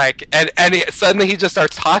just suddenly he just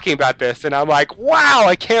starts talking about this, and I'm like, wow,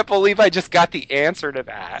 I can't believe I just got the answer to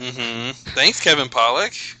that. Thanks, Kevin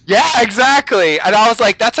Pollak. Yeah, exactly. And I was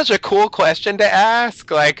like, that's such a cool question to ask.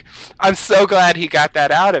 I'm so glad he got that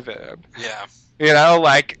out of him. Yeah.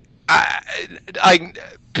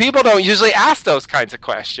 People don't usually ask those kinds of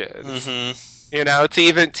questions. To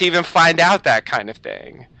even find out that kind of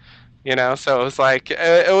thing. So it was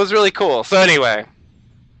it was really cool. So anyway,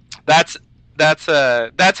 that's how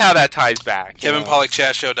that ties back.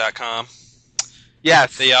 KevinPollakChatShow.com.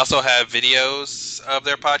 Yes. They also have videos of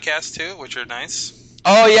their podcast too, which are nice.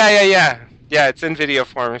 Oh yeah. Yeah, it's in video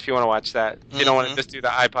form if you want to watch that. If you don't want to just do the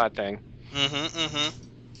iPod thing.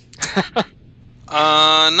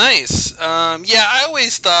 Nice. I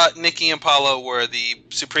always thought Nikki and Paulo were the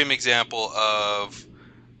supreme example of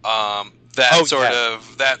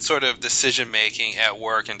that sort of decision making at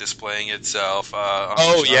work and displaying itself on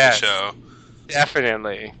the show.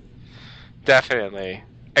 Definitely.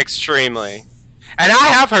 Extremely. And I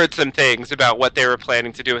have heard some things about what they were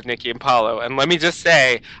planning to do with Nikki and Paulo, and let me just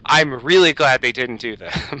say, I'm really glad they didn't do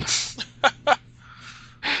them.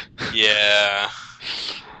 Yeah.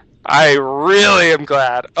 I really am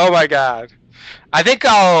glad. Oh my god. I think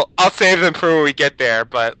I'll save them for when we get there,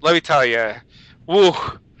 but let me tell you,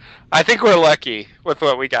 I think we're lucky with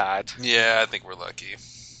what we got. Yeah, I think we're lucky.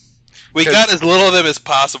 We got as little of them as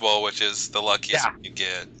possible, which is the luckiest you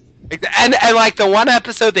get. And the one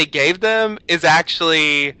episode they gave them is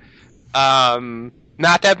actually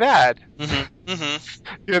not that bad. And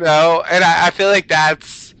I feel like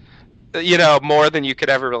that's more than you could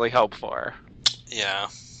ever really hope for. Yeah.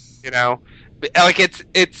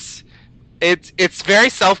 It's very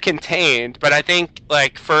self-contained, but I think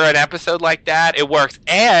for an episode like that it works,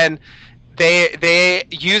 and they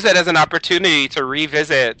use it as an opportunity to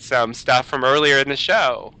revisit some stuff from earlier in the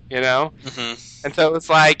show, And so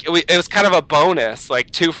it was kind of a bonus,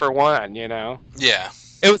 2 for 1, Yeah.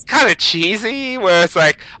 It was kind of cheesy, where it's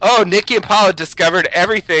Nikki and Paulo discovered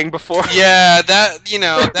everything before. Yeah, that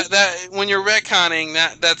that when you're retconning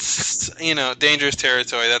that's dangerous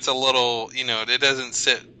territory. That's a little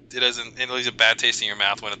it leaves a bad taste in your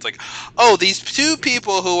mouth when it's these two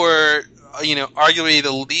people who were arguably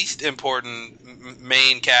the least important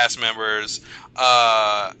main cast members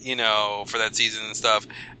for that season and stuff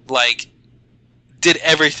did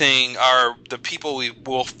everything the people we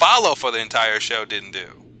will follow for the entire show didn't do.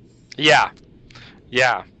 Yeah.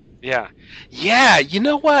 You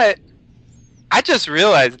know what? I just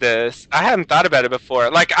realized this. I hadn't thought about it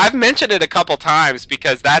before. I've mentioned it a couple times,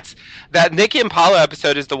 because that Nikki and Paulo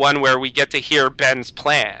episode is the one where we get to hear Ben's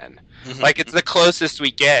plan. It's the closest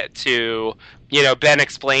we get to, Ben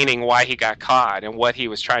explaining why he got caught and what he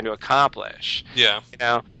was trying to accomplish. Yeah.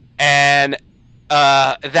 And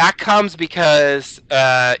that comes because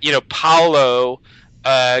Paulo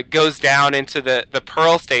goes down into the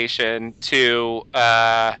Pearl Station to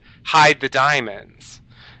hide the diamonds,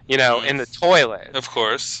 in the toilet. Of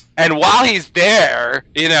course. And while he's there,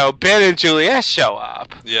 Ben and Juliet show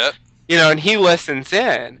up. Yep. And he listens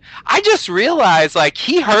in. I just realized,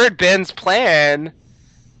 he heard Ben's plan,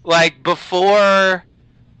 before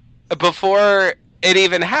it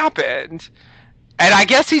even happened. And I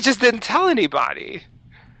guess he just didn't tell anybody.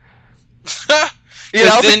 You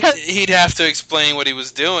know, then because- he'd have to explain what he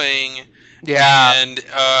was doing. yeah. And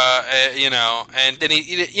and then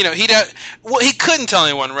he couldn't tell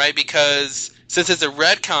anyone, right? Because since it's a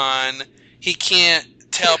retcon, he can't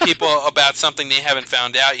tell people about something they haven't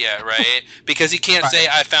found out yet, right? Because he can't say,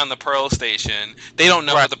 I found the Pearl Station. They don't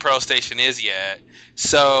know what the Pearl Station is yet.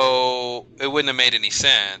 So it wouldn't have made any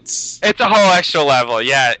sense. It's a whole extra level,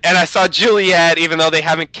 yeah. And I saw Juliet, even though they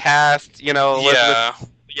haven't cast, Elizabeth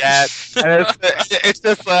yet. And it's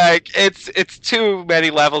just like it's too many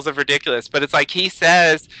levels of ridiculous. But it's like he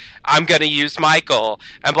says, I'm going to use Michael,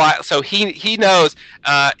 and so he knows.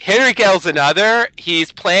 Henry Gale's another.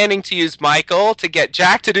 He's planning to use Michael to get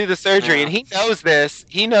Jack to do the surgery, and he knows this.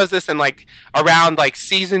 He knows this in around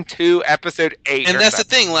season 2, episode 8. And that's the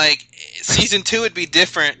thing. Season 2 would be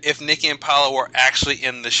different if Nikki and Paolo were actually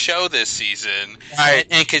in the show this season, right?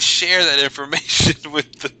 And could share that information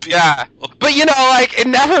with the people. Yeah, but it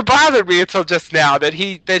never bothered me until just now that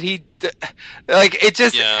he it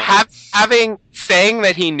just saying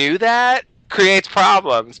that he knew that creates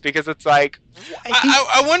problems, because it's like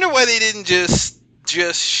I wonder why they didn't just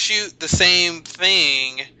shoot the same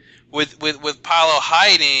thing with Paolo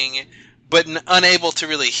hiding but unable to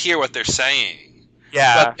really hear what they're saying.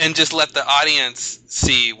 Yeah, and just let the audience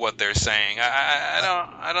see what they're saying.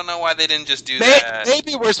 I don't know why they didn't just do that.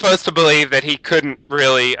 Maybe we're supposed to believe that he couldn't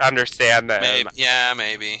really understand them.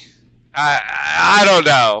 Maybe. I don't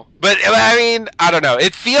know, but I mean, I don't know.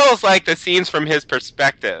 It feels like the scenes from his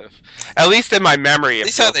perspective, at least in my memory. At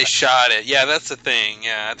least how they shot it. Yeah, that's the thing.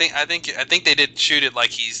 Yeah, I think they did shoot it like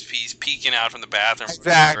he's peeking out from the bathroom.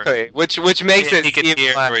 Exactly, which makes it he could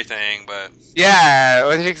hear everything, but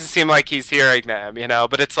yeah, it makes it seem like he's hearing them,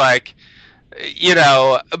 But it's like,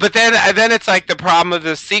 but then it's like the problem of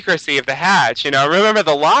the secrecy of the hatch. Remember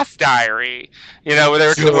the Lost Diary?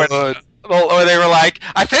 Where they were like,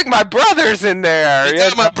 I think my brother's in there. I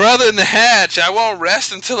got my brother in the hatch. I won't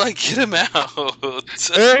rest until I get him out.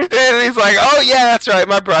 And he's like, oh yeah, that's right,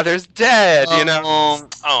 my brother's dead.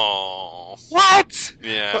 Oh. What?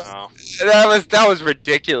 Yeah. That was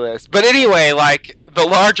ridiculous. But anyway, the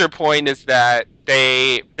larger point is that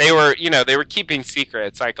they were they were keeping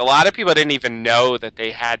secrets. A lot of people didn't even know that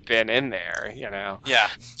they had been in there. Yeah.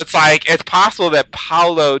 It's it's possible that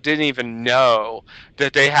Paolo didn't even know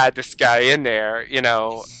that they had this guy in there.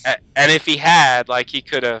 And if he had, he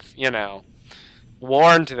could have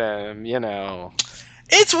warned them.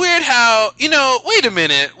 It's weird how Wait a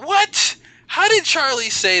minute. What? How did Charlie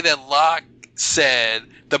say that Locke said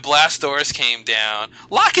the blast doors came down?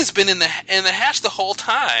 Locke has been in the hatch the whole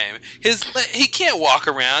time. He can't walk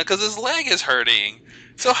around because his leg is hurting.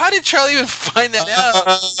 So how did Charlie even find that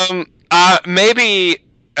out? Maybe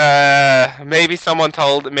someone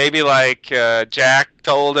told. Maybe Jack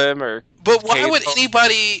told him, or. But why would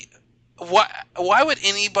anybody? Why would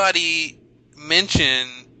anybody mention?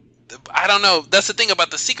 I don't know. That's the thing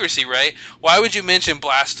about the secrecy, right? Why would you mention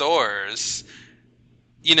blast doors?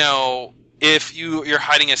 If you're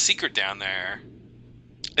hiding a secret down there.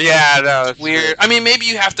 Yeah, no, it's weird. True. I mean, maybe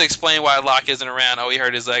you have to explain why Locke isn't around. Oh, he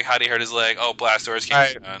hurt his leg. How did he hurt his leg? Oh, blast doors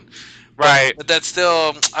came down. Right. But that's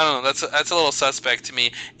still, I don't know. That's a little suspect to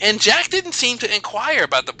me. And Jack didn't seem to inquire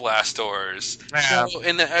about the blast doors. Yeah. So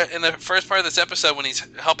in the first part of this episode, when he's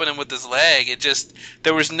helping him with his leg,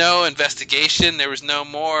 there was no investigation. There was no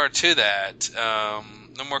more to that. No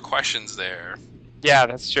more questions there. Yeah,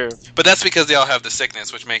 that's true. But that's because they all have the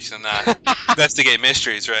sickness, which makes them not investigate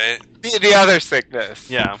mysteries, right? The other sickness.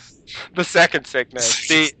 Yeah. The second sickness.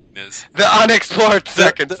 The unexplored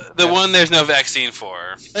second. The one there's no vaccine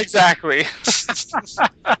for. Exactly.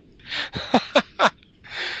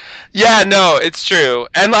 Yeah, no, it's true.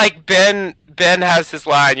 And Ben has his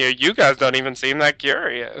line, you guys don't even seem that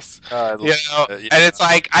curious. And it's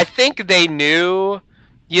I think they knew,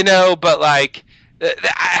 but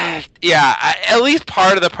at least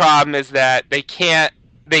part of the problem is that they can't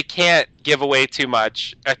give away too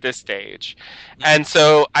much at this stage. And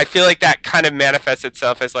so I feel like that kind of manifests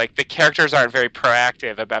itself as the characters aren't very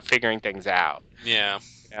proactive about figuring things out. Yeah.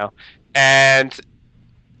 And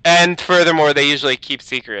furthermore, they usually keep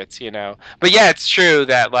secrets, But yeah, it's true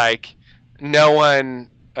that no one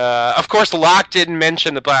of course Locke didn't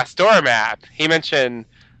mention the blast door map. He mentioned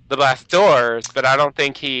the blast doors, but I don't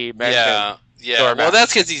think he mentioned Yeah, well,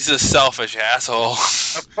 that's because he's a selfish asshole.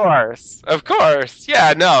 Of course.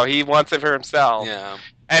 Yeah, no, he wants it for himself. Yeah.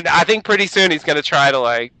 And I think pretty soon he's going to try to,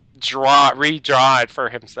 redraw it for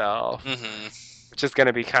himself. Mm-hmm. Which is going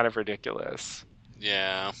to be kind of ridiculous.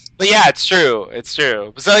 Yeah. But yeah, it's true. It's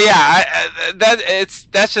true. So yeah,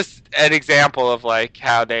 that's just an example of,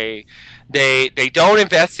 how they They don't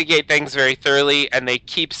investigate things very thoroughly, and they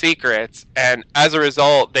keep secrets, and as a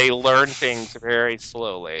result, they learn things very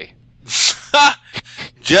slowly.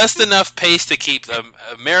 Just enough pace to keep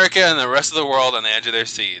America and the rest of the world on the edge of their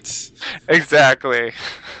seats. Exactly.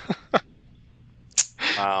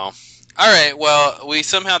 Wow. All right. Well, we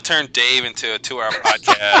somehow turned Dave into a 2-hour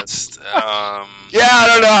podcast. Yeah, I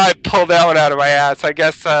don't know how I pulled that one out of my ass. I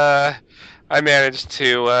guess I managed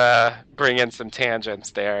to bring in some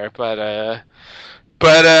tangents there, but I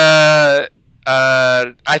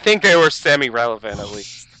think they were semi-relevant at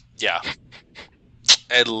least. Yeah.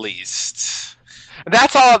 At least.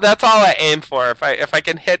 That's all I aim for. If I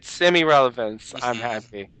can hit semi-relevance, I'm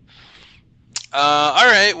happy. All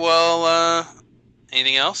right. Well,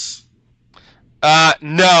 anything else?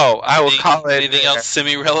 No, I will call it. Anything else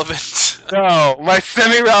semi-relevant? No, my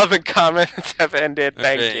semi-relevant comments have ended.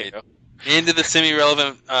 Thank you. Into the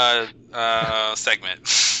semi-relevant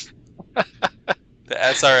segment. The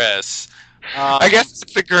SRS. I guess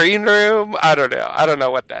it's the green room. I don't know. I don't know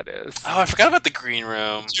what that is. Oh, I forgot about the green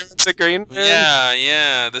room. The green room?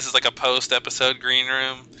 Yeah. This is like a post-episode green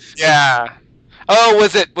room. Yeah. Oh,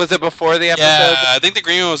 was it before the episode? Yeah, I think the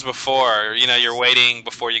green room was before. You know, you're waiting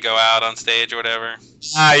before you go out on stage or whatever.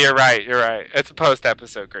 You're right. It's a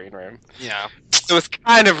post-episode green room. Yeah. It was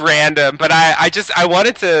kind of random, but I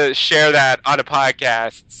wanted to share that on a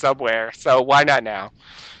podcast somewhere, so why not now?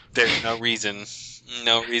 There's no reason.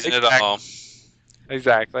 No reason Exactly. at all.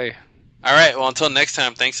 Exactly. All right, well, until next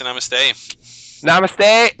time, thanks and namaste.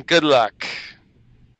 Namaste. Good luck.